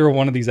want either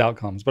one of these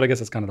outcomes, but I guess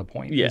that's kind of the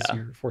point. Yeah.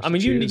 I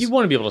mean, you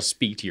want to be able to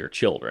speak to your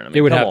children. I mean,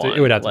 it would have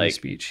to be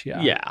speech. Yeah.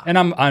 Yeah. And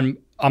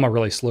I'm a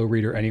really slow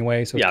reader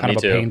anyway, so it's kind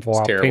of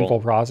a painful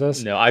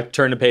process. No, I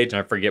turn the page and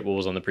I forget what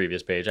was on the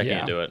previous page. I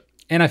can't do it.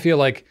 And I feel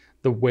like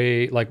the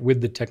way, like with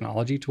the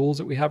technology tools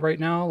that we have right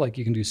now, like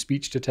you can do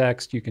speech to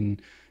text, you can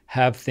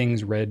have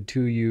things read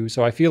to you.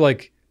 So I feel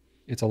like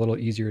it's a little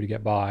easier to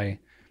get by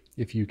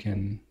if you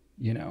can,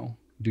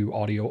 do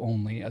audio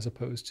only as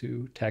opposed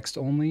to text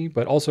only.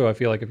 But also I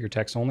feel like if you're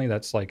text only,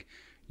 that's like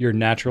you're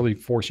naturally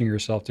forcing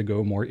yourself to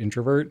go more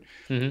introvert,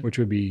 which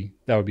would be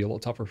a little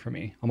tougher for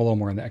me. I'm a little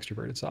more on the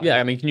extroverted side. Yeah.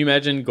 I mean, can you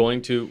imagine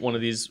going to one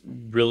of these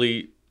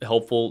really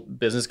helpful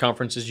business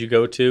conferences you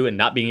go to and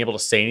not being able to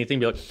say anything,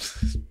 be like,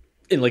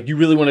 and like you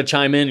really want to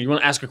chime in, you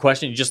want to ask a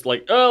question, you just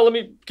like, oh, let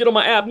me get on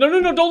my app. No,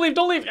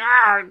 don't leave.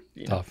 Ah!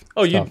 Tough.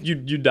 Oh,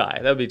 you die.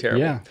 That would be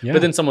terrible. Yeah.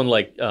 But then someone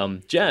like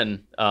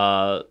Jen,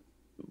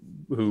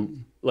 who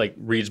like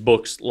reads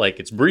books like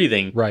it's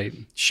breathing, right?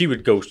 She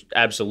would go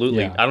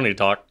absolutely. Yeah. I don't need to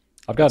talk.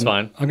 That's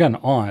fine. I've got an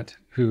aunt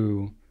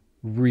who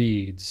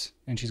reads,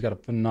 and she's got a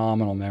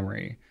phenomenal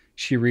memory.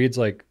 She reads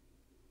I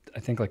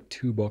think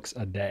 2 books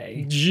a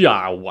day.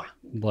 Yeah.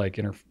 Like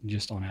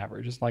just on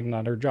average. It's like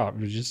not her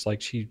job. It's just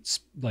like she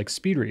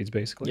speed reads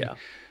basically. Yeah.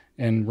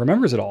 And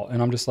remembers it all.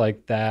 And I'm just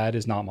like, that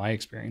is not my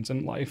experience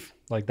in life.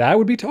 Like that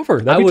would be tougher.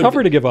 That'd be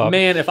tougher to give up.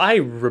 Man, if I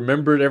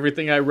remembered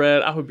everything I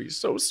read, I would be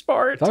so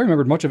smart. If I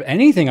remembered much of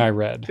anything I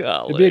read,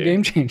 it'd be a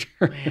game changer.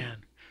 Man.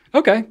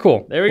 Okay,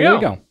 cool. There we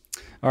go.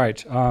 All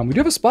right. We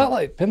do have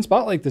a pen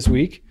spotlight this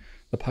week.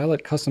 The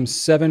Pilot Custom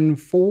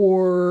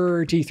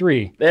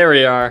 743. There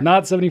we are.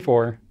 Not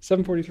 74,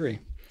 743.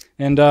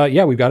 And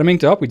we've got them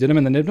inked up. We did them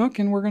in the nib nook,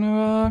 and we're going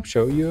to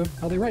show you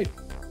how they write.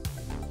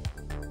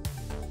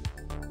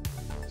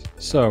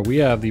 So we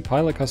have the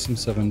Pilot Custom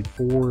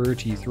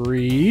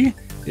 743.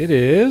 It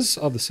is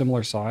of the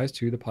similar size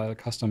to the Pilot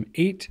Custom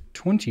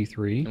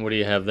 823. And what do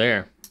you have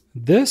there?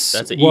 That's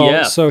an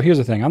EF. So here's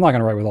the thing. I'm not going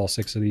to write with all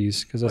 6 of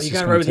these because that's you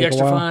got to write with the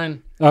extra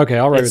fine. Okay,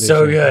 I'll write with the extra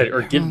fine. So good.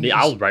 Or give me.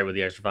 I'll write with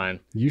the extra fine.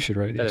 You should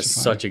write with the extra fine. That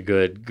is such a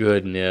good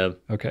nib.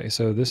 Okay,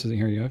 so this is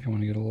here you go. If you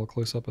want to get a little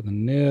close up of the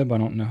nib, I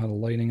don't know how the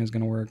lighting is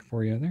going to work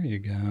for you. There you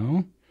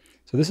go.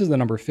 So this is the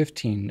number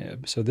 15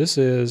 nib. So this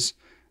is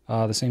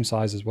the same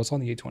size as what's on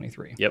the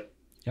 823. Yep.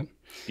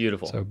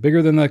 Beautiful. So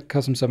bigger than the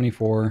Custom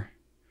 74,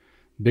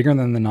 bigger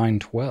than the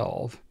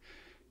 912.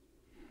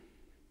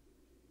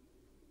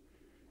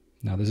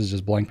 Now this is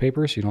just blank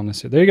paper, so you don't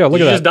necessarily. There you go.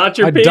 Look at that. Just dot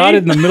your P? I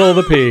dotted in the middle of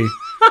the P.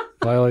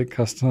 Pilot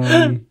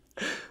Custom.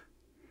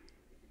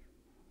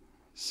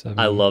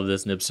 I love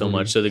this nib so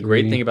much. So the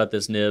great thing about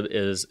this nib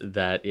is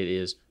that it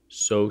is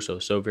so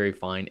very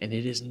fine, and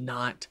it is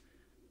not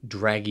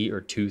draggy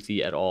or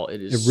toothy at all. It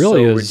is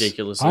really so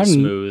ridiculously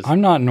smooth.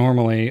 I'm not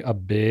normally a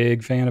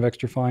big fan of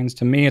extra fines.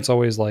 To me, it's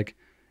always like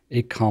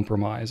a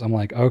compromise. I'm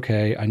like,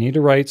 okay, I need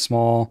to write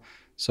small,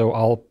 so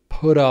I'll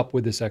put up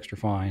with this extra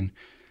fine.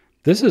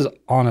 This is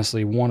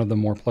honestly one of the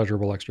more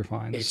pleasurable extra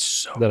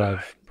fines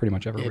I've pretty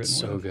much ever written. It's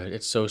so good.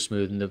 It's so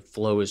smooth, and the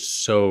flow is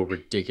so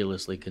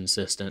ridiculously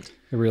consistent.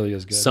 It really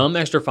is good. Some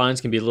extra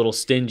fines can be a little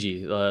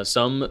stingy.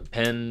 Some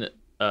pen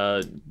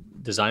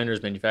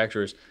designers,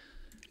 manufacturers,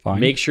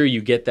 make sure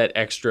you get that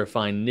extra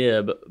fine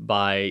nib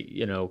by,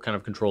 kind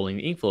of controlling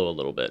the ink flow a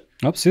little bit.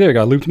 Oh, see, there you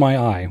go. I looped my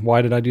eye.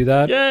 Why did I do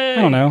that? Yay!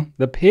 I don't know.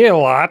 The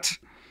Pilot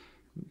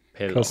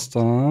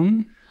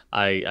Custom.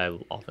 I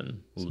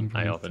often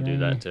do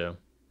that too.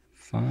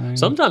 Fine.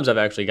 Sometimes I've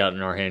actually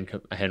gotten our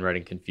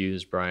handwriting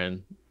confused,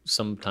 Brian.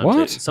 Sometimes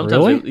what?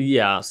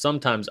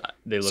 Sometimes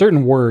they look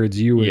certain words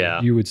you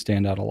would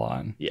stand out a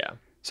lot. Yeah.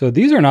 So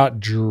these are not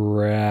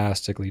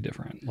drastically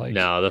different.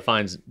 No, the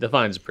fine's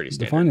pretty standard.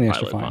 The fine and the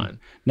extra fine.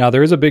 Now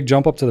there is a big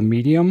jump up to the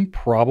medium,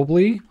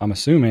 probably. I'm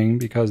assuming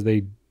because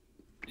they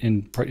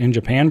in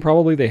Japan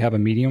probably they have a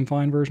medium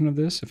fine version of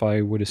this. If I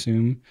would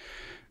assume,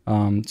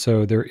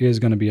 so there is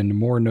going to be a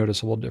more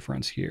noticeable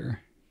difference here.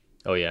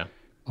 Oh yeah.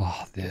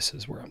 Oh, this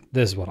is what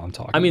I'm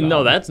talking about. I mean,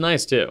 no, that's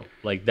nice too.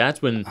 Like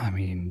that's when I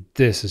mean,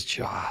 this is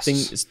just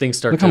things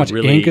start look to how much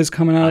really, ink is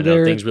coming out I of know,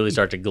 there. things really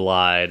start to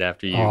glide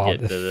after you get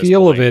to the this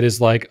feel point. of it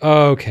is like,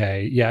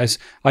 okay, yes.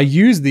 I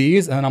use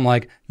these and I'm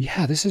like,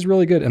 yeah, this is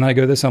really good. And I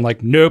go this, I'm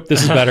like, nope,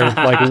 this is better.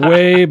 Like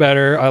way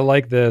better. I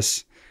like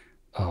this.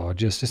 Oh,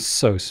 it's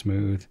so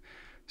smooth.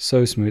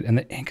 So smooth. And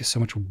the ink is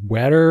so much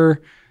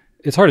wetter.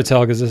 It's hard to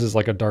tell because this is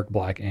like a dark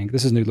black ink.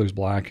 This is Noodler's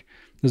Black.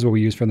 This is what we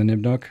use for the Nib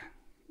Nook.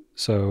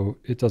 So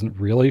it doesn't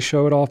really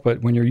show it off.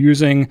 But when you're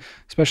using,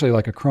 especially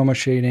like a chroma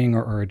shading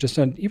or just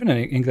even an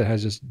ink that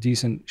has just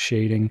decent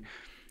shading,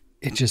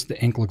 the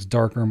ink looks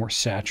darker, more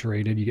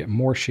saturated. You get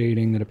more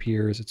shading that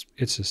appears.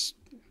 It's just,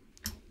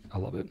 I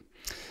love it.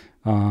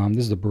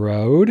 This is the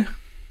Broad.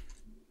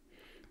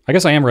 I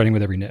guess I am writing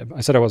with every nib.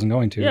 I said I wasn't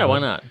going to. Yeah, why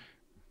not?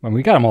 Well,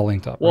 we got them all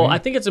linked up. Well, right? I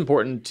think it's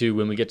important to,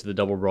 when we get to the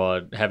double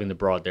broad, having the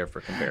broad there for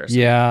comparison.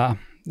 Yeah,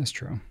 that's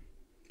true.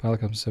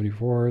 Pilot Custom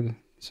 74.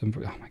 Oh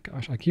my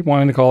gosh, I keep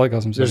wanting to call it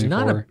Custom 74.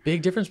 There's not a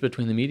big difference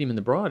between the medium and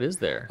the broad, is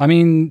there? I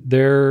mean,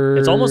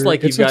 It's almost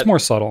like it's more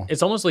subtle.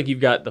 It's almost like you've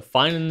got the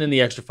fine and then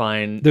the extra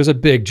fine. There's a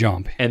big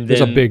jump. And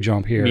there's a then big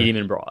jump here. Medium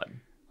and broad.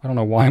 I don't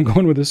know why I'm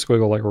going with this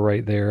squiggle like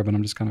right there, but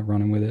I'm just kind of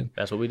running with it.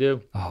 That's what we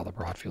do. Oh, the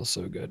broad feels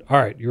so good. All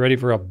right, you ready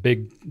for a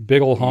big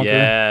old honker?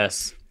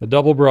 Yes. The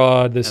double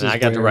broad. This and is I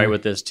got to write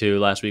with this too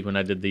last week when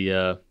I did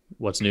the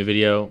What's New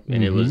video,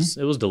 and it was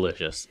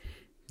delicious.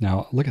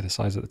 Now look at the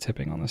size of the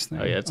tipping on this thing.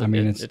 Oh yeah, it's a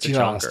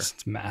chunker.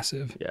 It's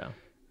massive. Yeah.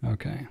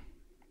 Okay.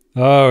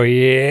 Oh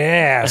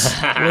yes,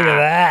 look at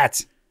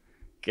that.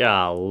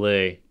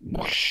 Golly.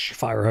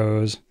 Fire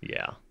hose.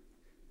 Yeah.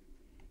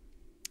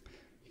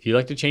 If you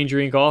like to change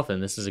your ink often,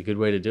 this is a good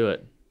way to do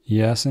it.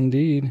 Yes,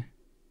 indeed.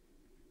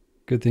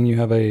 Good thing you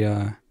have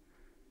a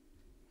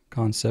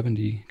Con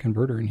 70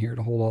 converter in here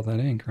to hold all that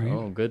ink, right?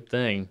 Oh, good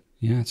thing.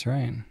 Yeah, that's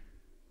right.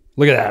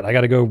 Look at that. I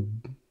got to go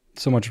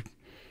so much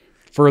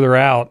further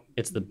out.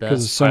 It's the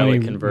best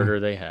pilot converter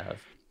they have.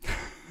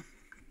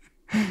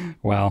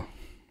 Wow.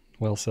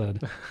 Well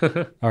said.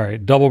 All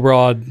right. Double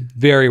broad,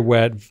 very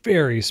wet,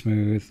 very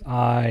smooth.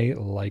 I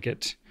like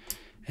it.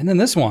 And then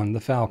this one, the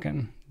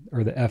Falcon,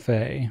 or the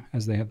FA,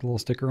 as they have the little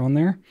sticker on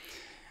there.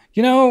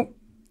 You know,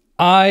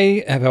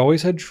 I have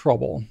always had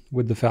trouble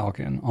with the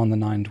Falcon on the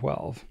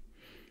 912.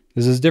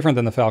 This is different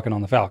than the Falcon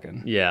on the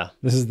Falcon. Yeah.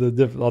 This is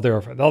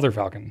the other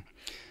Falcon.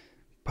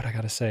 But I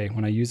got to say,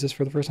 when I used this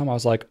for the first time, I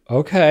was like,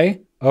 okay,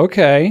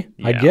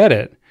 yeah. I get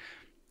it.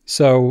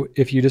 So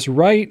if you just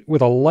write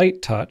with a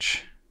light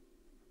touch,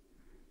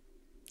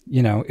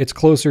 you know, it's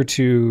closer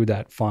to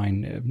that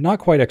fine nib. Not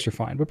quite extra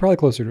fine, but probably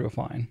closer to a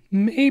fine.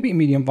 Maybe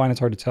medium fine, it's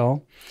hard to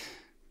tell.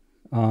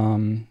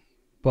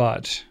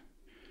 But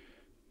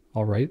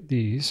I'll write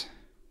these.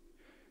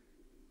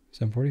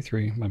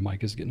 743. My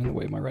mic is getting in the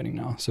way of my writing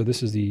now. So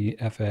this is the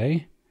FA.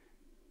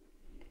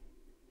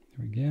 There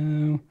we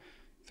go.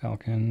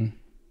 Falcon.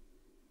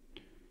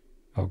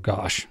 Oh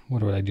gosh,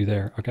 what did I do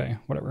there? Okay,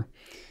 whatever.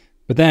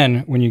 But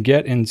then when you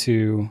get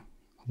into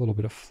a little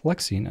bit of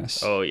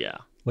flexiness. Oh yeah.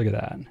 Look at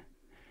that.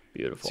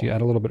 Beautiful. So you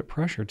add a little bit of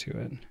pressure to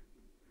it.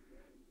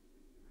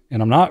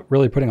 And I'm not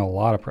really putting a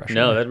lot of pressure.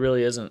 No, that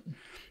really isn't.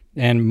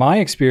 And my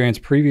experience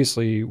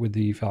previously with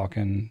the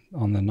Falcon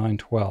on the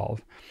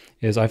 912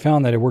 is I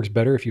found that it works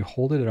better if you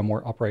hold it at a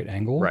more upright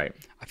angle. Right.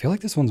 I feel like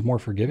this one's more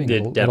forgiving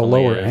It at a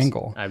lower is.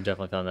 angle. I've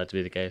definitely found that to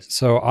be the case.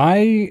 So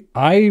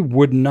I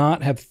would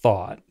not have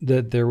thought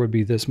that there would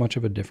be this much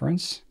of a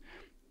difference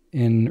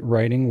in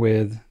writing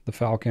with the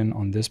Falcon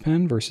on this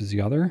pen versus the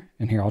other.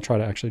 And here I'll try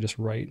to actually just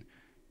write,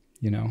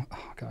 you know,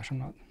 oh gosh,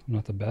 I'm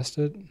not the best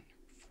at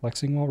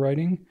flexing while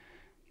writing,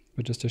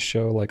 but just to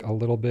show like a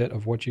little bit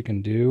of what you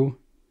can do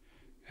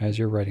as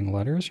you're writing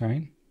letters,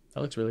 right?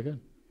 That looks really good.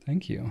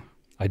 Thank you.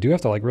 I do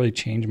have to like really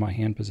change my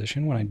hand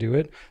position when I do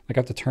it. Like I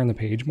have to turn the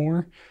page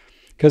more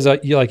because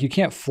you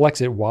can't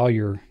flex it while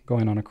you're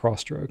going on a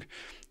cross stroke.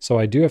 So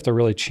I do have to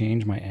really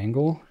change my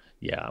angle.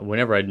 Yeah.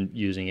 Whenever I'm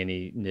using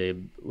any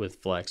nib with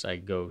flex, I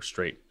go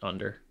straight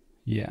under.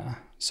 Yeah.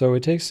 So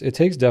it takes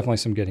definitely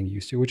some getting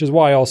used to, which is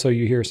why also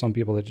you hear some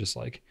people that just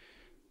like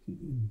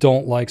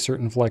don't like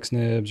certain flex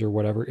nibs or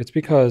whatever. It's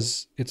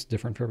because it's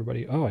different for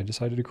everybody. Oh, I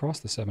decided to cross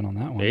the 7 on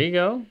that one. There you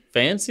go.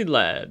 Fancy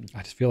lad.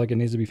 I just feel like it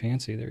needs to be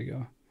fancy. There you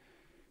go.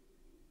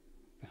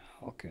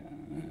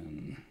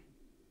 Falcon.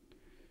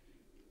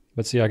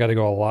 But see, I got to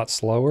go a lot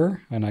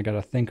slower and I got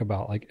to think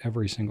about like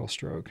every single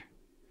stroke.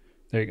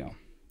 There you go.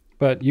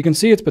 But you can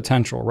see its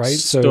potential, right?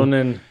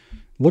 Stunning. So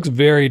looks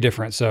very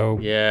different. So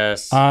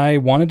yes, I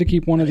wanted to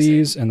keep one of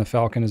these, and the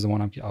Falcon is the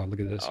one I'm. Oh, look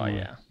at this. Oh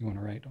yeah. You want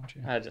to write, don't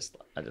you? I just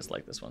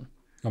like this one.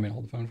 Want me to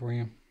hold the phone for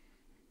you?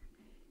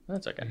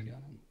 That's okay. You got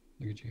it.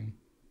 Look at you.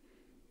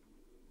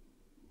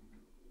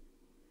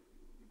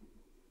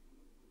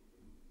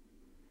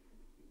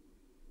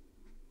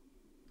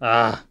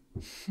 Ah.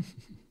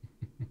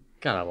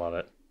 God, I love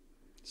it.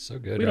 So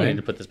good. We right? don't need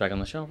to put this back on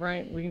the shelf,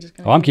 right? We can just.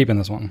 Oh, I'm keeping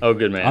this one. Oh,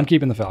 good man. I'm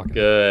keeping the Falcon.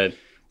 Good.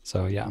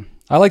 So yeah,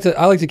 I like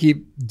to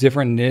keep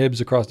different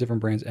nibs across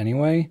different brands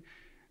anyway.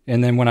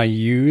 And then when I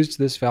used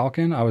this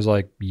Falcon, I was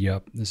like,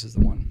 yep, this is the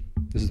one.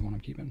 This is the one I'm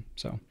keeping.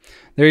 So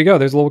there you go.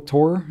 There's a little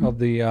tour of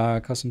the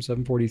Custom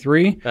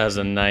 743. That's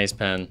a nice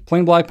pen.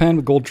 Plain black pen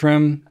with gold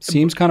trim.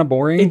 Seems kind of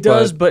boring. It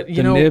does, but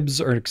the nibs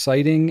are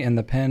exciting, and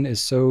the pen is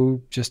so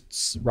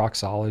just rock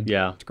solid.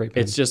 Yeah. It's a great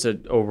pen. It's just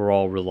an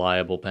overall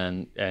reliable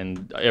pen,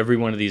 and every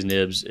one of these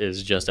nibs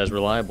is just as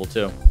reliable,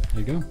 too.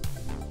 There you go.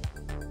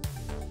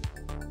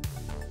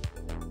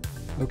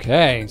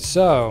 Okay,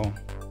 so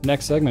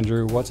next segment,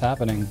 Drew. What's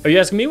happening? Are you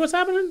asking me what's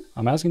happening?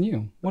 I'm asking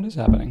you. What is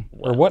happening?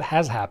 Or what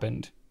has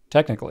happened?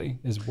 Technically,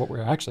 is what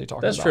we're actually talking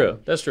about. That's true.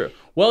 That's true.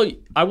 Well,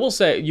 I will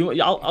say,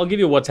 I'll give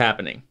you what's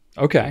happening.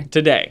 Okay.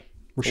 Today.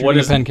 We're shooting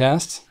a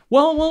pencast?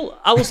 Well,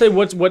 I will say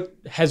what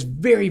has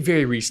very,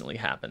 very recently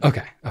happened.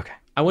 Okay.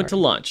 I went to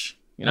lunch.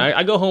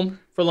 I go home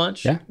for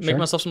lunch, make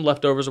myself some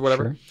leftovers or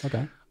whatever. Sure.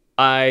 Okay.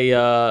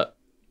 I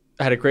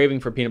had a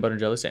craving for a peanut butter and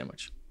jelly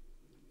sandwich.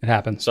 It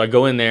happens. So I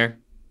go in there,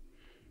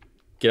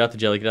 get out the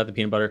jelly, get out the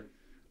peanut butter.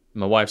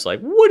 My wife's like,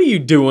 "What are you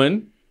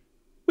doing?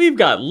 We've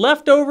got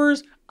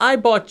leftovers. I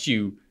bought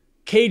you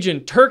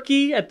Cajun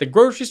turkey at the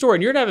grocery store,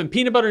 and you're having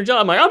peanut butter and jelly."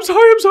 I'm like, I'm sorry.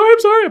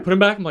 I put them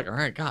back. I'm like, all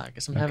right, God, I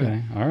guess I'm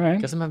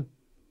having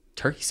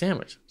turkey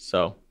sandwich.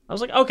 So I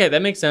was like, okay,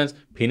 that makes sense.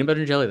 Peanut butter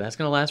and jelly, that's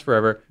gonna last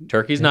forever.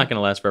 Turkey's not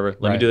gonna last forever.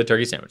 Let me do the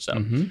turkey sandwich.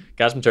 So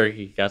got some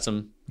turkey, got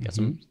some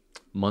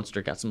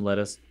Munster, got some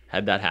lettuce.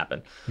 Had that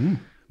happen.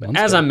 But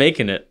as I'm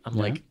making it, I'm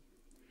like,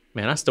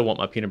 man, I still want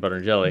my peanut butter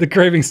and jelly. The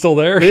craving's still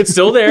there. It's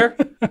still there.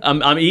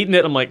 I'm eating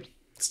it. I'm like,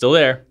 it's still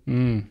there.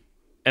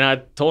 And I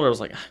told her, I was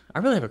like, I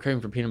really have a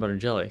craving for peanut butter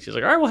and jelly. She's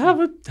like, all right,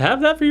 well,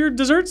 have that for your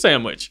dessert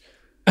sandwich.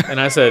 And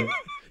I said,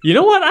 you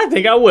know what? I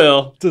think I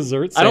will.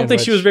 Dessert sandwich. I don't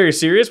think she was very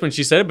serious when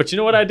she said it, but you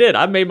know what I did?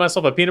 I made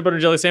myself a peanut butter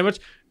and jelly sandwich.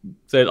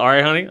 Said, all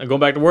right, honey, I'm going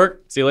back to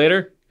work. See you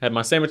later. Had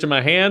my sandwich in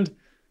my hand.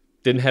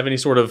 Didn't have any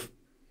sort of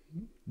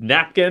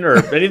napkin or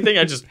anything.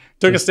 I just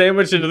took a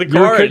sandwich into the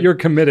car. You're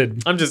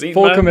committed. I'm just eating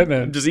full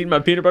commitment. I'm just eating my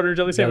peanut butter and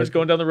jelly sandwich,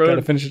 going down the road. Got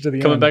to finish it to the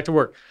end. Coming back to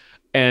work.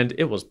 And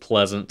it was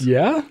pleasant.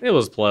 Yeah? It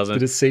was pleasant.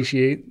 Did it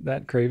satiate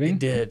that craving? It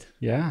did.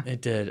 Yeah?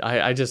 It did.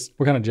 I just...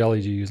 What kind of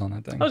jelly did you use on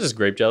that thing? I was just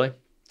grape jelly.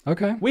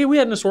 Okay. We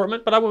had an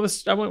assortment, but I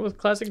went with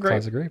classic grape.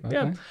 Classic grape, okay.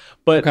 Yeah.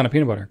 But what kind of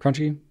peanut butter?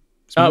 Crunchy?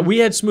 We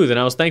had smooth, and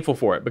I was thankful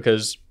for it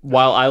because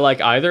while I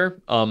like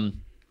either,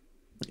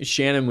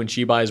 Shannon, when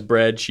she buys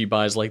bread, she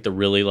buys like the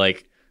really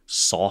like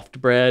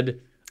soft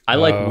bread. I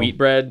like wheat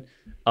bread.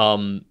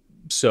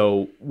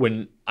 So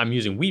when I'm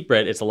using wheat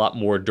bread, it's a lot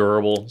more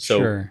durable. So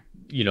sure.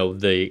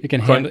 It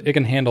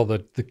can handle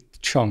the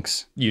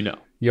chunks.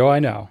 I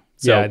know.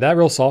 So, yeah, that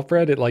real soft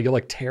bread, you'll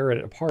like tear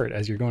it apart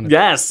as you're going to.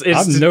 Yes,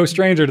 I'm no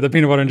stranger to the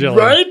peanut butter and jelly.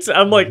 Right?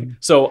 I'm like,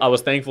 so I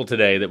was thankful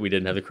today that we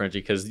didn't have the crunchy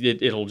because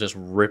it'll just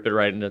rip it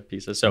right into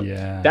pieces. So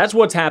that's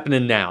what's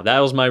happening now. That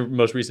was my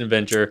most recent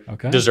venture.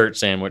 Okay. Dessert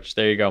sandwich.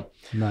 There you go.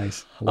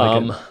 Nice. I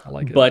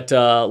like it. But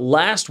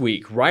last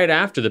week, right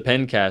after the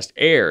Pencast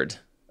aired,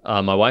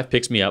 my wife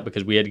picks me up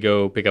because we had to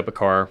go pick up a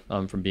car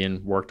from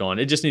being worked on.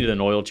 It just needed an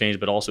oil change,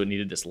 but also it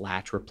needed this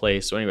latch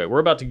replaced. So anyway, we're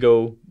about to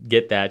go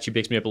get that. She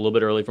picks me up a little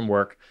bit early from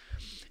work,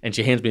 and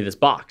she hands me this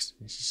box.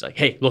 And she's like,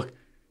 hey, look,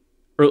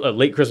 a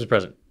late Christmas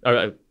present,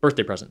 or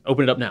birthday present.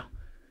 Open it up now.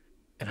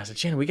 And I said,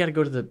 Shannon, we got to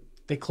go to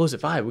they close at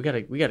 5. We got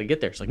to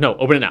get there. She's like, no,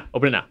 open it now.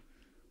 Open it now. I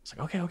was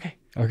like, okay.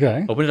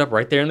 Open it up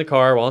right there in the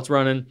car while it's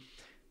running.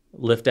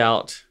 Lift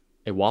out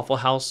a Waffle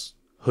House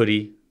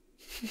hoodie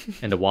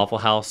and a Waffle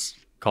House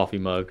coffee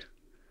mug.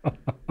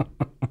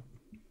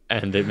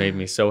 And it made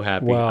me so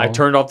happy. Wow. I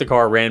turned off the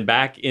car, ran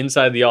back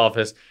inside the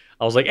office.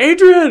 I was like,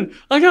 Adrian,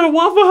 I got a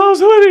Waffle House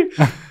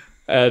hoodie.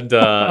 And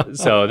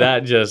so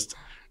that just...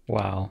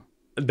 Wow.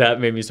 That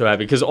made me so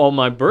happy. Because on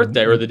my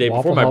birthday, or the day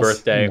before my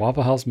birthday...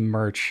 Waffle House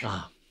merch.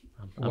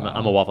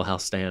 I'm a Waffle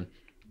House stan.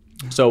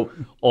 So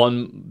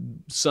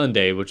on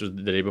Sunday, which was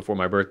the day before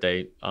my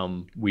birthday,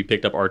 we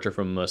picked up Archer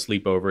from a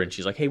sleepover, and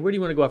she's like, hey, where do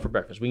you want to go out for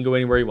breakfast? We can go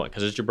anywhere you want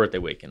because it's your birthday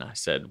week. And I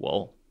said,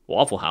 well,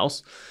 Waffle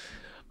House.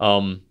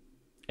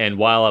 And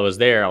while I was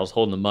there, I was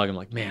holding the mug. I'm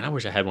like, man, I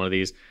wish I had one of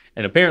these.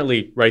 And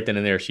apparently right then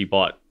and there, she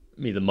bought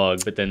me the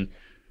mug, but then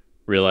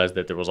realized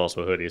that there was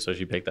also a hoodie, so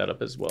she picked that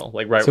up as well.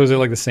 So is it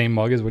like the same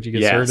mug as what you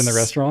get served in the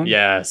restaurant?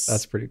 Yes.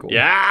 That's pretty cool.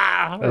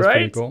 Yeah, that's right?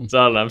 pretty cool. So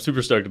I don't know, I'm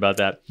super stoked about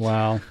that.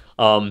 Wow.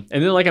 And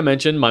then, like I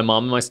mentioned, my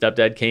mom and my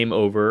stepdad came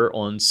over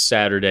on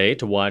Saturday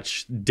to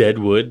watch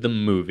Deadwood, the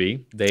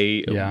movie.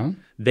 They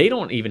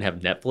don't even have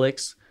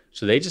Netflix,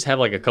 so they just have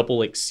like a couple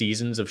like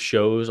seasons of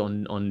shows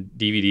on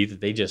DVD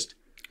that they just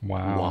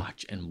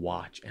watch and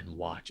watch and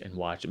watch and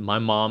watch. My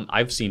mom,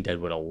 I've seen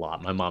Deadwood a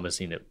lot. My mom has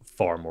seen it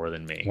far more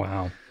than me.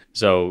 Wow.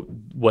 So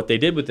what they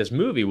did with this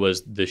movie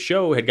was the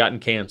show had gotten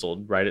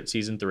canceled right at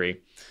season 3.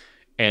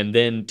 And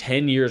then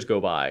 10 years go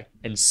by,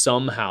 and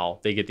somehow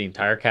they get the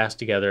entire cast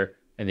together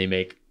and they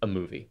make a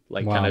movie.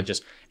 Like kind of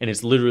just, and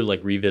it's literally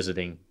like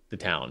revisiting the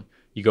town.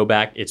 You go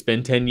back, it's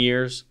been 10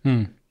 years,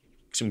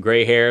 some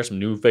gray hair, some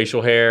new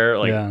facial hair,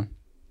 like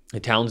the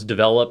town's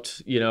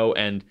developed,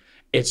 and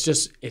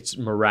it's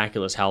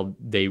miraculous how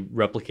they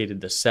replicated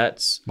the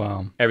sets.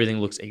 Wow. Everything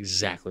looks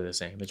exactly the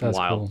same. It's That's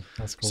wild. cool.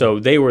 That's cool. So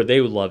they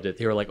loved it.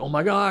 They were like, "Oh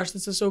my gosh,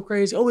 this is so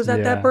crazy. Oh, is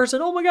that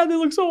person? Oh my God, they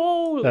look so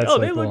old. That's oh, so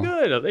they look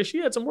good. Oh, she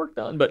had some work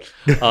done." But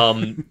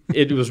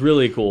it was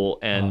really cool.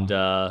 And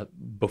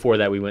before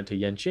that, we went to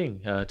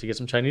Yanqing to get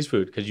some Chinese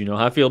food because you know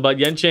how I feel about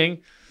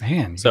Yanqing.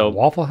 Man, so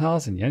Waffle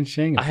House and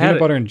Yanqing and peanut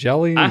butter and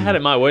jelly. I had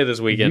it my way this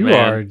weekend,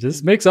 man.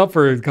 This makes up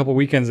for a couple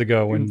weekends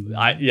ago when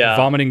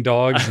vomiting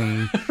dogs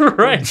and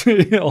right.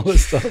 all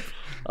this stuff.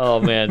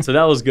 Oh man, so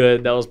that was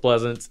good. That was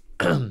pleasant.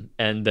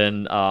 And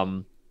then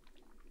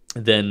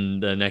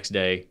the next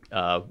day,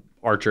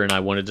 Archer and I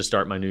wanted to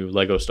start my new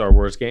Lego Star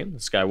Wars game, the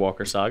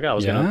Skywalker Saga.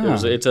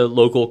 It's a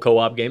local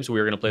co-op game, so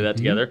we were gonna play that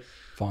together.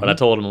 Fun. But I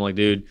told him, I'm like,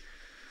 dude,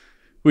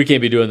 we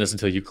can't be doing this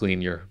until you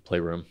clean your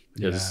playroom.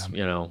 Because,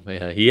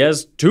 he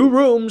has 2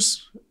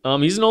 rooms.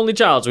 He's an only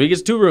child, so he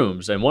gets 2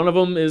 rooms. And one of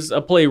them is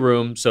a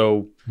playroom.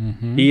 So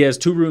he has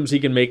 2 rooms he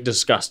can make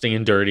disgusting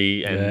and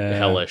dirty and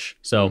hellish.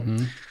 So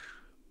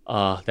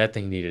that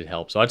thing needed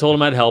help. So I told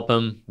him I'd help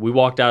him. We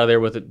walked out of there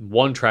with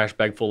 1 trash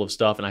bag full of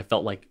stuff. And I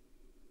felt like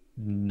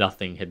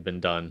nothing had been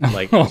done.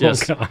 Like,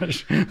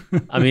 gosh.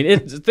 I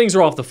mean, things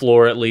are off the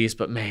floor at least.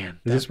 But, man.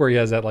 Is this where he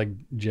has that, like,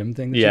 gym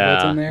thing that you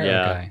built in there?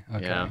 Yeah.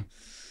 Okay. Yeah.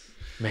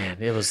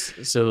 Man, it was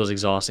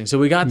exhausting. So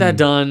we got that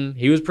done.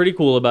 He was pretty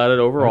cool about it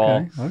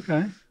overall.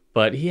 Okay.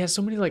 But he has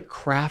so many like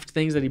craft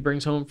things that he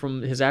brings home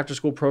from his after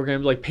school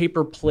program, like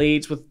paper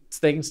plates with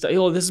steak and stuff.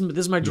 Oh, this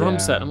is my drum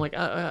set. I'm like,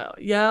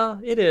 yeah,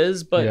 it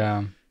is, but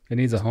it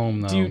needs a home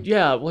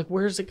though. Like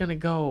where's it gonna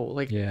go?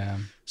 Like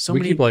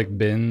we keep like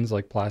bins,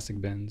 like plastic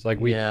bins.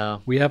 Like we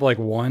have like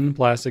 1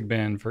 plastic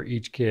bin for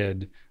each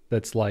kid.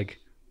 That's like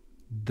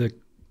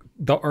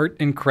the art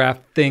and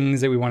craft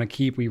things that we want to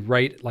keep. We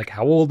write like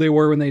how old they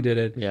were when they did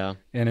it. Yeah.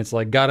 And it's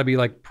like got to be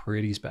like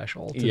pretty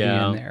special to be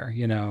in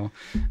there,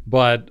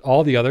 But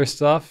all the other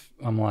stuff,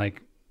 I'm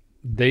like,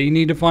 they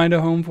need to find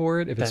a home for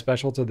it if it's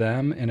special to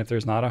them. And if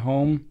there's not a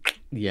home.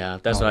 Yeah,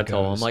 that's what I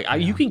told him. I'm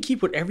like, you can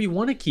keep whatever you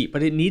want to keep,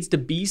 but it needs to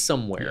be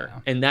somewhere.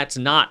 Yeah. And that's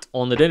not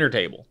on the dinner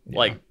table. Yeah.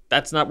 Like,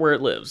 that's not where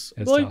it lives.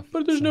 It's tough.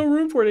 But there's no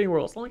room for it anywhere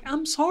else. I'm like,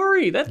 I'm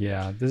sorry. This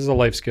is a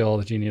life skill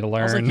that you need to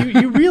learn. I was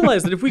like, you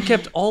realize that if we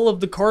kept all of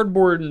the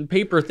cardboard and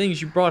paper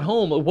things you brought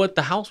home, what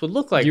the house would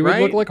look like, you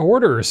right? would look like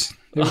hoarders.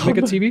 They would make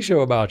a TV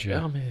show about you.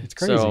 Oh, man. It's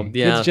crazy. So,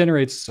 Kids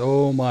generate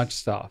so much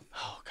stuff.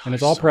 Oh, gosh, and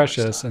it's all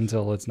precious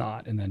until it's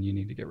not. And then you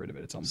need to get rid of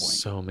it at some point.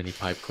 So many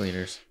pipe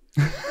cleaners.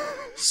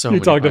 You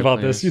talked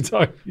about this. You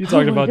talked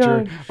about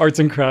your arts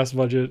and crafts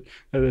budget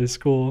at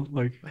school.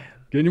 Like,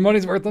 getting your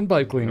money's worth on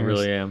pipe cleaners. I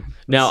really am.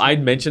 Now,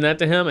 I'd mentioned that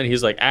to him, and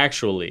he's like,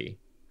 actually,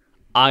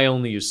 I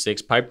only use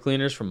 6 pipe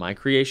cleaners for my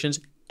creations.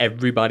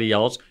 Everybody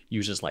else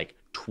uses like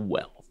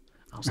 12.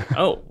 I was like,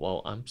 oh,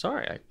 well, I'm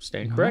sorry. I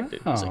stand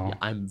corrected. He's like,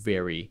 I'm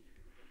very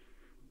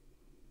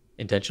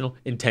intentional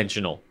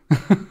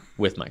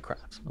with my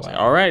crafts. I was like,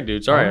 all right,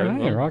 dude. Sorry. All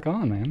right, rock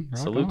on, man.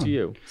 Salute to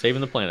you.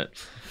 Saving the planet.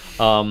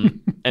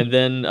 And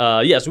then,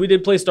 so we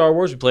did play Star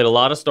Wars. We played a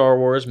lot of Star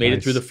Wars, made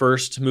it through the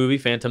first movie,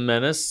 Phantom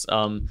Menace.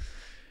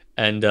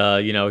 And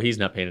he's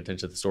not paying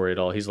attention to the story at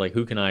all. He's like,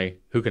 I'm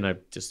just going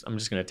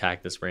to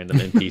attack this random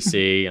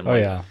NPC. I'm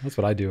that's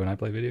what I do when I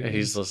play video games. And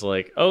he's just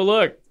like, oh,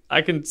 look,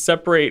 I can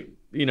separate,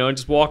 and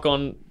just walk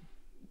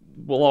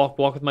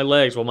with my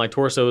legs while my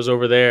torso is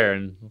over there.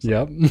 And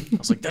I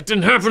was like, that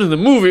didn't happen in the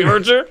movie,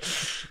 Archer.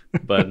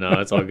 But no,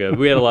 it's all good.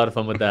 We had a lot of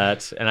fun with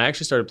that. And I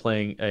actually started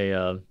playing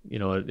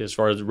as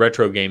far as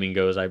retro gaming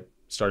goes, I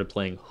started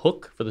playing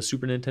Hook for the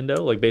Super Nintendo,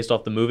 like based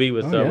off the movie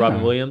with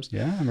Robin Williams.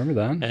 Yeah, I remember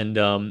that. And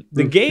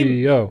the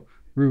game...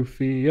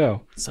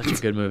 Rufio. Such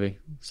a good movie.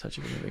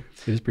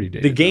 It is pretty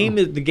dated.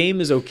 The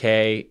game is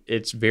okay.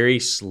 It's very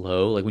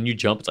slow. Like when you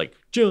jump, it's like,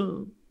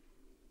 jump.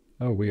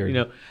 Oh,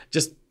 weird.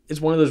 It's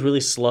one of those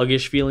really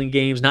sluggish feeling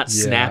games, not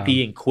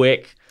snappy and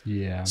quick.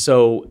 Yeah.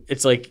 So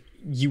it's like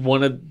you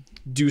want to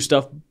do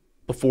stuff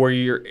before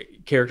your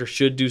character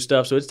should do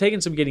stuff. So it's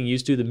taking some getting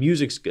used to. The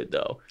music's good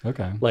though.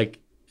 Okay. Like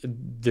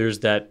there's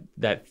that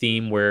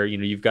theme where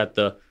you've got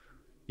the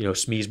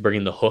Smee's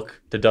bringing the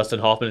hook to Dustin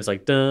Hoffman. It's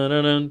like dun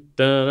dun dun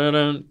dun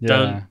dun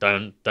dun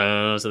dun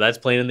dun. So that's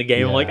playing in the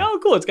game. I'm like, oh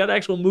cool, it's got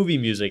actual movie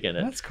music in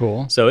it. That's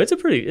cool. So it's a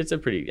pretty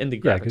and the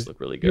graphics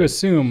look really good. You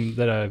assume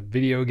that a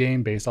video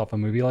game based off a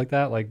movie like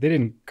that, like they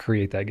didn't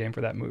create that game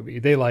for that movie.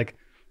 They like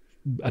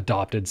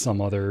adopted some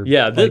other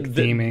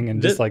theming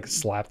and just like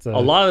slapped a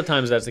lot of the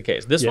times that's the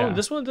case. This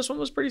one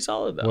was pretty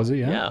solid though. Was it?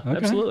 Yeah. Okay.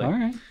 Absolutely. All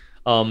right.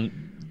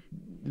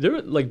 There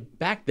were, like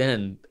back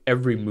then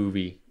every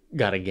movie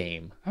got a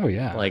game. Oh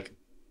yeah. Like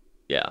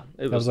yeah.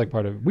 That was like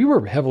part of we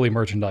were heavily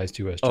merchandised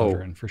too as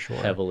children for sure.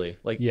 Heavily.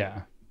 Like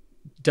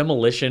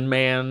Demolition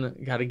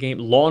Man got a game.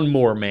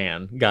 Lawnmower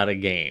Man got a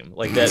game.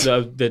 Like that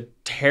the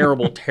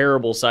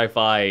terrible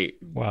sci-fi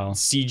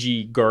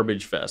CG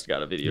garbage fest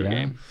got a video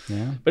game.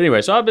 Yeah. But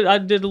anyway, so I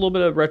did a little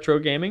bit of retro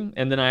gaming,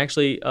 and then I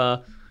actually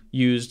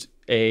used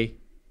a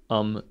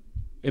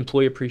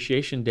Employee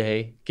Appreciation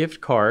Day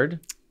gift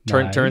card.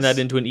 Turned that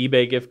into an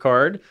eBay gift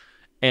card,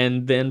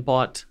 and then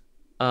bought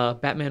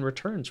Batman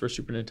Returns for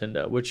Super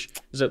Nintendo, which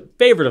is a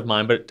favorite of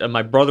mine, but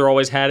my brother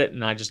always had it,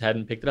 and I just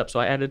hadn't picked it up, so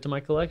I added it to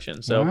my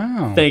collection. So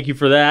thank you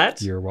for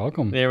that. You're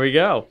welcome. There we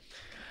go.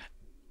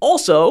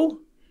 Also,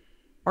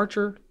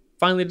 Archer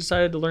finally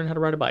decided to learn how to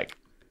ride a bike.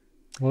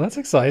 Well, that's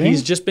exciting.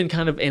 He's just been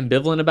kind of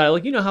ambivalent about it.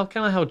 Like, you know,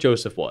 how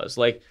Joseph was.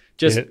 Like,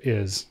 just it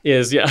is.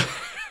 Yeah.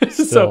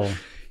 So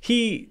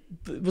he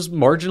was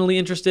marginally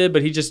interested,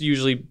 but he just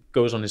usually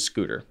goes on his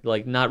scooter.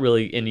 Like, not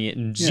really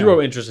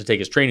zero interest to take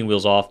his training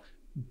wheels off.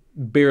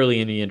 Barely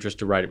any interest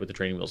to ride it with the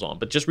training wheels on.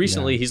 But just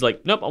recently, he's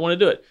like, nope, I want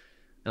to do it.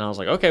 And I was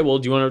like, okay, well,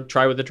 do you want to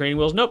try with the training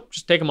wheels? Nope,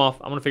 just take them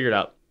off. I'm going to figure it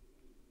out.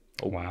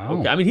 Oh, wow.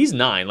 Okay. I mean, he's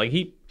 9. Like,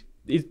 he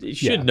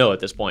should know at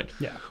this point.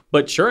 Yeah.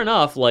 But sure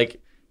enough,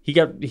 like,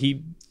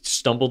 he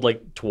stumbled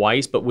like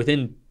twice, but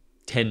within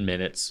 10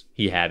 minutes,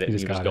 he had it and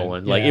he was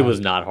going. Like, it was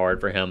not hard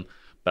for him.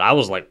 But I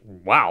was like,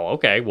 wow,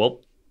 okay,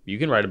 well, you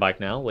can ride a bike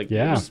now. Like,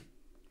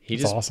 he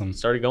just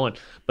started going.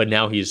 But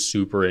now he's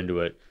super into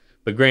it.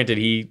 But granted,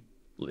 he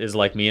is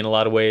like me in a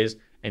lot of ways,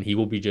 and he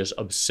will be just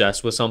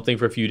obsessed with something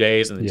for a few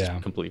days and then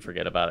just completely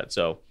forget about it.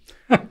 So,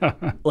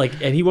 like,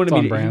 and he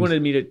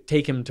wanted me to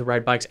take him to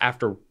ride bikes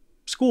after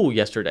school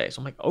yesterday. So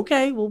I'm like,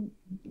 okay, well,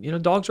 you know,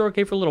 dogs are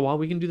okay for a little while.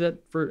 We can do that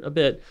for a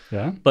bit.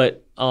 Yeah.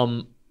 But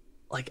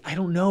like, I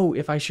don't know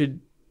if I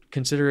should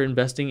consider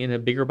investing in a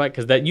bigger bike,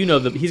 because that, you know,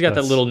 he's got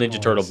that little Ninja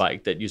Turtle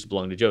bike that used to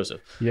belong to Joseph.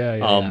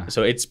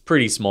 So it's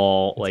pretty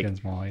small.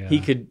 It's small, he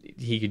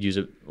could use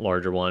a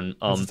larger one.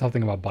 That's the tough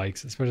thing about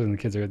bikes, especially when the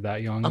kids are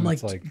that young. I'm like,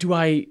 do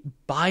I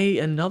buy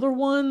another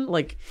one?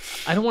 Like,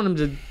 I don't want him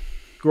to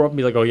grow up and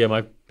be like, oh yeah,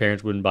 my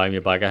parents wouldn't buy me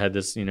a bike. I had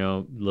this, you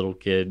know, little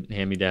kid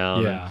hand me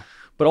down. Yeah.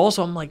 But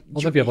also, I'm like,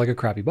 if you have like a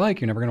crappy bike,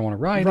 you're never going to want to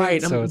ride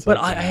it. So but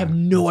I have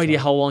no idea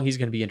how long he's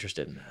going to be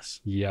interested in this.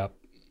 Yep.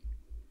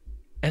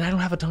 And I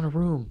don't have a ton of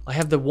room. I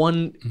have the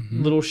one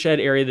little shed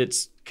area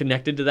that's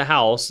connected to the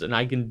house, and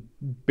I can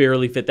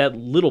barely fit that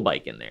little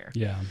bike in there.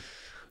 Yeah.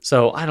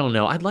 So I don't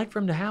know. I'd like for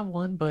him to have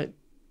one, but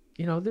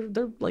you know,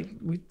 they're like,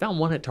 we found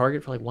one at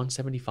Target for like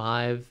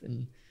 $175,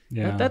 and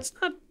that's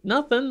not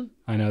nothing.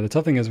 I know. The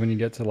tough thing is when you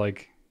get to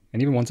like,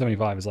 and even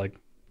 $175 is like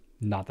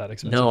not that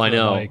expensive. No, I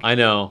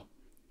know.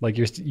 Like,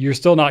 you're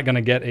still not going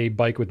to get a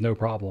bike with no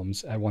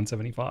problems at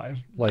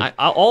 $175. Like,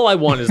 all I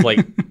want is like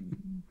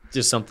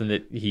just something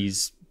that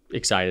he's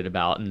excited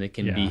about and it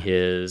can be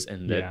his,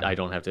 and that I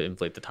don't have to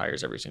inflate the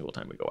tires every single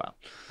time we go out.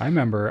 I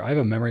remember, I have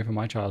a memory from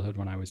my childhood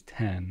when I was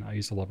 10. I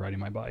used to love riding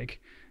my bike,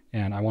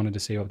 and I wanted to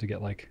save up to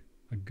get like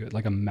a good,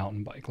 like a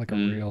mountain bike, like a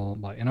real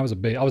bike. And I was a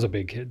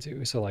big kid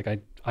too, so like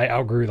I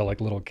outgrew the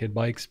like little kid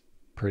bikes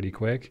pretty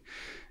quick.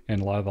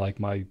 And a lot of like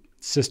my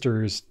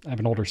sisters, I have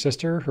an older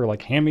sister, her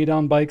like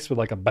hand-me-down bikes with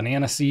like a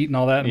banana seat and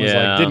all that, and was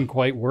like, didn't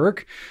quite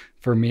work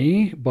for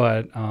me.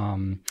 But I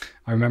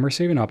remember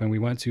saving up, and we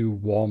went to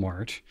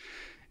Walmart,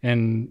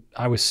 and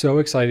I was so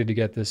excited to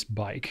get this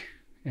bike,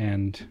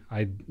 and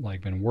I'd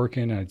like been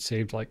working, and I'd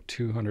saved like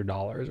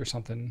 $200 or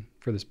something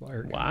for this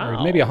bike. Wow.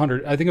 Or maybe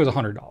 $100. I think it was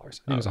 $100. I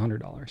think it was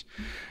 $100.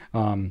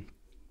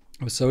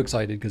 I was so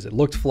excited because it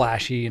looked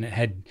flashy and it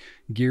had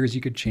gears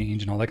you could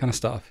change and all that kind of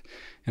stuff.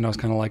 And I was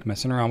kind of like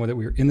messing around with it.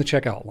 We were in the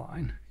checkout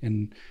line,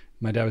 and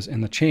my dad was in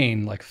the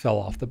chain, like fell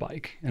off the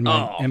bike. And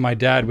my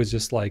dad was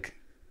just like,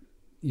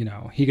 you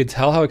know, he could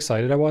tell how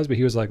excited I was, but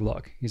he was like,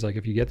 look, he's like,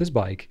 if you get this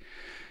bike,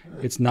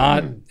 it's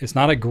not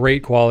a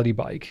great quality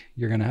bike.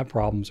 You're going to have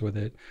problems with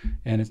it,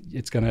 and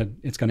it's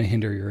going to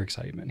hinder your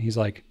excitement. He's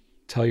like,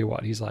 tell you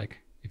what, he's like,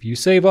 if you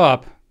save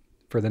up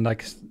for the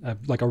next,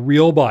 like a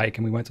real bike,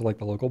 and we went to like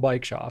the local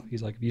bike shop,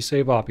 he's like, if you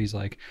save up, he's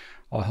like,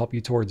 I'll help you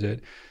towards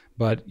it,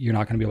 but you're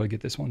not going to be able to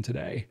get this one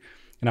today.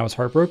 And I was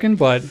heartbroken,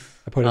 but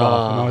I put it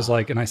off, and I was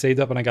like, and I saved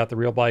up and I got the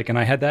real bike, and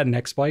I had that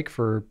next bike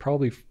for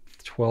probably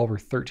 12 or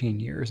 13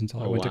 years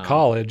until I went to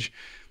college,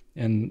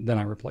 and then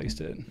I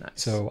replaced it. Nice.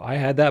 So I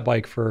had that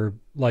bike for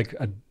like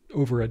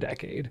over a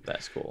decade.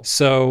 That's cool.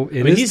 So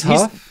he's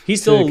tough.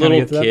 He's still a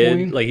little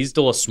kid. Like, he's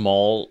still a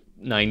small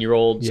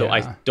 9-year-old. So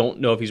I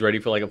don't know if he's ready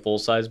for like a full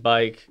size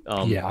bike.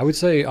 I would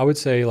say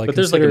like, but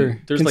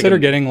consider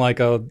getting like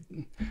a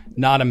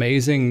not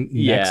amazing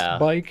next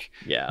bike.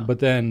 Yeah. But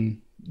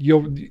then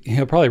he'll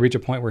probably reach a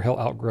point where he'll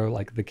outgrow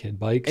like the kid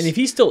bikes. And if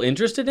he's still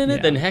interested in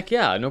it, then heck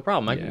yeah, no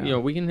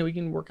problem. We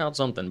can work out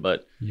something,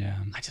 but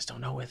I just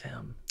don't know with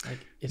him. Like,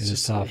 it's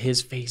just tough.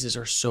 His phases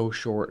are so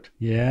short.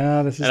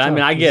 Yeah, this is tough. I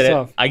mean, I get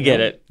it. I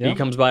get it. He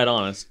comes by it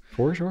honest.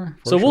 For sure.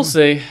 We'll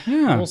see.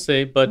 Yeah. We'll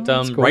see. But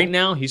cool. Right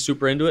now he's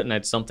super into it, and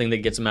that's something that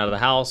gets him out of the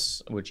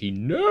house, which he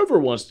never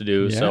wants to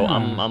do. Yeah. So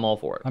I'm all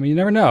for it. I mean, you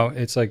never know.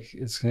 It's like,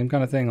 it's the same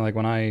kind of thing. Like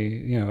when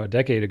a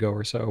decade ago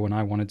or so, when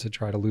I wanted to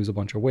try to lose a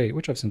bunch of weight,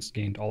 which I've since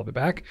gained all of it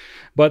back,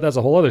 but that's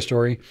a whole other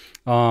story.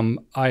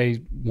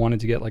 I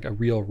wanted to get like a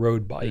real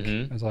road bike.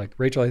 I was like,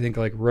 Rachel, I think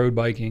like road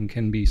biking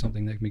can be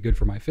something that can be good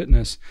for my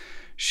fitness.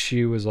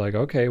 She was like,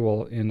 okay,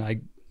 well,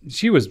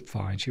 she was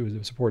fine. She was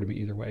supporting me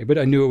either way, but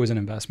I knew it was an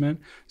investment.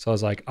 So I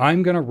was like,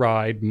 I'm going to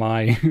ride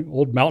my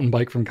old mountain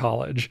bike from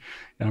college,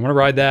 and I'm going to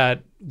ride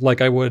that like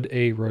I would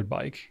a road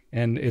bike.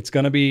 And it's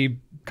going to be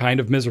kind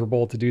of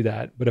miserable to do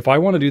that. But if I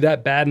want to do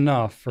that bad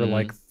enough for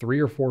like 3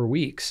 or 4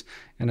 weeks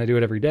and I do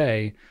it every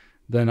day,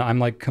 then I'm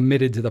like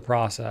committed to the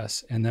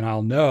process. And then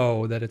I'll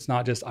know that it's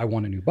not just I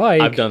want a new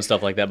bike. I've done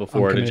stuff like that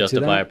before to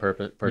justify a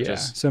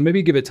purchase. Yeah. So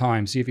maybe give it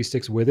time. See if he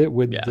sticks with it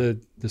with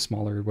the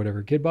smaller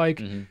whatever kid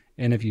bike.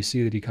 And if you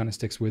see that he kind of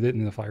sticks with it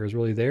and the fire is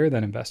really there,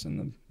 then invest in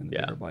the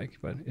bigger bike.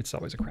 But it's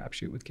always a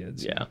crapshoot with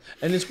kids. Yeah.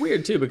 And it's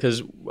weird too,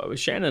 because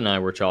Shannon and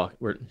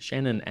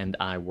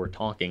I were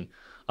talking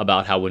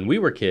about how when we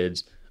were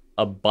kids,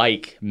 a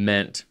bike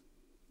meant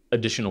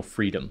additional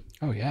freedom.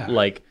 Oh yeah.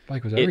 Like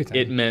bike was everything.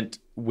 It meant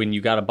when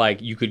you got a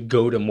bike, you could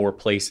go to more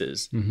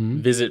places,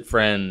 visit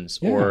friends,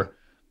 or,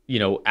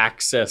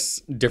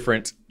 access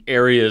different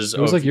areas. It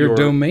was like your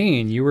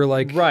domain. You were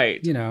like, free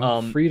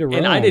to roam.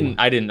 And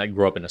I didn't like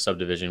grow up in a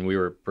subdivision. We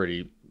were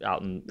pretty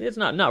out in, it's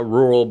not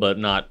rural, but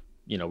not,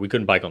 we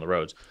couldn't bike on the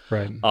roads.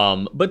 Right.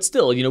 But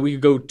still, we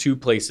could go to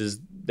places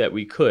that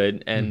we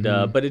could. And,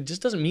 but it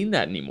just doesn't mean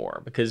that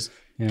anymore, because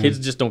kids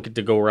just don't get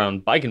to go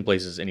around biking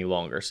places any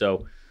longer.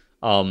 So,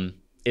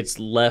 it's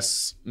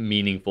less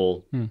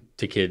meaningful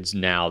to kids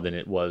now than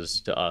it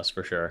was to us,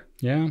 for sure.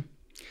 Yeah,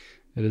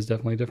 it is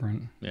definitely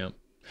different. Yeah.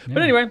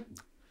 But anyway,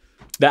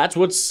 that's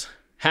what's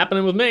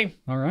happening with me.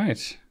 All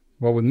right.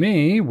 Well, with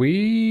me,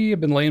 we have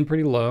been laying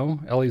pretty low.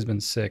 Ellie's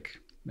been sick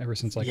ever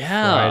since Friday.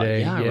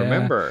 Yeah, I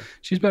remember.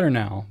 She's better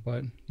now,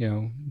 but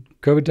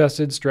COVID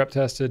tested, strep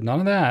tested, none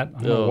of that.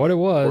 I don't know what it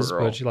was,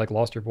 but she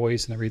lost her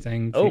voice and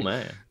everything. Oh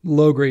man.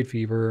 Low grade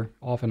fever,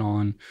 off and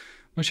on.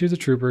 But she was a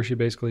trooper. She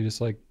basically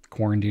just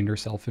quarantined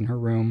herself in her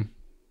room.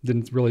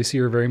 Didn't really see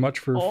her very much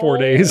for 4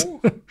 days.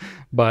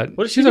 But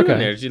what is she doing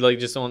there? She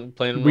just playing on a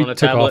tablet? We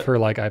took off her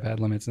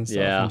iPad limits and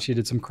stuff. And she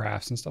did some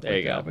crafts and stuff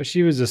like that. But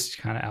she was just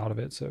kind of out of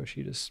it. So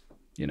she just,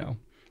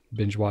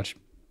 binge watch,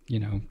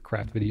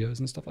 craft videos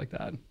and stuff like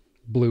that.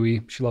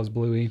 Bluey. She loves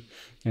Bluey.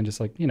 And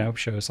just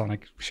show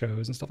Sonic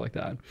shows and stuff like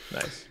that.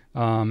 Nice.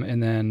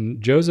 And then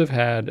Joseph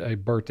had a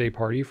birthday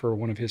party for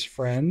one of his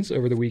friends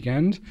over the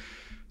weekend.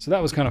 So that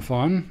was kind of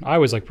fun. I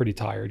was pretty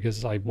tired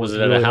because I was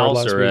it at a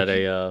house or at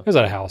a? It was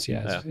at a house.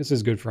 Yeah, it's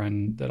his good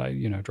friend that I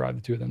drive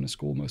the two of them to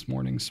school most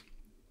mornings.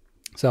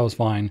 So that was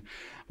fine.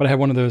 But I had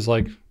one of those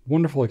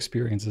wonderful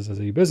experiences as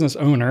a business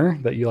owner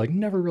that you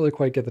never really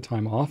quite get the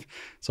time off.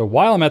 So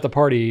while I'm at the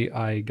party,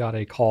 I got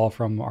a call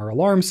from our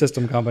alarm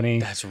system company.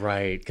 That's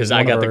right, because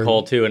I got the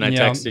call too, and I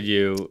texted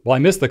you. Well, I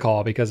missed the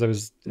call because I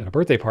was at a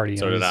birthday party.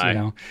 So did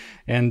I.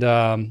 And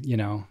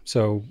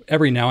so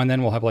every now and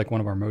then we'll have one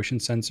of our motion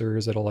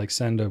sensors that'll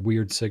send a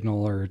weird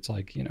signal, or it's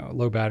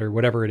low battery,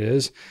 whatever it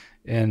is,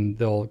 and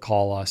they'll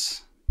call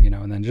us.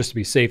 And then just to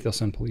be safe, they'll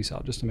send police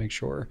out just to make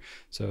sure.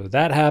 So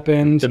that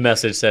happened. The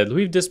message said,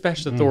 "We've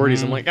dispatched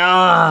authorities." I'm like,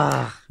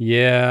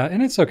 Yeah,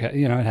 and it's okay.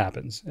 It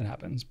happens. It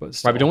happens. But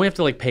still. Right, but don't we have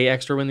to pay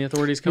extra when the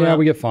authorities come out? Yeah,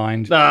 we get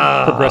fined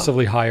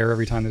progressively higher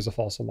every time there's a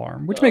false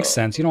alarm, which makes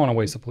sense. You don't want to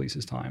waste the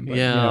police's time. But,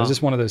 it's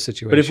just one of those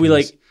situations. But if we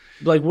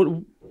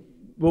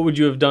what would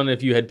you have done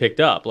if you had picked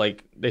up?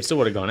 They still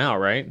would have gone out,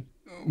 right?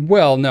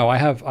 Well, no, we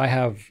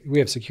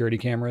have security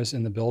cameras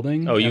in the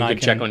building. Oh, you can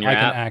check on your app?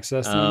 I can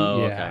access them.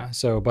 Oh, yeah. okay.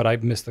 So, but I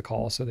missed the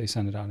call, so they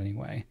send it out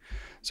anyway.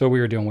 So we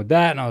were dealing with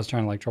that, and I was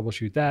trying to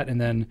troubleshoot that.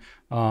 And then,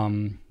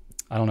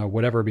 I don't know,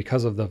 whatever,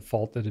 because of the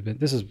fault that had been,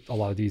 this is a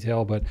lot of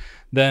detail, but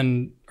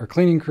then our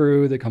cleaning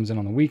crew that comes in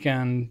on the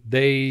weekend,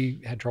 they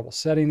had trouble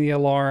setting the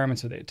alarm. And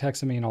so they had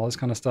texted me and all this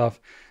kind of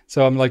stuff.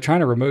 So I'm trying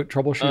to remote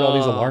troubleshoot all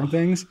these alarm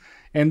things.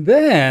 And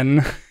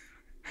then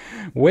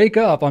wake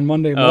up on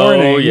Monday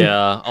morning. Oh,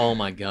 yeah. Oh,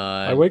 my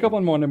God. I wake up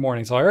on Monday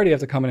morning, so I already have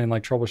to come in and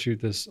troubleshoot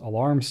this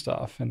alarm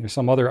stuff. And there's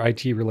some other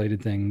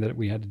IT-related thing that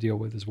we had to deal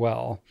with as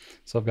well.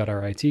 So I've got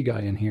our IT guy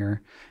in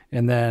here.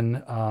 And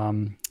then,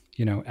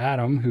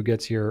 Adam, who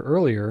gets here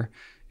earlier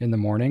in the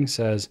morning,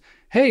 says,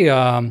 hey,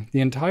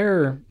 the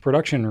entire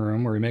production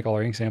room where we make all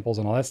our ink samples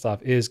and all that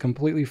stuff is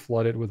completely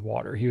flooded with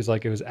water. He was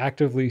it was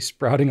actively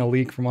sprouting a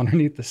leak from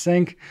underneath the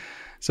sink.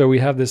 So we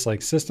have this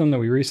system that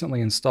we recently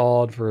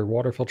installed for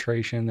water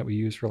filtration that we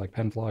use for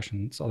pen flush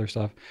and other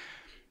stuff.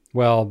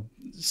 Well,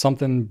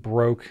 something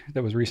broke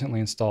that was recently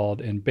installed,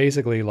 and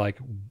basically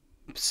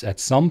at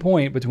some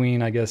point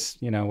between, I guess,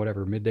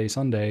 midday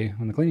Sunday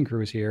when the cleaning crew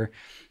was here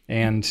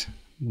and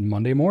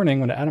Monday morning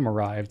when Adam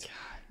arrived,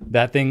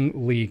 that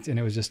thing leaked and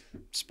it was just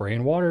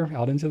spraying water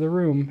out into the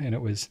room. And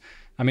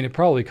it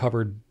probably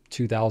covered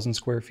 2,000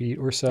 square feet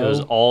or so. It was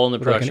all in the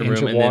production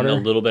room, and water. then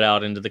a little bit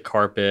out into the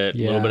carpet, a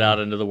little bit out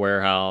into the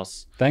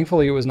warehouse.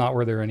 Thankfully, it was not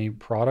where there were any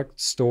product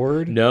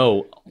stored.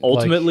 No,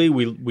 ultimately,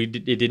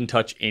 it didn't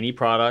touch any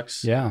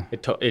products. Yeah,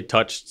 it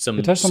touched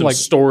some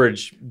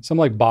storage, some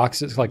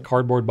boxes,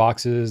 cardboard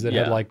boxes that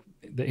had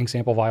the ink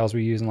sample vials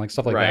we use and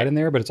stuff like that in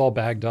there, but it's all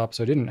bagged up,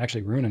 so it didn't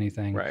actually ruin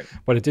anything. Right.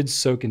 But it did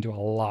soak into a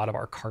lot of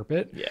our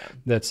carpet. Yeah.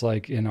 That's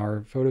in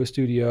our photo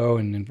studio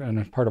and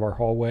in part of our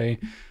hallway.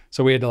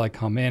 So we had to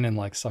come in and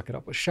suck it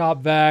up with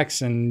shop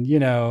vacs and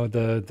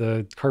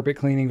the carpet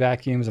cleaning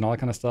vacuums and all that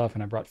kind of stuff.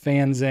 And I brought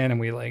fans in, and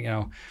we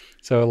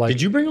so Did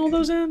you bring all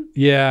those in?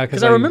 Yeah,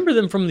 because I remember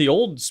them from the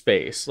old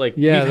space. We've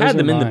had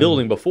them in the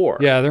building before.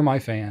 Yeah, they're my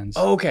fans.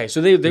 Oh, okay,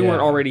 so they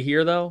weren't already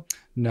here though.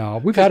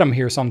 No, we've had them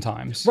here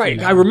sometimes. Right.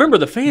 You know? I remember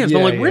the fans. But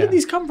I'm Yeah, like, where yeah. did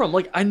these come from?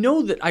 Like, I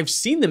know that I've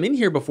seen them in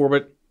here before,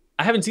 but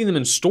I haven't seen them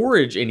in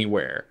storage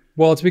anywhere.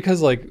 Well, it's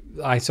because like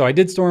I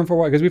did store them for a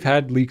while because we've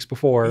had leaks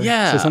before.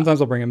 Yeah. So sometimes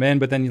I'll bring them in,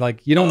 but then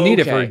you don't need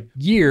it for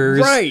years.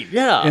 Right.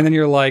 Yeah. And then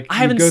you're like, I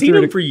haven't seen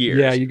them for years.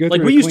 Yeah, you go like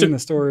through we to used clean to the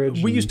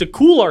storage. We used to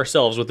cool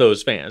ourselves with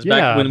those fans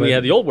back when we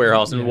had the old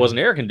warehouse and it wasn't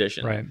air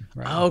conditioned. Right.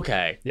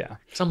 Okay. Yeah.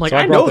 So I'm like, So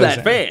I brought know those that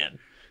in. fan.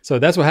 So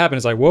that's what happened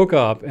is I woke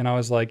up and I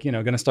was like,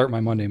 going to start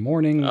my Monday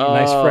morning,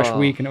 nice fresh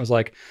week. And it was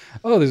like,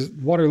 oh, there's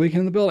water leaking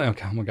in the building.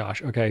 Okay, oh my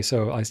gosh. Okay.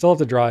 So I still have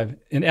to drive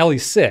and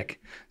Ellie's sick.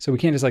 So we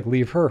can't just like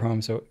leave her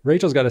home. So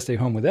Rachel's got to stay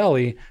home with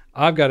Ellie.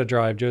 I've got to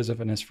drive Joseph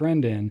and his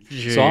friend in.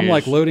 Jeez. So I'm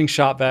like loading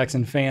shop vacs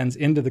and fans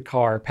into the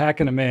car,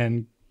 packing them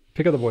in,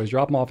 pick up the boys,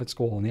 drop them off at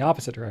school in the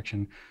opposite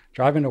direction,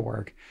 driving to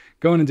work,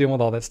 going and dealing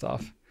with all that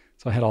stuff.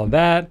 So I had all of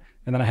that.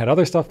 And then I had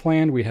other stuff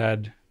planned. We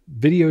had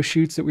video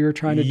shoots that we were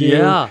trying to do.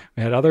 Yeah.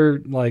 We had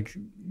other like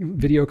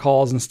video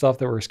calls and stuff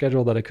that were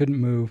scheduled that I couldn't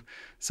move.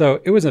 So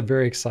it was a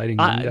very exciting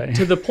Monday.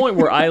 To the point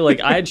where I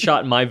had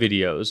shot my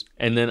videos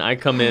and then I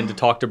come in to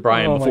talk to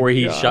Brian before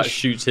he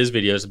shoots his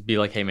videos and be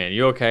like, hey man,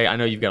 you okay? I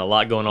know you've got a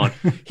lot going on.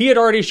 He had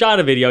already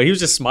shot a video. He was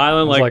just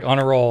smiling like on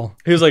a roll.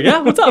 He was like, yeah,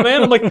 what's up,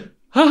 man? I'm like,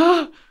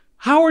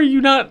 how are you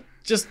not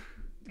just,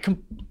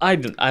 I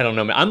don't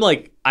know, man. I'm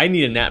like, I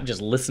need a nap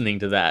just listening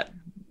to that.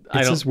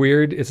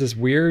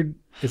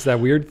 It's that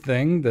weird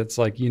thing that's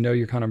like,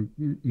 you're kind of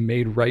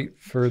made right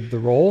for the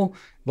role.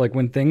 Like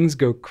when things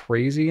go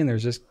crazy and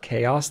there's just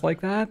chaos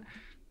like that,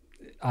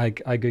 I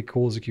get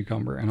cool as a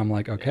cucumber and I'm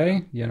like,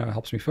 okay, it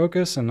helps me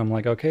focus. And I'm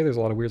like, okay, there's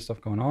a lot of weird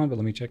stuff going on, but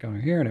let me check on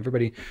here. And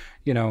everybody,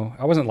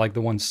 I wasn't like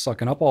the one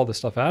sucking up all the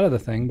stuff out of the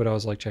thing, but I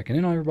was like checking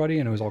in on everybody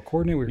and it was all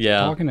coordinated. We were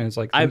talking and it's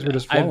like, things were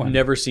just flowing. I've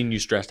never seen you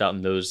stressed out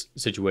in those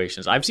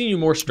situations. I've seen you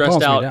more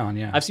stressed out.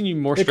 I've seen you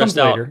more stressed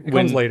out. It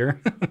comes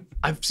later.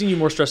 I've seen you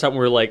more stressed out when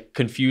we're like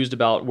confused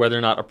about whether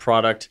or not a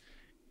product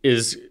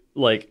is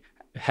like,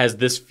 has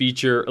this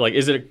feature, like,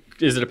 is it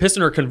a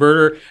piston or a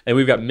converter? And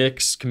we've got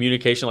mixed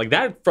communication. Like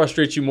that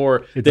frustrates you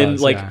more than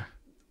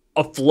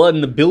a flood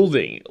in the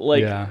building.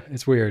 Like, yeah,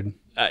 it's weird.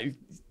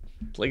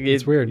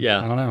 It's weird.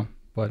 Yeah. I don't know,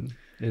 but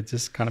it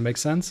just kind of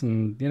makes sense.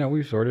 And,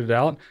 we've sorted it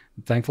out.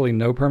 Thankfully,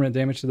 no permanent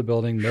damage to the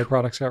building. No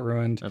products got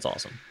ruined. That's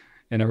awesome.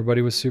 And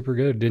everybody was super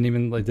good.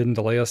 Didn't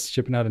delay us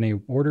shipping out any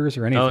orders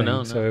or anything.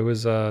 No. So it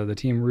was the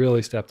team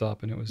really stepped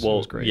up and it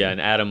was great. Yeah,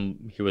 and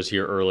Adam, he was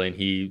here early and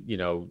he,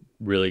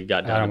 really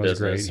got down to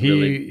business.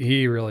 Great.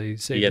 He really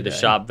saved He had the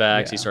shop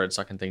vacs. He started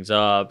sucking things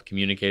up,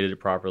 communicated it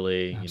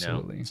properly.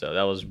 Absolutely. So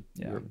that was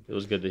it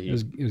was good to hear.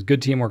 It was good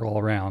teamwork all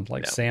around.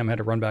 Like Sam had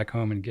to run back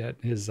home and get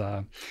his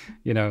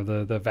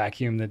the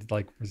vacuum that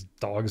like his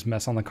dogs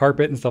mess on the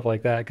carpet and stuff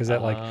like that because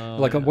that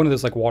one of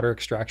those like water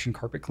extraction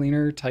carpet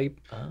cleaner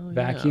type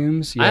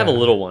vacuums. Yeah. I have a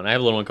little one.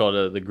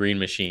 called the Green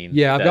Machine.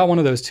 Yeah, I've got one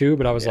of those too,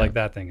 but I was like,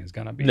 that thing is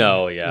gonna be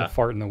a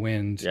fart in the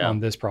wind on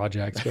this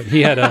project. But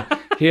he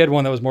had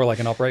one that was more like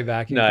an upright vacuum.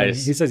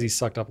 Nice. He says he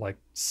sucked up like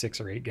 6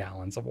 or 8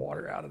 gallons of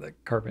water out of the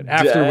carpet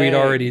after we'd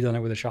already done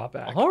it with a shop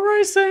vac. All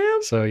right, Sam.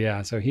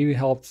 So he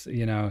helped,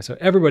 so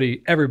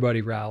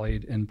everybody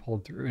rallied and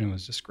pulled through and it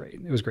was just great.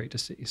 It was great to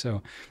see.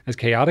 So as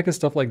chaotic as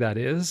stuff like that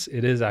is,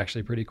 it is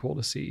actually pretty cool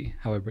to see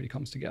how everybody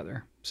comes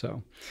together.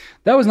 So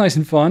that was nice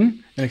and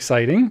fun and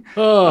exciting.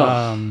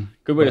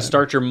 Good way to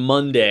start your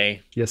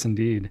Monday. Yes,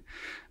 indeed.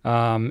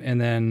 And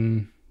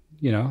then,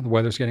 the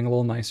weather's getting a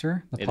little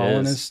nicer. The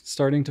pollen is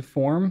starting to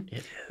form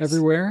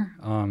everywhere.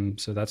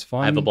 So that's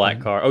fun. I have a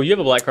black car. Oh, you have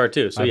a black car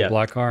too. So I have a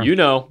black car.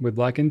 With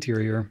black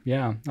interior.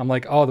 Yeah. I'm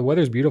like, oh, the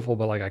weather's beautiful,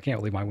 but like I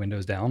can't leave my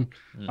windows down.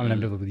 I'm going to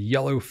have to live with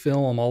yellow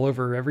film all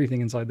over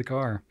everything inside the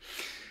car.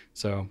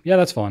 So yeah,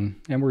 that's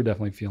fun. And we're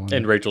definitely feeling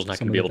And Rachel's not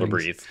going to be able to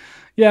breathe.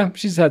 Yeah.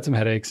 She's had some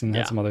headaches and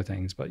had some other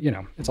things, but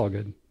it's all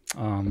good.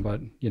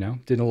 But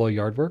did a little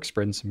yard work,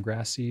 spreading some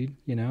grass seed,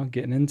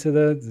 getting into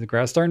the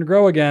grass starting to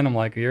grow again. I'm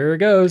like, here it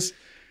goes.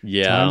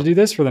 Yeah. Time to do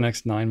this for the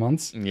next 9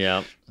 months.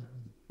 Yeah.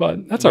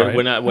 But that's all right.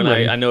 When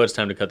I know it's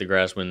time to cut the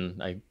grass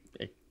when I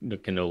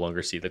can no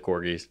longer see the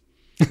corgis.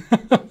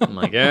 I'm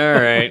like, all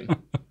right.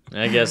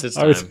 I guess it's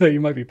time. I would say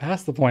you might be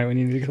past the point when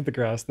you need to cut the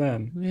grass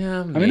then.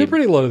 Yeah. Maybe. I mean, they're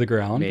pretty low to the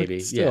ground. Maybe.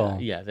 But still.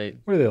 Yeah.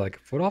 What are they, like a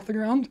foot off the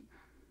ground?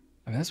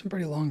 I mean, that's some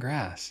pretty long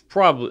grass.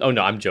 Probably. Oh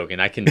no, I'm joking.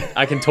 I can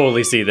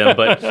totally see them,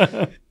 but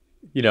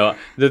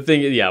the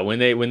thing,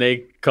 when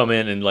they come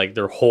in and like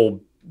their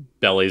whole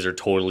bellies are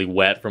totally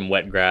wet from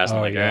wet grass.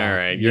 I'm like, all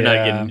right, you're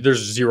not getting. There's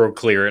zero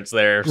clearance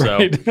there. So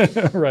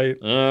right.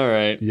 All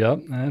right. Yep,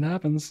 that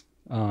happens.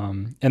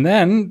 And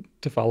then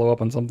to follow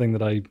up on something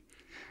that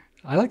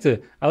I like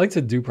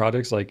to do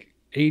projects like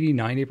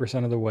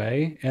 80-90% of the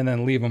way and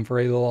then leave them for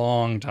a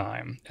long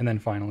time and then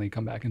finally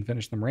come back and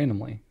finish them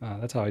randomly.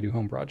 That's how I do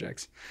home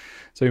projects.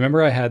 So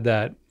remember I had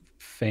that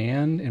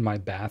fan in my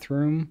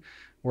bathroom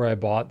where I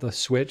bought the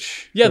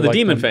switch. Yeah, the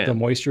demon fan. The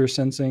moisture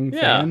sensing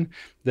fan.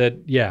 That,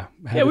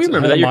 we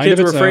remember that. Your kids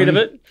were afraid of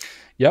it.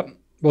 Yep.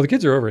 Well, the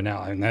kids are over it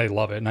now and they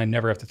love it. And I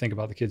never have to think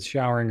about the kids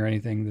showering or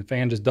anything. The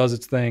fan just does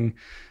its thing.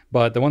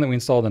 But the one that we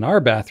installed in our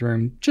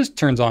bathroom just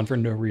turns on for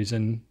no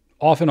reason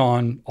off and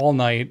on all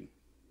night,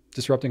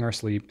 disrupting our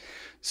sleep.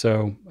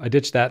 So I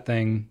ditched that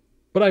thing,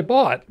 but I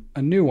bought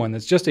a new one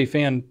that's just a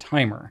fan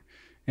timer.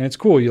 And it's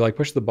cool. You like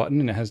push the button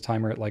and it has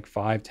timer at like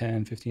 5,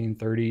 10, 15,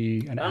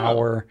 30, an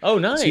hour. Oh,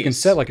 nice. So you can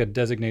set like a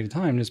designated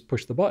time, just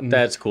push the button.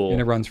 That's cool. And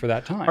it runs for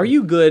that time. Are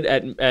you good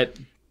at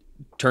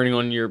turning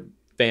on your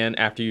fan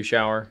after you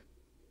shower?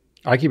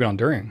 I keep it on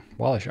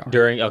while I shower.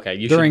 Okay.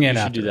 You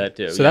should do that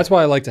too. So that's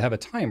why I like to have a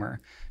timer.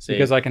 See?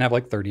 Because I can have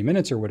like 30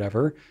 minutes or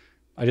whatever.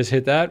 I just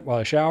hit that while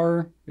I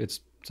shower.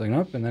 It's setting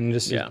up and then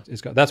it's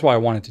go. That's why I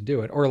wanted to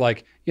do it. Or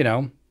like,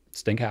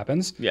 stink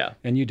happens. Yeah.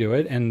 And you do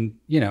it. And,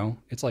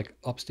 it's like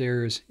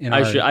upstairs in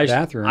our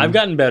bathroom. I've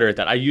gotten better at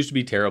that. I used to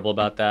be terrible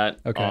about that.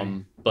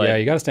 Okay. But yeah,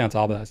 you got to stay on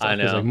top of that stuff. I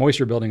know. Because like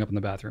moisture building up in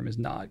the bathroom is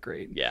not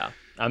great. Yeah.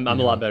 I'm a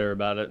lot better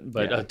about it.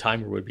 But a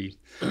timer would be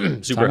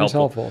super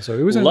helpful. So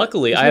it was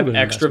luckily, I have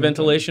extra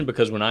ventilation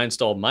because when I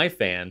installed my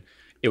fan,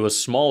 it was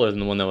smaller than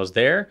the one that was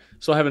there.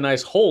 So I have a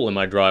nice hole in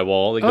my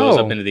drywall that goes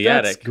up into the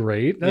attic. That's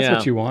great. That's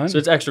what you want. So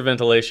it's extra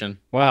ventilation.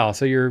 Wow.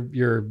 So you're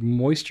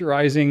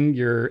moisturizing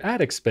your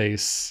attic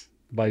space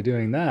by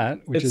doing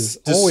that, which is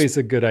always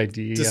a good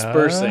idea.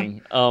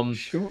 Dispersing.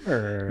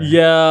 Sure.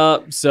 Yeah.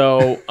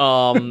 So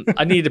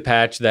I need to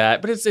patch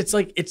that, but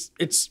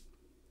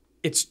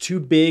it's too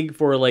big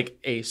for like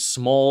a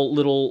small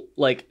little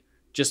like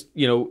just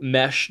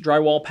mesh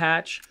drywall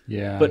patch.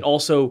 Yeah. But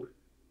also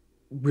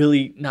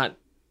really not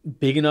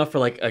big enough for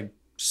like a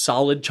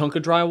solid chunk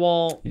of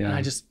drywall. Yeah. And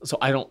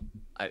I don't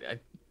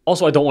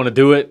want to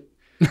do it.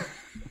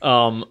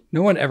 No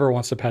one ever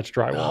wants to patch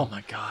drywall. Oh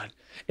my God.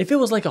 If it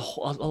was like a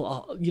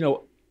hole,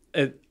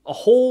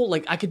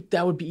 like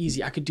that would be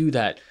easy. I could do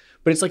that,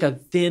 but it's like a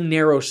thin,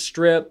 narrow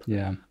strip.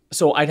 Yeah.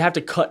 So I'd have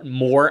to cut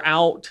more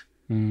out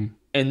and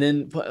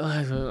then,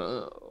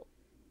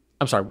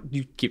 I'm sorry,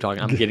 you keep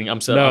talking. I'm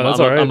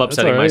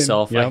upsetting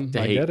myself. Yeah, I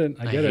hate it.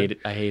 I get it.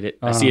 I hate it.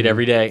 I see it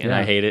every day and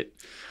I hate it.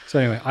 So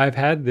anyway, I've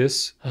had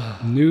this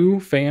new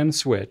fan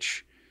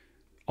switch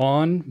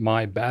on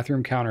my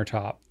bathroom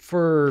countertop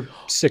for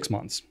 6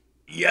 months.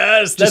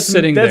 Yes, that's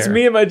sitting that's there.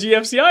 me and my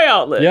GFCI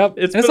outlet. Yep,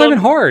 it's not even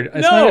hard.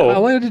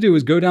 All I had to do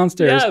was go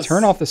downstairs,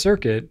 turn off the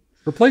circuit,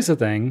 replace the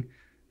thing.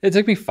 It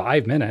took me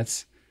 5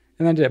 minutes,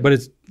 and then but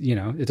it's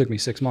it took me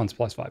 6 months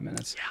plus 5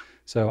 minutes. Yeah.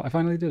 So I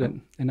finally did it,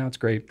 and now it's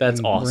great. That's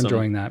awesome. We're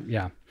enjoying that.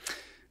 Yeah,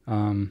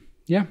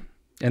 yeah.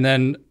 And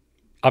then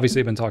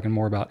obviously I've been talking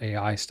more about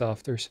AI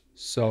stuff. There's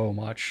so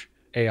much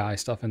AI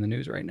stuff in the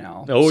news right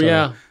now. Oh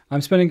yeah. I'm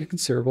spending a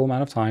considerable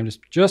amount of time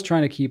just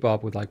trying to keep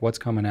up with like what's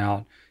coming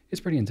out. It's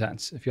pretty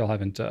intense if y'all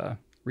haven't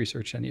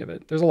researched any of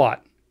it. There's a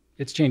lot.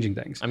 It's changing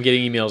things. I'm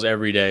getting emails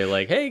every day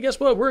like, hey, guess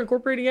what? We're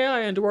incorporating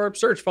AI into our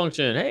search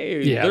function.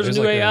 Hey, there's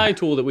a new AI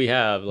tool that we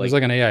have. There's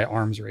like an AI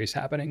arms race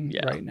happening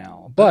right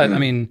now. But I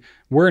mean,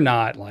 we're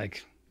not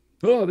like,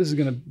 oh, this is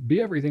going to be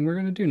everything we're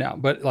going to do now.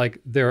 But like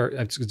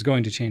it's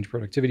going to change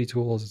productivity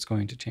tools. It's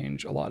going to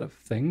change a lot of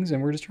things.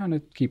 And we're just trying to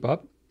keep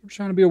up. We're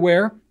trying to be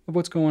aware of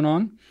what's going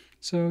on.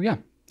 So yeah,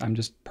 I'm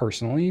just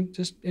personally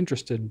just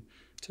interested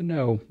to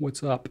know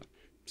what's up.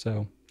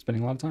 So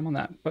spending a lot of time on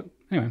that. But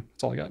anyway,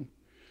 that's all I got.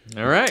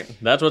 All right.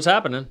 That's what's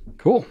happening.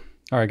 Cool.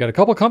 All right. Got a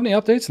couple company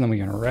updates and then we're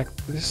going to wrap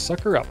this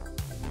sucker up.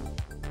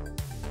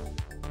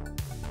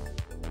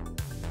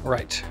 All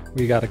right.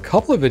 We got a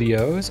couple of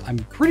videos. I'm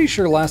pretty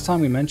sure last time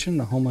we mentioned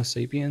the Homo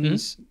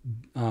sapiens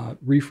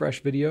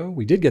refresh video.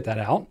 We did get that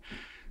out.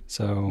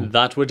 So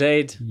that we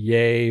did.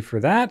 Yay for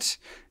that.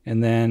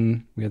 And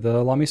then we had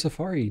the Lamy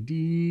Safari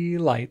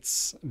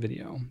Delights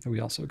video that we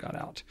also got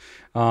out.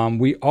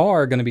 We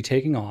are going to be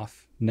taking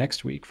off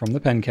next week from the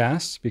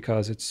Pencast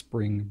because it's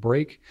spring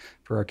break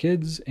for our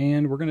kids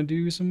and we're going to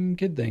do some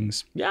kid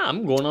things. Yeah,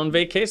 I'm going on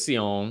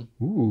vacation.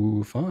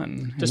 Ooh,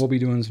 fun. And we'll be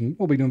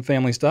doing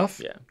family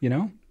stuff,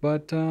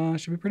 but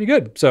should be pretty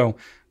good. So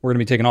we're going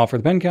to be taking off for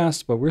the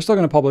Pencast, but we're still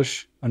going to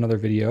publish another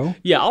video.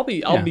 Yeah,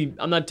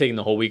 I'm not taking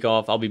the whole week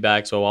off. I'll be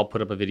back, so I'll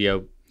put up a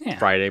video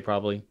Friday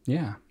probably.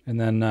 Yeah. And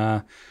then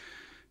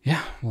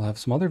we'll have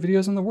some other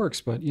videos in the works,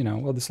 but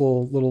well, this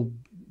little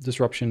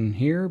disruption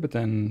here, but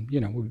then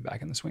we'll be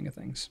back in the swing of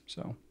things.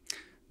 So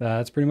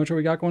that's pretty much what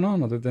we got going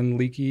on, other than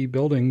leaky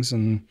buildings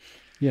and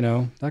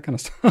that kind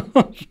of stuff.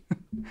 I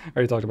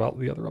already talked about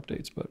the other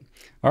updates, but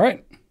all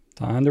right,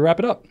 time to wrap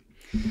it up.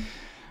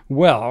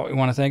 Well, we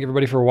want to thank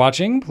everybody for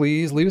watching.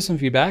 Please leave us some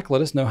feedback.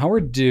 Let us know how we're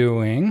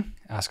doing.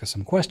 Ask us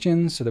some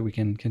questions so that we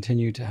can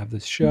continue to have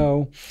this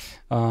show.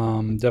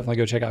 Definitely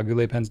go check out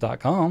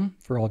gouletpens.com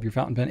for all of your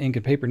fountain pen, ink,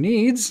 and paper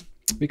needs,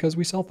 because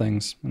we sell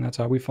things, and that's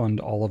how we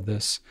fund all of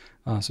this.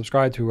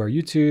 Subscribe to our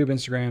YouTube,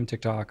 Instagram,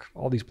 TikTok,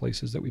 all these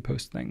places that we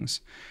post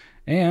things.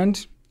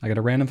 And I got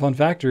a random fun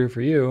fact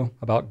for you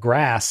about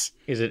grass.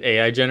 Is it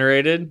AI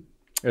generated,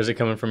 or is it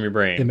coming from your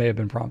brain? It may have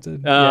been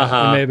prompted.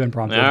 Yeah, it may have been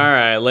prompted. All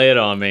right, lay it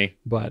on me.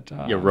 But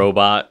you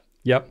robot.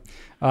 Yep.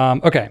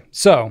 Okay,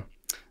 so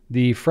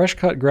the fresh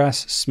cut grass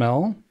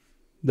smell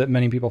that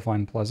many people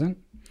find pleasant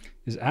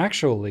is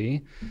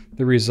actually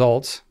the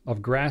result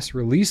of grass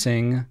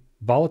releasing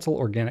volatile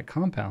organic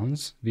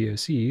compounds,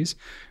 VOCs,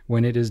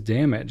 when it is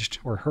damaged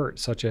or hurt,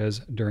 such as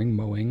during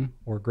mowing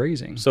or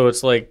grazing. So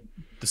it's like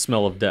the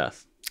smell of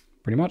death,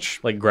 Pretty much.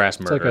 like grass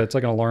murder. It's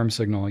like an alarm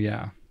signal,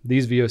 yeah.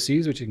 These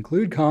VOCs, which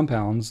include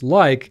compounds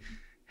like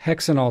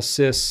hexanol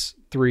cis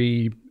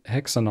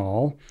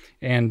 3-hexanol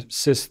and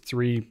cis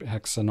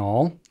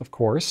 3-hexanol, of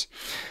course,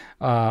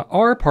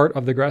 are part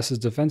of the grass's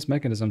defense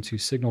mechanism to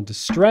signal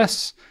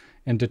distress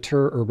and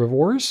deter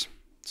herbivores.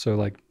 So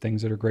like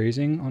things that are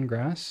grazing on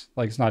grass,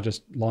 like it's not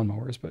just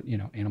lawnmowers, but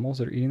animals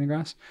that are eating the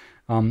grass,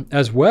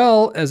 as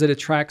well as it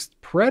attracts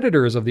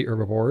predators of the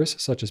herbivores,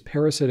 such as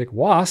parasitic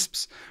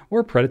wasps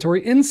or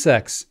predatory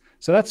insects.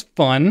 So that's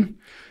fun.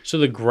 So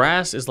the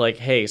grass is like,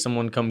 hey,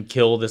 someone come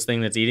kill this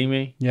thing that's eating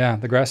me? Yeah,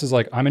 the grass is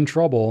like, I'm in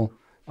trouble.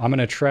 I'm going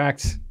to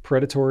attract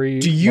predatory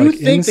Do you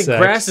think insects. the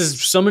grass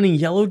is summoning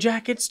yellow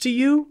jackets to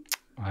you?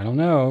 I don't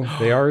know.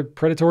 They are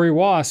predatory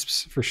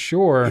wasps for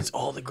sure. It's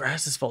all the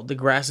grass's fault. The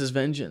grass's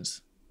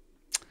vengeance.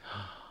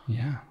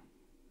 Yeah,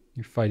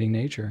 you're fighting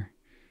nature.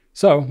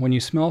 So when you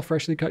smell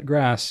freshly cut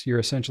grass, you're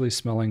essentially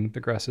smelling the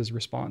grass's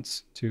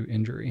response to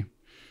injury.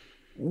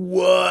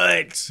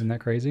 What? Isn't that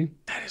crazy?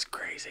 That is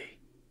crazy.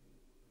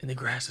 And the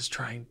grass is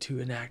trying to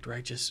enact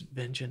righteous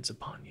vengeance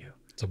upon you.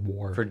 It's a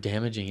war. For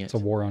damaging it. It's a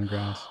war on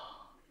grass.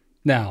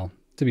 Now,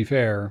 to be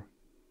fair,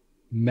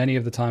 many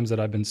of the times that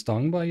I've been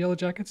stung by yellow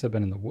jackets have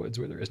been in the woods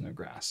where there is no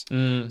grass.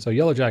 So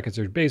yellow jackets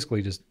are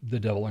basically just the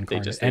devil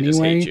incarnate. They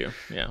just hate you.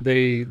 Yeah.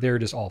 They're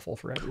just awful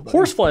for everybody.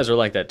 Horseflies are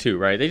like that too,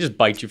 right? They just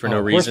bite you for no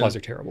reason. Horseflies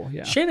are terrible,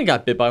 yeah. Shannon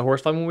got bit by a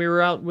horsefly when we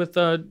were out with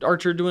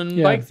Archer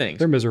doing bike things.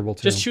 They're miserable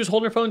too. She was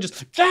holding her phone,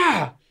 just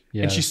yeah.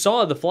 Yeah. And she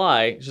saw the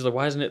fly. She's like,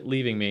 "Why isn't it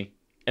leaving me?"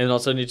 And then all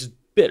of a sudden, it just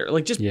bit her.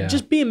 Like just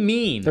being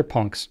mean. They're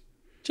punks.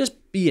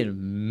 Just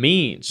being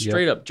mean,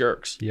 straight up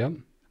jerks. Yep.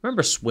 I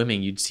remember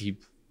swimming, you'd see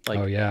like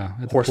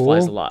pool?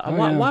 horseflies a lot.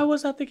 Why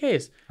was that the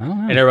case? I don't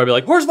know. And everybody be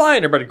like, horsefly,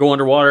 and everybody go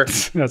underwater.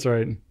 That's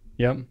right.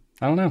 Yep.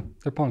 I don't know.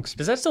 They're punks.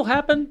 Does that still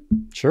happen?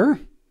 Sure.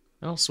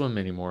 I don't swim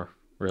anymore,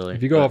 really.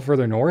 If you go up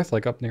further north,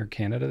 like up near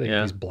Canada, they have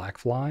Yeah. these black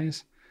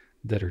flies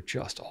that are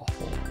just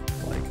awful.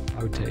 Like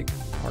I would take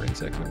hard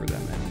insects over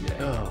them any day.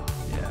 Oh,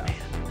 Yeah.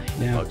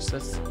 man. Yeah.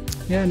 Bugs,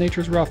 Yeah,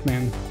 nature's rough,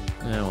 man. yeah,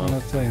 I don't know well.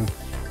 what to tell you.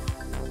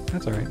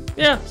 That's all right.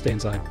 Yeah. Stay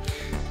inside.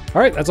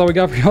 All right, that's all we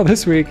got for y'all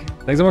this week.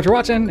 Thanks so much for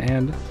watching,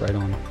 and right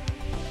on.